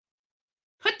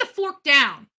 Put the fork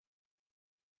down.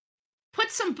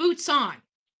 Put some boots on.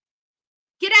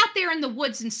 Get out there in the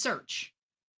woods and search.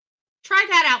 Try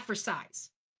that out for size.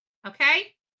 Okay?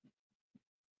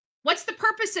 What's the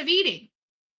purpose of eating?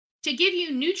 To give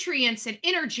you nutrients and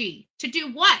energy. To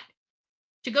do what?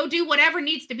 To go do whatever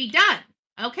needs to be done.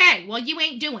 Okay, well, you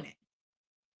ain't doing it.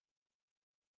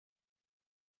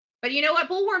 But you know what?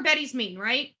 Bullhorn Betty's mean,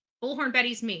 right? Bullhorn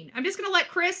Betty's mean. I'm just going to let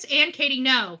Chris and Katie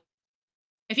know.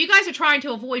 If you guys are trying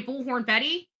to avoid Bullhorn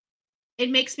Betty, it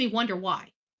makes me wonder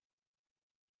why.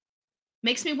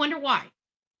 Makes me wonder why.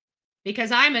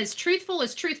 Because I'm as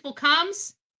truthful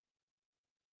comes.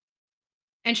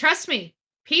 And trust me,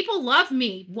 people love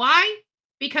me. Why?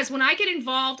 Because when I get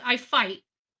involved, I fight.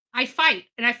 I fight,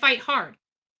 and I fight hard.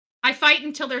 I fight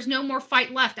until there's no more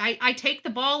fight left. I take the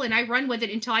ball and I run with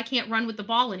it until I can't run with the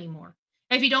ball anymore.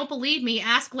 If you don't believe me,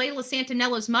 ask Layla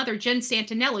Santinello's mother, Jen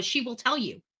Santinello. She will tell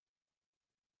you.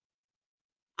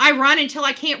 I run until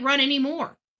I can't run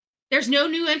anymore. There's no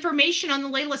new information on the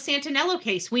Layla Santinello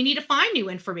case. We need to find new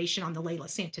information on the Layla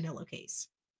Santinello case.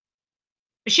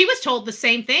 But she was told the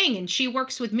same thing, and she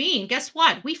works with me. And guess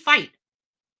what? We fight.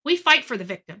 We fight for the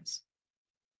victims.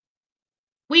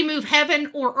 We move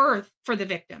heaven or earth for the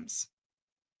victims.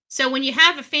 So when you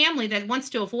have a family that wants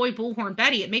to avoid Bullhorn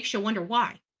Betty, it makes you wonder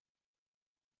why.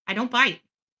 I don't bite.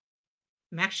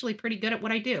 I'm actually pretty good at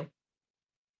what I do.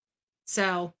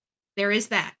 So there is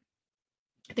that.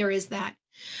 There is that.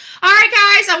 All right,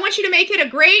 guys, I want you to make it a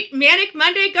great Manic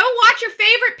Monday. Go watch your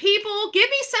favorite people. Give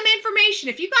me some information.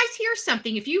 If you guys hear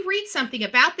something, if you read something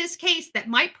about this case that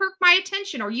might perk my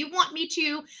attention, or you want me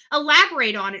to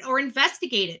elaborate on it or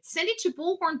investigate it, send it to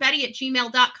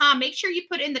bullhornbetty@gmail.com. Make sure you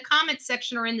put in the comments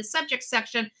section or in the subject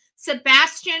section,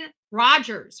 Sebastian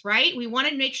Rogers, right? We want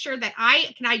to make sure that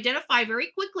I can identify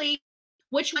very quickly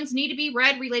which ones need to be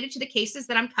read related to the cases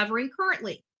that I'm covering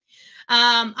currently.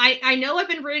 I know I've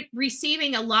been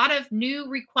receiving a lot of new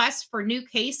requests for new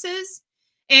cases,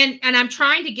 and I'm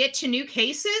trying to get to new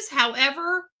cases.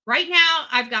 However, right now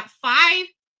I've got 5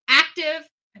 active,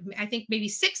 I think maybe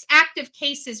 6 active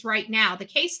cases right now. The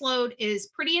caseload is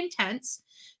pretty intense.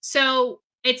 So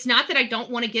it's not that I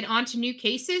don't want to get onto new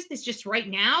cases. It's just right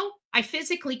now I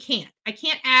physically can't. I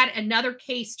can't add another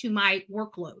case to my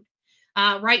workload.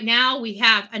 Right now we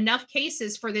have enough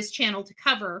cases for this channel to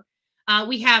cover.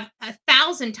 We have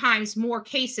 1,000 times more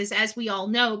cases, as we all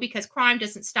know, because crime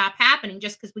doesn't stop happening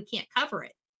just because we can't cover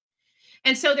it.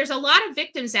 And so there's a lot of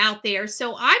victims out there.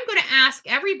 So I'm going to ask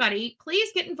everybody, please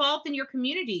get involved in your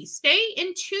community. Stay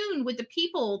in tune with the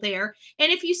people there.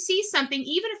 And if you see something,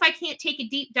 even if I can't take a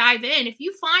deep dive in, if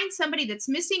you find somebody that's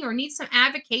missing or needs some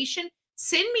avocation,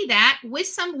 send me that with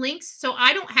some links so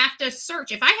I don't have to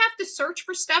search. If I have to search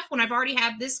for stuff when I've already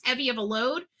had this heavy of a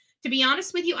load, to be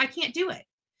honest with you, I can't do it.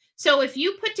 So if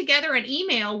you put together an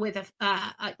email with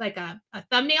a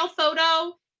thumbnail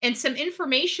photo and some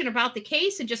information about the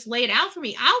case and just lay it out for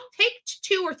me, I'll take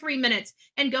 2 or 3 minutes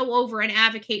and go over and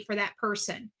advocate for that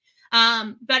person.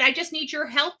 But I just need your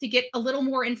help to get a little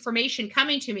more information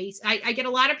coming to me. I get a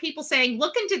lot of people saying,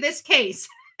 look into this case.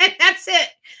 And that's it.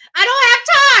 I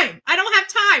don't have time. I don't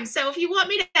have time. So if you want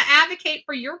me to advocate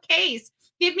for your case,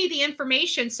 give me the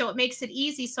information so it makes it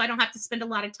easy so I don't have to spend a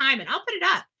lot of time, and I'll put it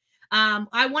up.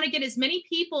 I want to get as many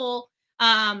people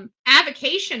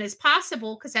avocation as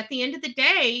possible, because at the end of the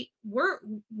day, we're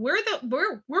where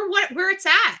it's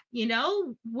at. You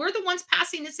know, we're the ones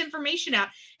passing this information out,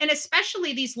 and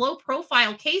especially these low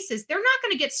profile cases, they're not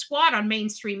going to get squat on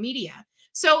mainstream media.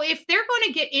 So if they're going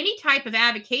to get any type of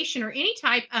avocation or any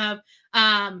type of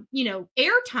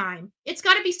airtime, it's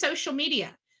got to be social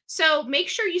media. So make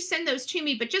sure you send those to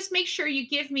me, but just make sure you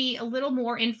give me a little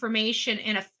more information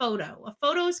and a photo. A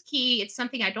photo is key. It's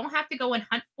something I don't have to go and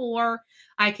hunt for.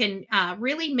 I can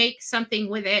really make something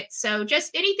with it. So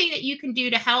just anything that you can do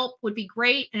to help would be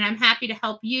great. And I'm happy to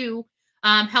help you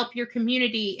help your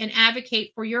community and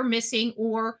advocate for your missing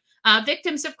or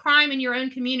victims of crime in your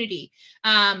own community.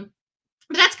 But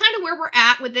that's kind of where we're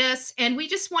at with this. And we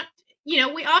just want,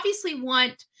 we obviously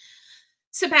want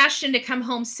Sebastian to come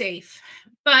home safe.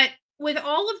 But with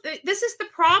all of this is the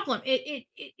problem.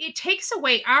 It takes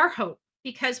away our hope,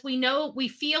 because we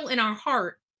feel in our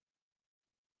heart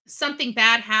something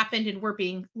bad happened and we're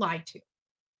being lied to.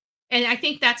 And I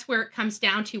think that's where it comes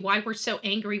down to why we're so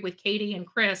angry with Katie and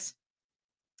Chris,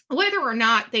 whether or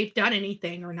not they've done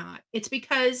anything or not. It's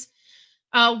because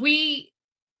we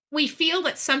feel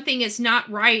that something is not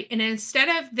right. And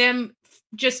instead of them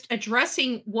just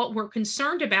addressing what we're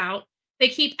concerned about, they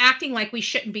keep acting like we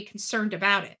shouldn't be concerned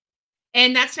about it.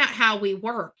 And that's not how we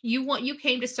work. You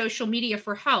came to social media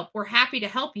for help. We're happy to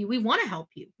help you. We want to help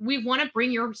you. We want to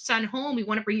bring your son home. We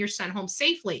want to bring your son home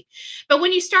safely. But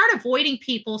when you start avoiding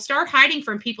people, start hiding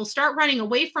from people, start running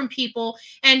away from people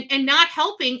and not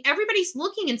helping, everybody's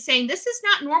looking and saying, this is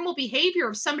not normal behavior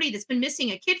of somebody that's been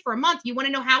missing a kid for a month. You want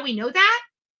to know how we know that?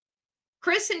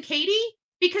 Chris and Katie?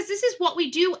 Because this is what we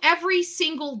do every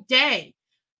single day.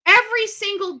 Every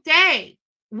single day,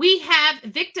 we have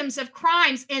victims of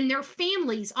crimes and their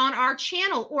families on our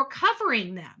channel or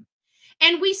covering them.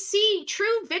 And we see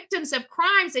true victims of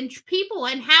crimes and people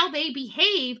and how they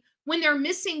behave when they're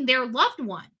missing their loved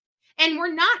one. And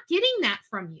we're not getting that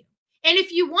from you. And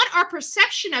if you want our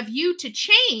perception of you to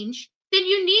change, then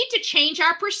you need to change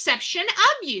our perception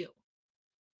of you.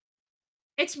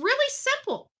 It's really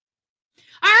simple.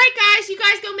 All right, guys, you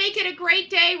guys go make it a great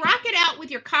day. Rock it out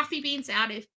with your coffee beans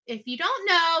out. If you don't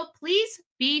know, please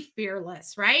be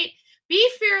fearless, right? Be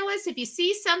fearless. If you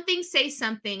see something, say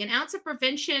something. An ounce of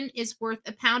prevention is worth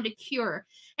a pound of cure.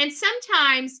 And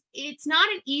sometimes it's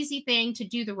not an easy thing to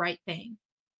do the right thing.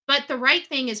 But the right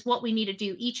thing is what we need to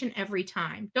do each and every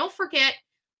time. Don't forget,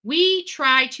 we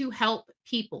try to help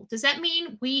people. Does that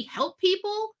mean we help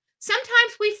people?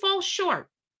 Sometimes we fall short,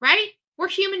 right? We're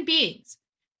human beings.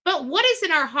 But what is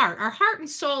in our heart? Our heart and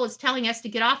soul is telling us to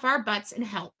get off our butts and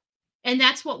help. And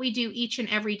that's what we do each and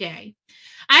every day.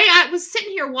 I was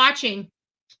sitting here watching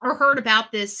or heard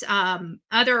about this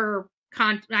other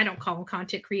I don't call them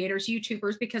content creators,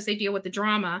 YouTubers, because they deal with the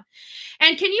drama.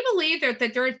 And can you believe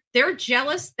that they're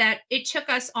jealous that it took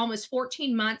us almost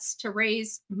 14 months to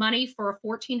raise money for a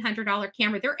 $1,400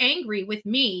 camera? They're angry with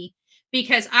me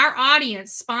because our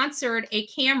audience sponsored a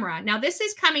camera. Now, this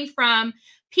is coming from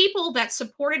people that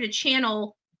supported a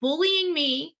channel bullying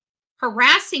me,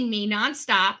 harassing me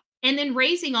nonstop, and then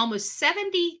raising almost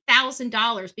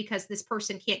 $70,000 because this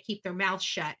person can't keep their mouth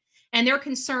shut. And they're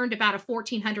concerned about a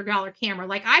 $1,400 camera.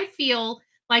 Like, I feel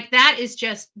like that is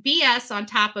just BS on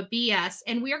top of BS.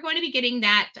 And we are going to be getting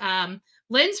that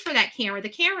lens for that camera. The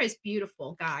camera is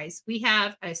beautiful, guys. We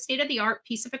have a state-of-the-art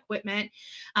piece of equipment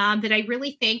that I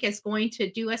really think is going to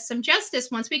do us some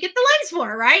justice once we get the lens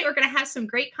for it, right? We're going to have some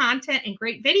great content and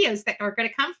great videos that are going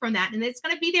to come from that. And it's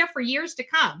going to be there for years to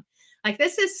come. Like,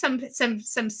 this is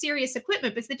some serious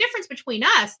equipment. But the difference between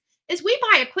us is we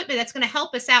buy equipment that's going to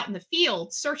help us out in the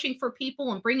field, searching for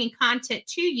people and bringing content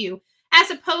to you,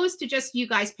 as opposed to just you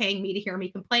guys paying me to hear me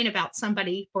complain about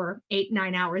somebody for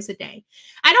 8-9 hours a day.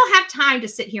 I don't have time to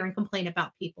sit here and complain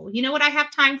about people. You know what I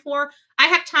have time for? I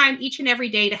have time each and every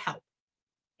day to help.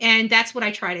 And that's what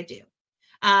I try to do.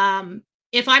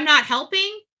 If I'm not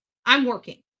helping, I'm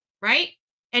working, right?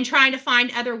 And trying to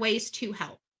find other ways to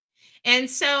help. And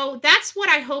so that's what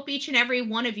I hope each and every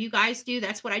one of you guys do.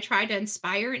 That's what I try to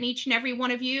inspire in each and every one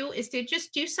of you, is to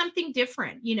just do something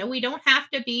different. You know, we don't have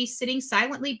to be sitting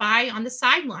silently by on the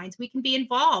sidelines. We can be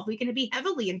involved. We can be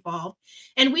heavily involved,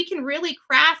 and we can really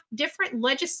craft different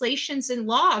legislations and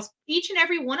laws. Each and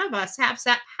every one of us has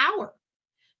that power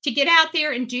to get out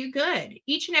there and do good.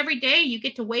 Each and every day you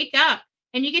get to wake up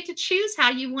and you get to choose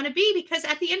how you want to be, because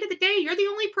at the end of the day, you're the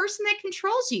only person that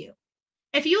controls you.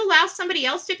 If you allow somebody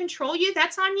else to control you,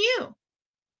 that's on you.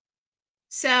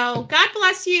 So God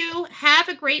bless you. Have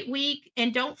a great week.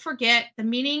 And don't forget the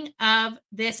meaning of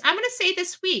this. I'm going to say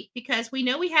this week, because we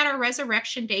know we had our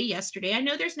Resurrection Day yesterday. I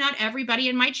know there's not everybody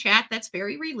in my chat that's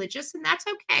very religious, and that's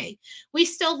okay. We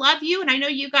still love you, and I know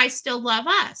you guys still love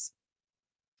us.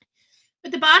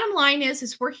 But the bottom line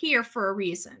is we're here for a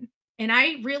reason. And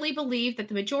I really believe that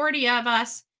the majority of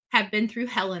us have been through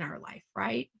hell in our life,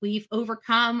 right? We've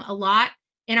overcome a lot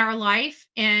in our life.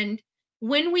 And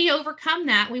when we overcome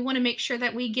that, we want to make sure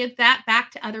that we give that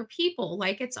back to other people.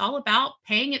 Like, it's all about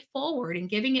paying it forward and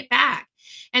giving it back.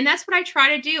 And that's what I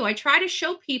try to do. I try to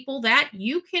show people that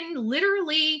you can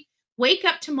literally wake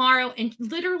up tomorrow and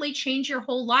literally change your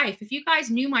whole life. If you guys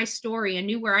knew my story and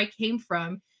knew where I came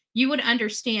from, you would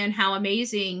understand how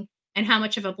amazing and how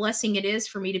much of a blessing it is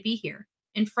for me to be here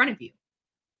in front of you.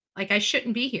 Like, I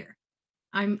shouldn't be here.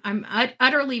 I'm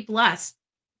utterly blessed.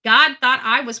 God thought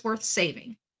I was worth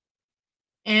saving.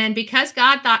 And because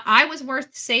God thought I was worth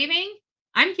saving,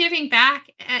 I'm giving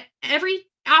back at every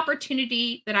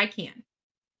opportunity that I can.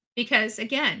 Because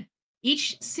again,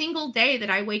 each single day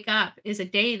that I wake up is a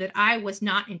day that I was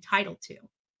not entitled to.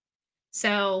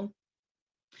 So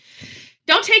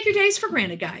don't take your days for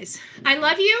granted, guys. I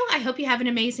love you. I hope you have an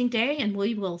amazing day, and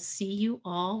we will see you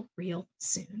all real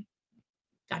soon.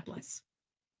 God bless.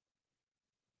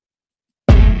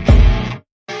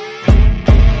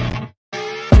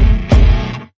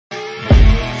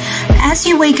 As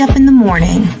you wake up in the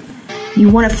morning, you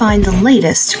want to find the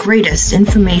latest, greatest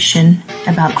information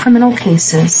about criminal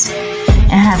cases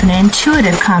and have an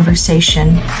intuitive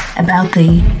conversation about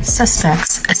the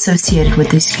suspects associated with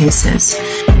these cases.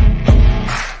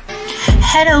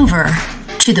 Head over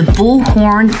to the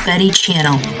Bullhorn Betty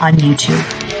channel on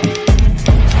YouTube.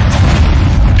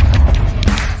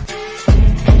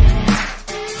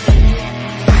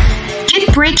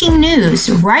 Breaking news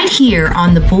right here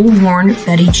on the Bullhorn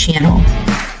Betty channel.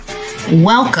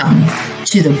 Welcome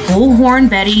to the Bullhorn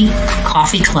Betty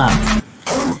Coffee Club.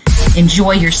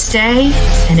 Enjoy your stay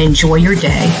and enjoy your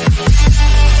day.